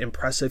that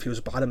impressive. He was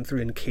bottom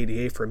 3 in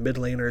KDA for mid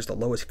laners, the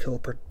lowest kill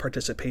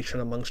participation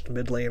amongst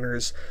mid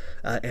laners,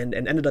 and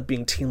ended up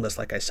being teamless,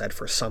 like I said,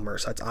 for summer.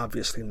 So that's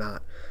obviously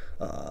not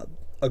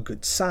a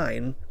good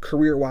sign.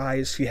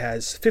 Career-wise, he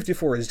has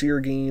 54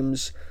 Azir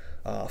games,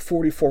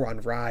 44 on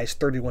Ryze,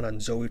 31 on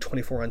Zoe,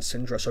 24 on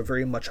Syndra, so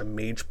very much a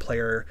mage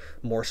player,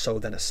 more so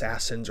than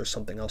Assassins or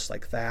something else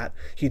like that.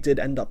 He did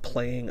end up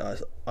playing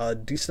a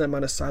decent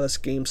amount of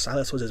Sylas games.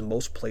 Sylas was his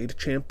most played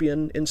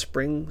champion in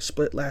Spring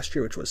Split last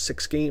year, which was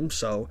 6 games,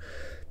 so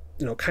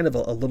kind of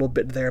a little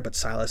bit there, but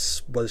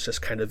Sylas was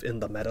just kind of in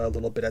the meta a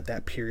little bit at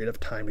that period of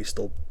time. He's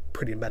still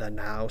pretty meta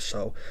now,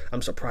 so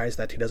I'm surprised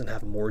that he doesn't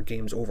have more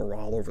games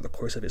overall over the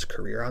course of his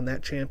career on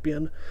that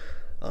champion.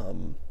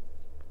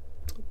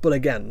 But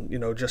again,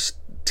 just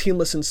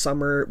teamless in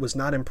summer, was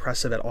not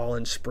impressive at all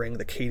in spring.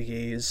 The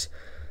KDAs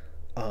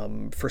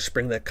for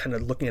spring, that kind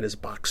of looking at his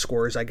box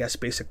scores, I guess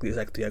basically is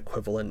like the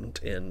equivalent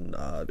in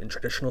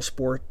traditional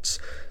sports.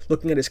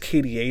 Looking at his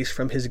KDAs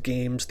from his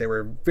games, they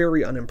were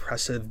very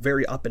unimpressive,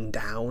 very up and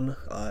down,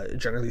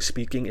 generally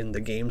speaking, in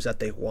the games that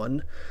they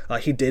won.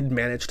 He did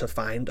manage to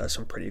find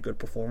some pretty good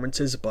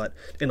performances, but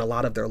in a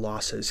lot of their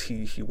losses,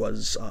 he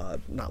was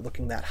not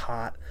looking that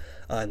hot.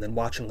 And then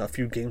watching a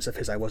few games of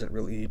his, I wasn't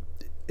really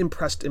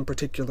impressed in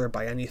particular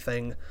by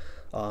anything.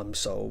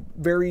 So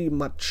very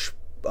much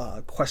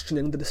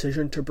questioning the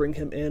decision to bring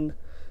him in.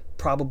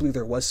 Probably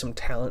there was some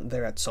talent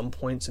there at some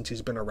point since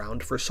he's been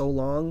around for so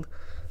long.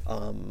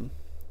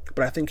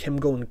 But I think him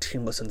going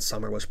teamless in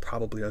summer was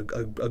probably a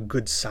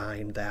good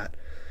sign that,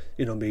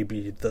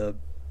 maybe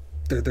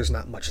there's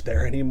not much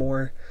there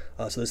anymore.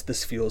 So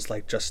this feels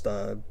like just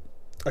a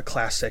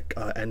classic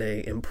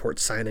NA import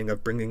signing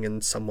of bringing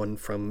in someone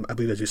from, I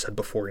believe as you said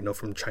before,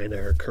 from China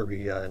or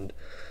Korea, and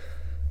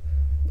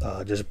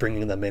just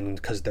bringing them in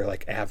because they're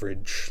like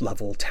average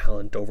level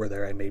talent over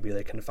there, and maybe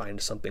they can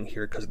find something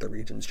here because the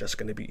region's just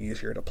going to be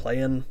easier to play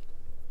in.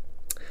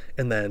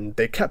 And then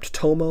they kept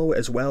Tomo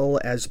as well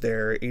as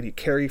their AD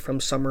carry from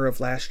summer of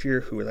last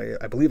year, who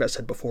I believe I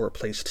said before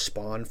replaced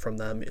Spawn from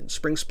them in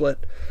Spring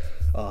Split.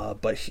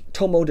 But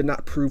Tomo did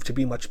not prove to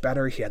be much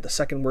better. He had the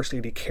second worst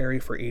AD carry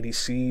for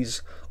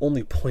ADCs,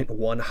 only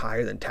 0.1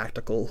 higher than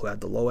Tactical, who had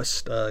the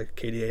lowest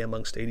KDA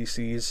amongst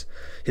ADCs.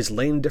 His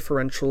lane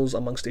differentials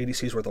amongst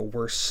ADCs were the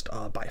worst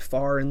by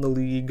far in the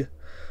league,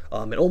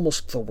 and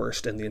almost the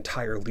worst in the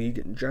entire league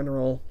in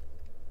general.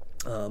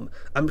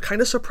 I'm kind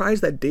of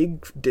surprised that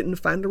Dig didn't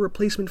find a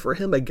replacement for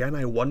him. Again,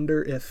 I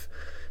wonder if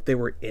they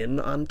were in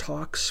on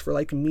talks for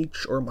like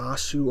Meech or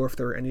Masu, or if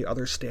there were any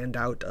other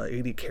standout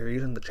AD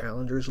carries in the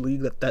Challengers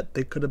League that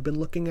they could have been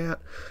looking at.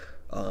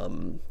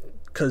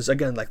 Because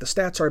again, like the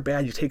stats are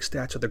bad, you take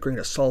stats with a grain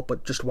of salt,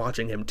 but just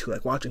watching him too,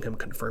 like watching him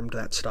confirmed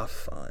that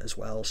stuff as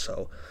well.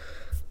 So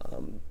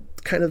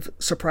kind of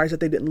surprised that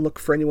they didn't look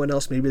for anyone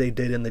else. Maybe they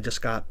did and they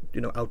just got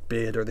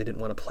outbid, or they didn't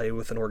want to play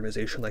with an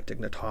organization like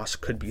Dignitas.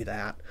 Could be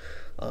that.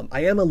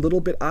 I am a little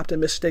bit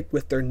optimistic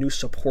with their new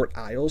support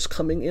Isles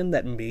coming in,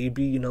 that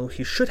maybe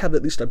he should have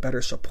at least a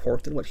better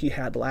support than what he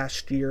had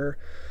last year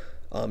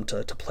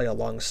to play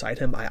alongside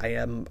him.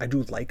 I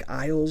do like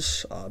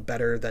Isles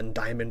better than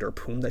Diamond or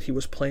Poom that he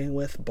was playing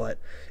with, but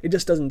it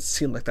just doesn't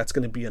seem like that's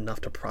going to be enough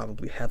to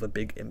probably have a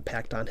big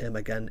impact on him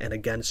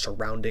again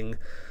surrounding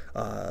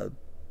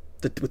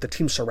with the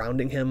team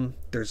surrounding him,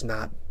 there's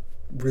not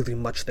really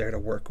much there to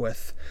work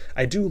with.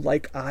 I do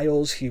like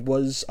Isles. He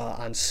was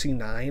on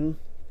C9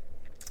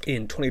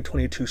 in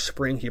 2022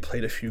 spring. He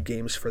played a few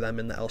games for them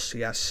in the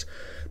LCS,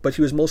 but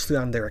he was mostly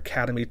on their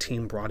academy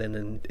team brought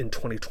in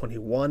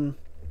 2021.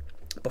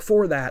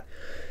 Before that,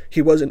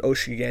 he was in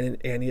Oceania,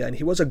 and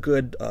he was a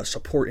good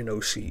support in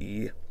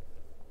OCE.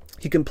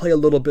 He can play a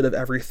little bit of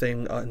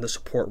everything in the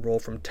support role,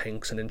 from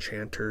tanks and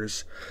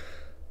enchanters.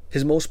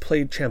 His most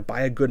played champ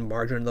by a good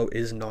margin, though,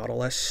 is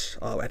Nautilus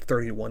at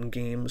 31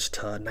 games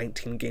to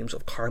 19 games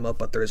of Karma,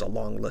 but there is a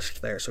long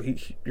list there. So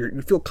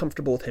you feel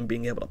comfortable with him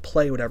being able to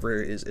play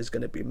whatever is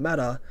going to be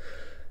meta.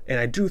 And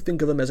I do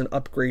think of him as an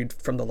upgrade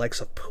from the likes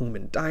of Poom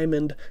and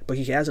Diamond, but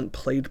he hasn't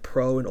played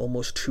pro in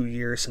almost 2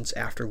 years since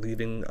after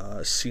leaving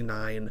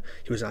C9.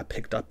 He was not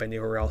picked up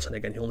anywhere else, and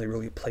again, he only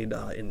really played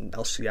in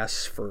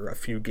LCS for a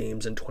few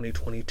games in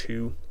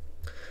 2022.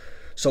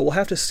 So we'll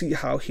have to see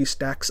how he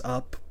stacks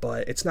up,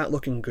 but it's not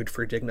looking good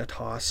for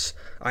Dignitas.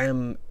 I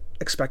am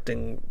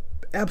expecting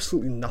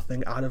absolutely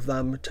nothing out of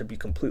them, to be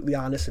completely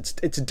honest.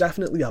 It's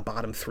definitely a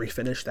bottom 3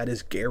 finish. That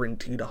is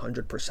guaranteed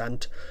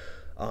 100%.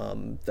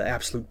 The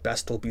absolute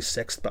best will be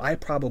 6th, but I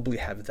probably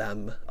have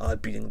them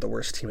being the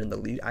worst team in the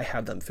league. I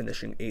have them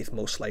finishing 8th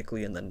most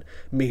likely, and then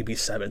maybe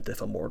 7th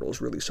if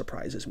Immortals really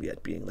surprises me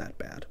at being that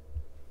bad.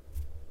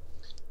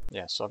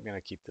 Yeah, so I'm going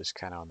to keep this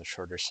kind of on the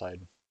shorter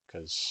side,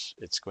 because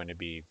it's going to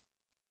be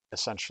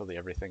essentially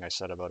everything I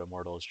said about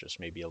Immortals, just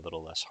maybe a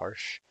little less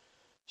harsh.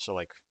 So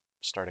like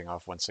starting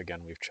off, once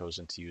again, we've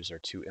chosen to use our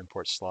 2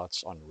 import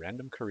slots on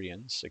random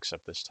Koreans,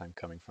 except this time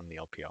coming from the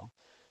LPL.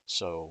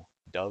 So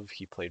Dove,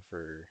 he played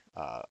for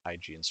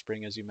IG in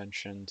spring, as you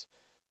mentioned.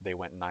 They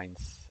went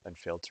 9th and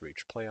failed to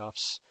reach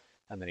playoffs,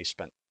 and then he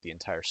spent the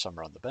entire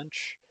summer on the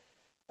bench.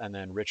 And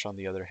then Rich, on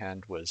the other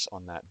hand, was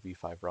on that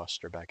V5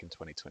 roster back in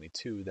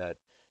 2022 that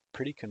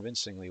pretty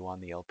convincingly won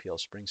the LPL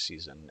spring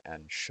season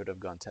and should have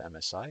gone to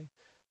MSI,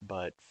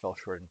 but fell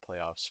short in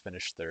playoffs,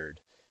 finished 3rd,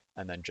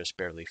 and then just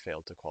barely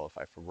failed to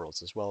qualify for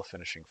Worlds as well,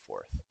 finishing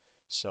 4th.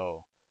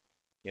 So,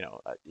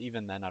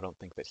 even then, I don't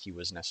think that he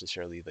was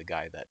necessarily the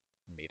guy that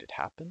made it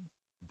happen.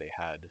 They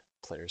had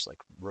players like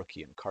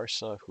Rookie and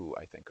Karsa, who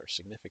I think are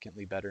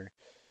significantly better,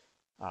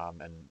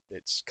 and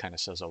it's kind of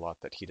says a lot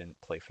that he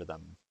didn't play for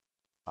them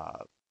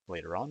uh,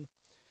 later on.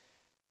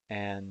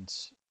 And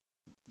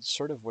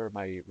sort of where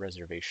my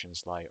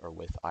reservations lie are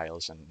with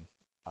Isles and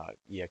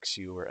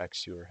EXU or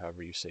XU or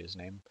however you say his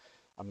name.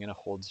 I'm going to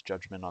hold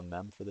judgment on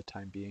them for the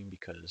time being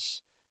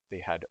because they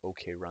had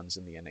okay runs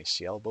in the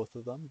NACL, both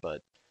of them,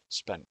 but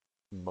spent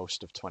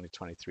most of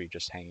 2023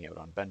 just hanging out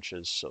on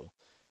benches. So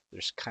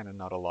there's kind of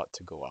not a lot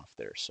to go off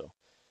there. So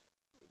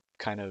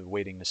kind of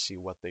waiting to see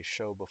what they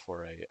show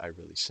before I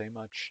really say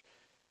much.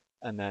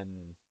 And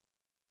then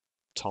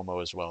Tomo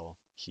as well.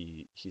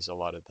 He's a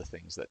lot of the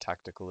things that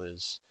Tactical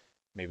is.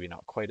 Maybe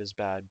not quite as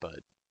bad, but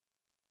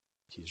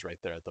he's right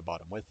there at the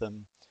bottom with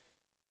him.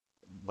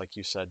 Like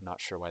you said,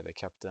 not sure why they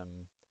kept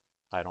him.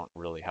 I don't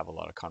really have a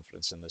lot of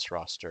confidence in this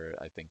roster.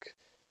 I think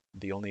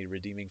the only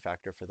redeeming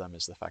factor for them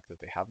is the fact that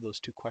they have those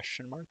 2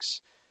 question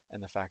marks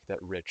and the fact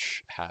that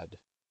Rich had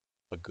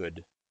a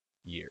good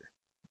year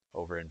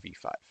over in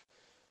V5.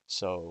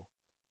 So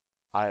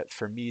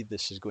for me,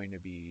 this is going to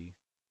be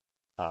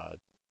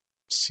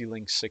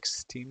ceiling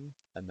 6th team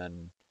and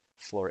then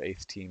floor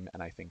 8th team,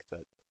 and I think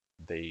that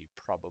they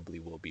probably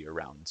will be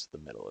around the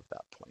middle of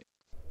that point.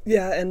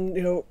 Yeah, and,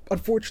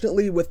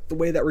 unfortunately, with the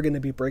way that we're going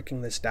to be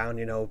breaking this down,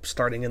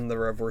 starting in the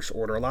reverse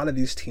order, a lot of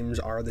these teams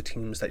are the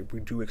teams that we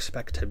do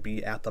expect to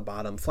be at the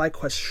bottom.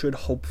 FlyQuest should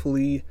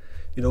hopefully,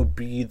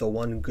 be the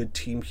one good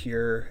team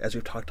here, as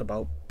we've talked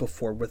about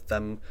before with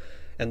them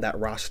and that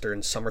roster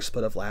and summer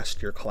split of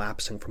last year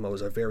collapsing from what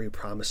was a very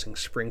promising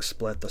spring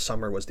split. The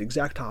summer was the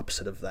exact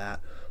opposite of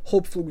that.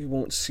 Hopefully we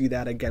won't see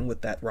that again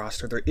with that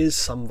roster. There is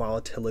some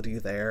volatility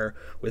there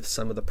with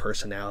some of the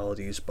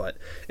personalities, but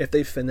if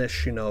they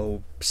finish,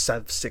 7th,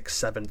 6th,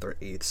 7th, or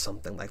 8th,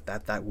 something like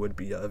that, that would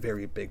be a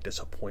very big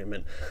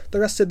disappointment. The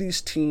rest of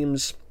these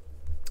teams,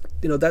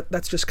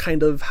 that's just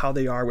kind of how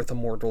they are with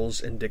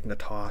Immortals and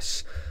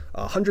Dignitas.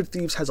 100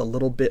 Thieves has a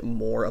little bit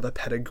more of a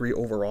pedigree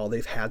overall.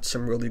 They've had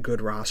some really good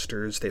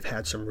rosters. They've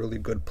had some really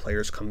good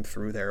players come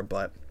through there,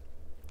 but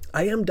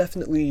I am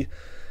definitely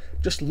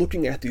just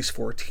looking at these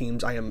 4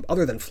 teams.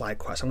 Other than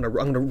FlyQuest, I'm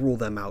gonna rule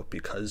them out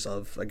because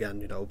of,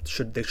 again,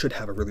 they should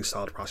have a really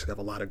solid roster. They have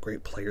a lot of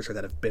great players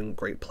that have been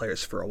great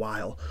players for a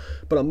while.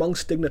 But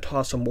amongst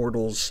Dignitas,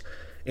 Immortals,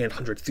 and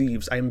 100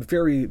 Thieves, I am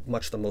very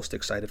much the most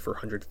excited for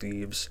 100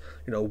 Thieves,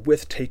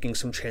 with taking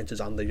some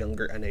chances on the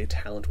younger NA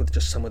talent, with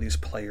just some of these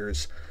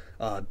players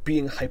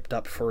being hyped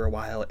up for a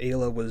while.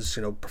 Ayla was,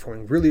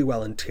 performing really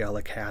well in TL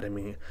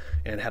Academy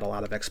and had a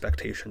lot of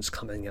expectations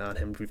coming on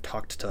him. We've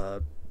talked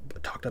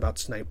about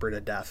Sniper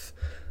to death,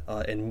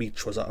 and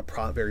Meech was a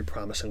very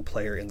promising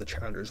player in the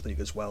Challengers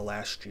League as well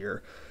last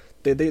year.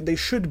 They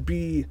should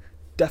be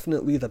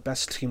definitely the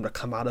best team to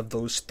come out of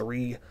those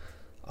 3.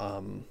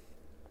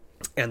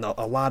 And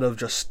a lot of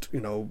just,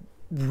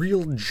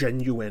 real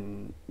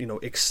genuine,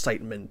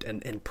 excitement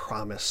and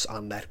promise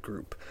on that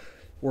group.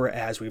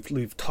 Whereas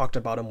we've talked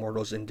about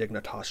Immortals and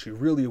Dignitas, you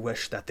really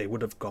wish that they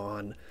would have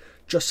gone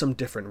just some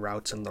different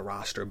routes in the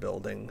roster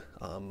building.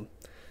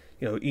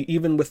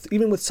 Even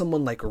with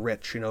someone like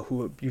Rich,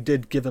 who you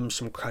did give him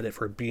some credit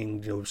for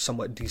being,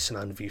 somewhat decent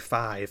on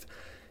V5.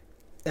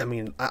 I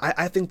mean,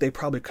 I think they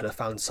probably could have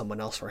found someone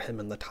else for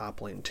him in the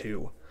top lane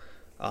too.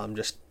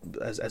 Just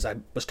as I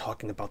was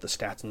talking about the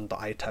stats and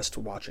the eye test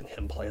watching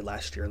him play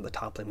last year, and the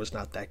top lane was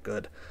not that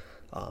good.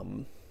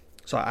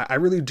 So I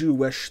really do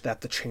wish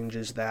that the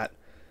changes that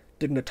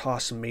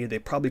Dignitas made,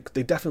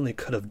 they definitely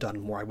could have done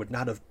more. I would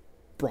not have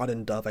brought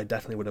in Dove. I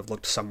definitely would have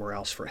looked somewhere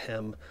else for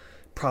him.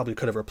 Probably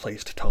could have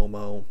replaced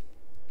Tomo.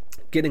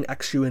 Getting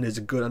XU in is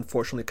good,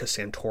 unfortunately, because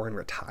Santorin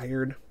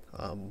retired.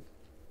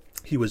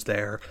 He was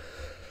there.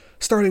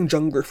 Starting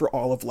jungler for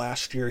all of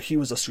last year, he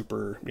was a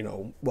super,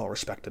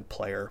 well-respected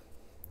player.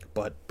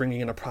 But bringing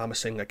in a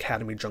promising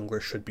academy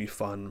jungler should be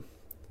fun.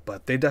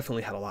 But they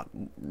definitely had a lot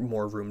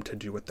more room to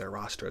do with their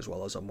roster as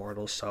well as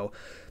Immortals. So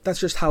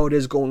that's just how it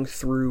is going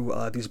through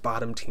these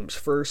bottom teams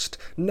first.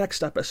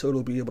 Next episode,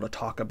 we'll be able to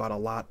talk about a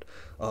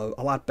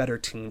lot better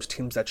teams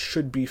that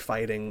should be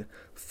fighting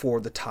for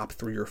the top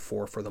 3 or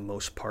 4 for the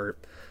most part.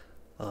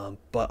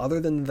 But other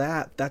than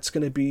that, that's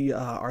going to be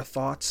our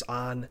thoughts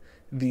on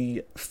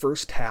the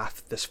first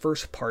half, this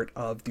first part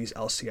of these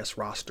LCS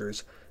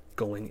rosters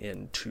going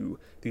into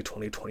the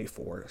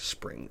 2024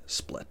 spring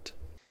split.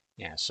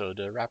 Yeah, so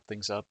to wrap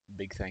things up,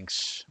 big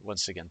thanks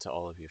once again to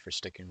all of you for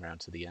sticking around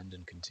to the end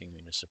and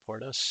continuing to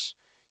support us.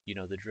 You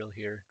know the drill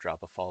here.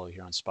 Drop a follow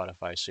here on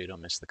Spotify so you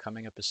don't miss the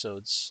coming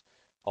episodes.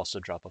 Also,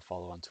 drop a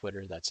follow on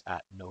Twitter. That's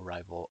at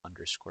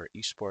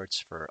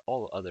 @norival_esports for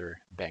all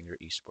other banger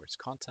esports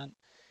content.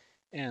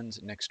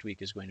 And next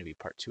week is going to be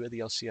part 2 of the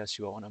LCS.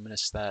 You won't want to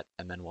miss that.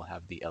 And then we'll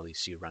have the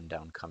LEC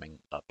rundown coming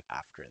up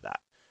after that.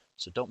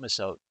 So don't miss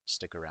out.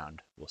 Stick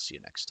around. We'll see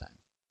you next time.